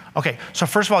live. Okay, so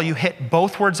first of all, you hit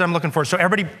both words I'm looking for. So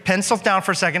everybody pencils down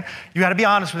for a second. You got to be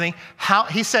honest with me.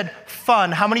 He said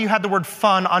fun. How many of you had the word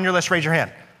fun on your list? Raise your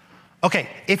hand. Okay,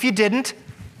 if you didn't,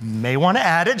 may want to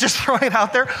add it, just throwing it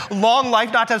out there. Long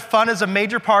life not to have fun is a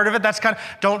major part of it. That's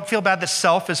don't feel bad that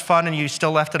self is fun and you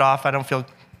still left it off. I don't feel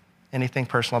anything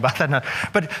personal about that. No.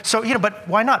 But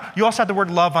why not? You also had the word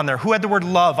love on there. Who had the word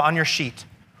love on your sheet?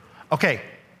 Okay,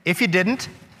 if you didn't,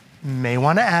 may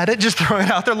want to add it, just throwing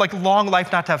it out there, like long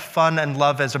life not to have fun and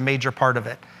love as a major part of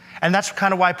it. And that's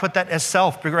kind of why I put that as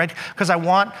self, right? Because I'm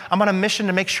on a mission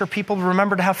to make sure people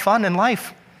remember to have fun in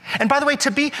life. And by the way,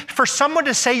 for someone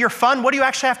to say you're fun, what do you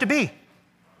actually have to be?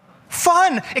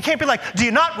 Fun. It can't be like, do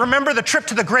you not remember the trip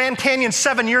to the Grand Canyon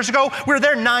 7 years ago? We were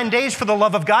there 9 days for the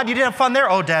love of God. You didn't have fun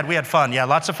there? Oh, Dad, we had fun. Yeah,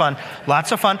 lots of fun.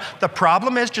 Lots of fun. The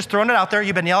problem is, just throwing it out there,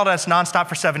 you've been yelled at us nonstop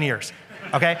for 7 years.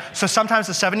 Okay? So sometimes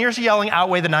the 7 years of yelling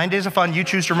outweigh the 9 days of fun you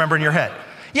choose to remember in your head.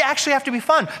 You actually have to be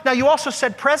fun. Now, you also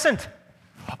said present.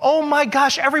 Oh my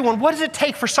gosh, everyone, what does it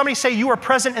take for somebody to say you are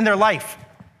present in their life?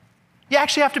 You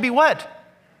actually have to be what?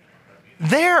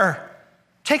 There.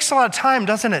 Takes a lot of time,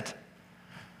 doesn't it?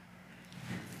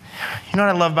 You know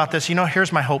what I love about this?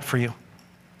 Here's my hope for you.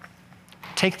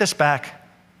 Take this back.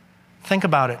 Think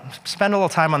about it. Spend a little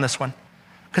time on this one.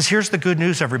 Because here's the good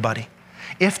news, everybody.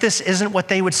 If this isn't what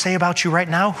they would say about you right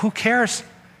now, who cares?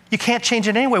 You can't change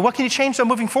it anyway. What can you change though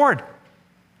moving forward?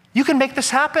 You can make this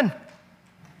happen.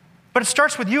 But it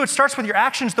starts with you. It starts with your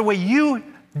actions, the way you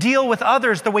deal with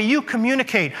others, the way you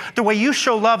communicate, the way you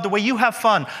show love, the way you have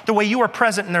fun, the way you are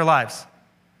present in their lives.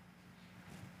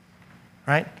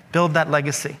 right? Build that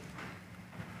legacy.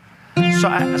 So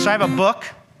I have a book,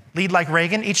 Lead Like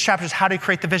Reagan. Each chapter is how to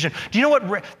create the vision. Do you know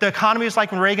what the economy was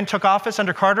like when Reagan took office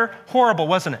under Carter? Horrible,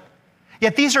 wasn't it?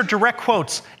 Yet these are direct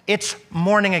quotes. It's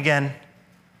morning again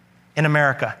in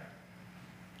America.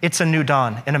 It's a new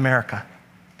dawn in America.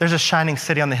 There's a shining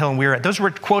city on the hill and we're at. Those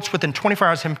were quotes within 24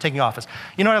 hours of him taking office.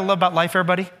 You know what I love about life,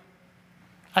 everybody?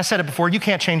 I said it before, you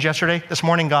can't change yesterday, this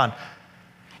morning gone.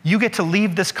 You get to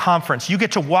leave this conference. You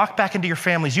get to walk back into your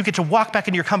families. You get to walk back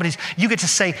into your companies. You get to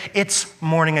say, it's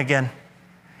morning again.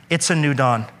 It's a new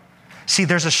dawn. See,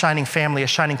 there's a shining family, a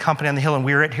shining company on the hill, and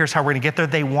we're it. Here's how we're gonna get there.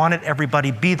 They wanted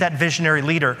everybody. Be that visionary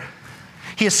leader.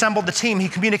 He assembled the team. He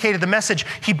communicated the message.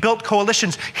 He built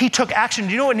coalitions. He took action.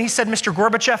 You know what? And he said, Mr.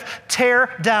 Gorbachev,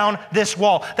 tear down this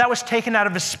wall. That was taken out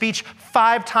of his speech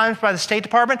 5 times by the State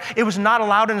Department. It was not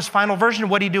allowed in his final version.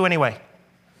 What did he do anyway?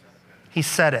 He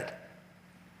said it.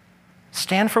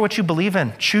 Stand for what you believe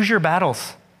in. Choose your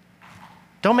battles.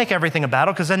 Don't make everything a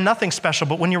battle, because then nothing's special.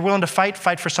 But when you're willing to fight,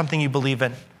 fight for something you believe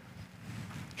in.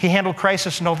 He handled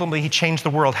crisis, and ultimately he changed the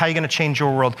world. How are you going to change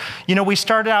your world? You know, we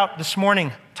started out this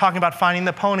morning talking about finding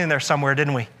the pony in there somewhere,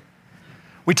 didn't we?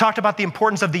 We talked about the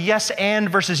importance of the yes and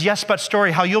versus yes but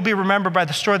story, how you'll be remembered by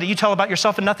the story that you tell about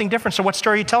yourself and nothing different. So what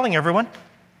story are you telling, everyone?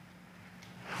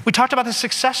 We talked about the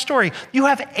success story. You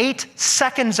have 8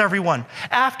 seconds, everyone.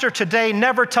 After today,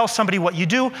 never tell somebody what you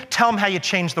do. Tell them how you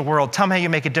change the world. Tell them how you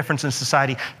make a difference in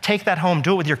society. Take that home.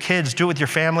 Do it with your kids. Do it with your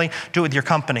family. Do it with your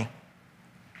company.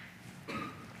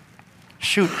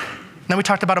 Shoot. Then we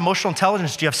talked about emotional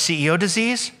intelligence. Do you have CEO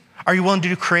disease? Are you willing to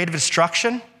do creative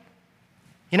destruction?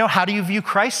 You know, how do you view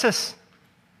crisis?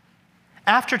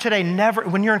 After today, never,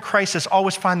 when you're in crisis,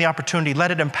 always find the opportunity. Let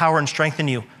it empower and strengthen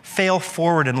you. Fail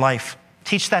forward in life.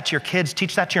 Teach that to your kids.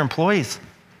 Teach that to your employees.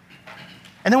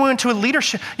 And then we went to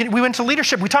leadership.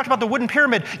 We talked about the wooden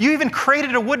pyramid. You even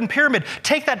created a wooden pyramid.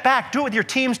 Take that back. Do it with your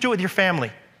teams. Do it with your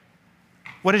family.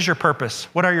 What is your purpose?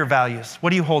 What are your values? What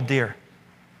do you hold dear?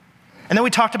 And then we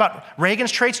talked about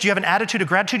Reagan's traits. Do you have an attitude of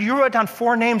gratitude? You wrote down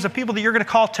 4 names of people that you're going to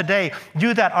call today.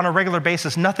 Do that on a regular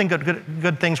basis. Nothing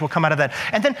good things will come out of that.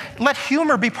 And then let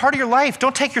humor be part of your life.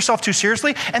 Don't take yourself too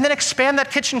seriously. And then expand that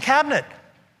kitchen cabinet.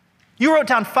 You wrote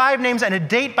down 5 names and a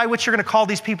date by which you're going to call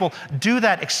these people. Do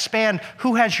that. Expand.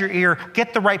 Who has your ear?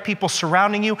 Get the right people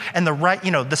surrounding you, and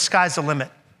the sky's the limit.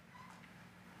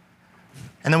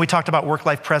 And then we talked about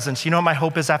work-life presence. You know what my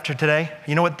hope is after today?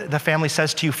 You know what the family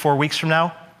says to you 4 weeks from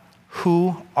now?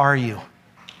 Who are you?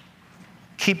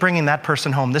 Keep bringing that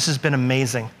person home. This has been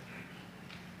amazing.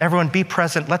 Everyone, be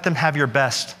present. Let them have your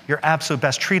best, your absolute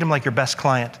best. Treat them like your best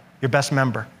client, your best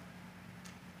member.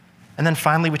 And then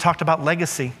finally, we talked about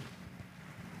legacy.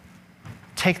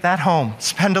 Take that home.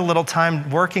 Spend a little time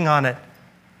working on it.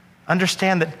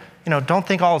 Understand that, don't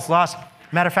think all is lost.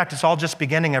 Matter of fact, it's all just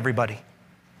beginning, everybody.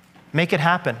 Make it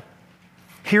happen.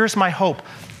 Here's my hope.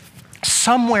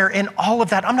 Somewhere in all of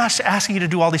that, I'm not asking you to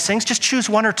do all these things, just choose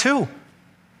 1 or 2.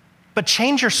 But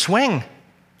change your swing.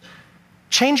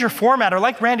 Change your format, or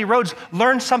like Randy Rhoads,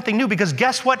 learn something new, because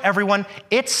guess what, everyone?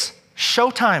 It's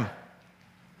showtime.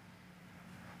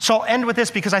 So I'll end with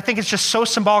this because I think it's just so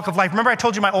symbolic of life. Remember I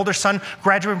told you my older son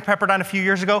graduated from Pepperdine a few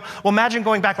years ago? Well, imagine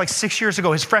going back like 6 years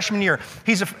ago, his freshman year.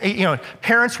 He's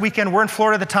Parents Weekend. We're in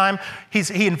Florida at the time.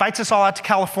 He invites us all out to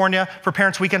California for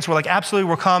Parents Weekend. So we're like, absolutely,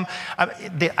 we'll come.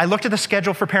 I looked at the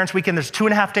schedule for Parents Weekend. There's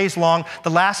 2.5 days long. The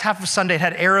last half of Sunday, it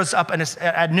had arrows up, and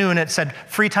at noon, it said,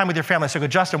 free time with your family. So I go,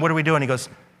 Justin, what are we doing? He goes,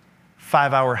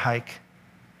 5-hour hike.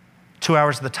 2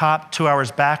 hours at the top, 2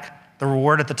 hours back. The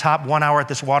reward at the top, 1 hour at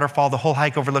this waterfall. The whole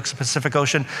hike overlooks the Pacific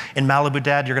Ocean in Malibu.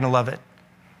 Dad, you're going to love it.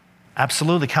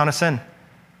 Absolutely, count us in.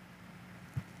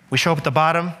 We show up at the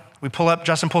bottom. We pull up.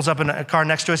 Justin pulls up in a car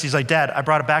next to us. He's like, Dad, I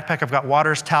brought a backpack. I've got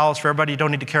waters, towels for everybody. You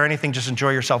don't need to carry anything. Just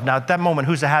enjoy yourself. Now, at that moment,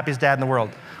 who's the happiest dad in the world?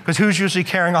 Because who's usually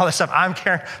carrying all this stuff? I'm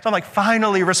carrying. So I'm like,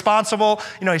 finally, responsible.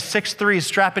 He's 6'3", he's a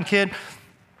strapping kid.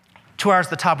 2 hours at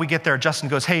the top, we get there. Justin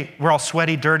goes, hey, we're all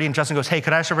sweaty, dirty. And Justin goes, hey,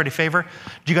 could I ask everybody a favor?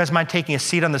 Do you guys mind taking a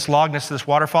seat on this log next to this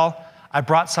waterfall? I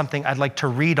brought something I'd like to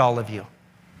read all of you.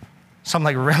 So I'm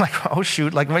like, oh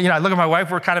shoot. I look at my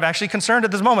wife, we're kind of actually concerned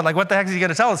at this moment. Like, what the heck is he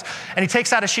gonna tell us? And he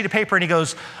takes out a sheet of paper and he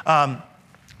goes,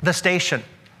 The Station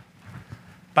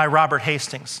by Robert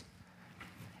Hastings.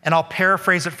 And I'll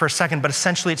paraphrase it for a second, but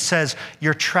essentially it says,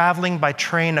 you're traveling by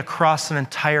train across an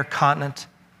entire continent.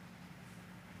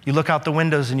 You look out the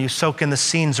windows and you soak in the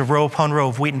scenes of row upon row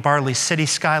of wheat and barley, city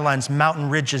skylines, mountain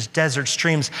ridges, desert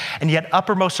streams, and yet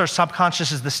uppermost our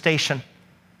subconscious is the station.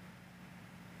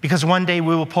 Because one day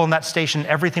we will pull in that station,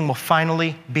 everything will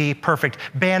finally be perfect.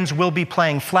 Bands will be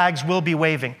playing, flags will be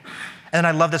waving. And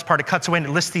I love this part, it cuts away and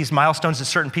it lists these milestones that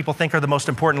certain people think are the most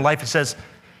important in life. It says,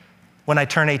 when I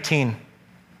turn 18,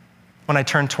 when I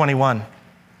turn 21,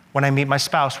 when I meet my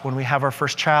spouse, when we have our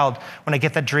first child, when I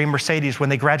get that dream Mercedes, when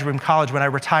they graduate from college, when I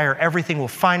retire, everything will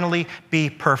finally be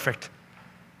perfect.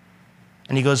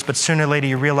 And he goes, but sooner or later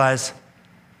you realize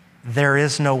there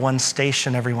is no one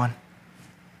station, everyone.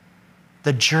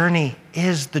 The journey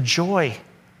is the joy.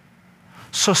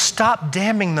 So stop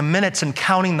damning the minutes and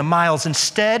counting the miles.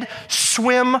 Instead,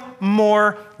 swim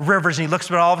more rivers. And he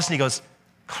looks at all of us and he goes,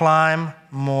 climb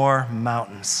more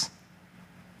mountains.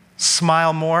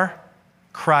 Smile more,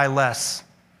 cry less.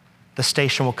 The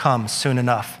station will come soon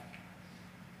enough.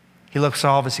 He looks at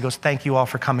all of us, he goes, thank you all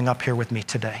for coming up here with me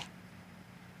today.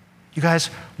 You guys,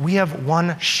 we have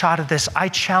one shot at this. I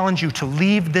challenge you to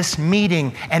leave this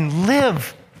meeting and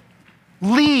live,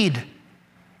 lead,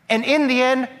 and in the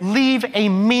end, leave a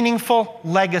meaningful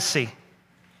legacy.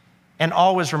 And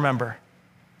always remember,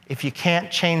 if you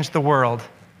can't change the world,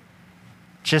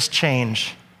 just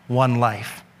change one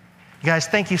life. You guys,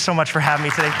 thank you so much for having me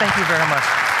today. Thank you very much.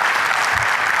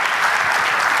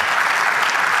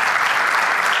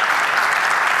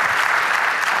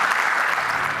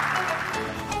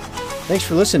 Thanks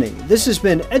for listening. This has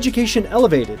been Education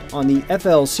Elevated on the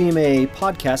FL-CMAA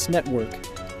Podcast Network.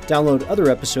 Download other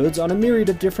episodes on a myriad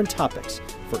of different topics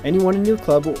for anyone in your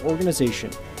club or organization,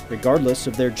 regardless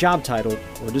of their job title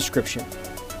or description.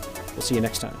 We'll see you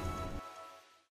next time.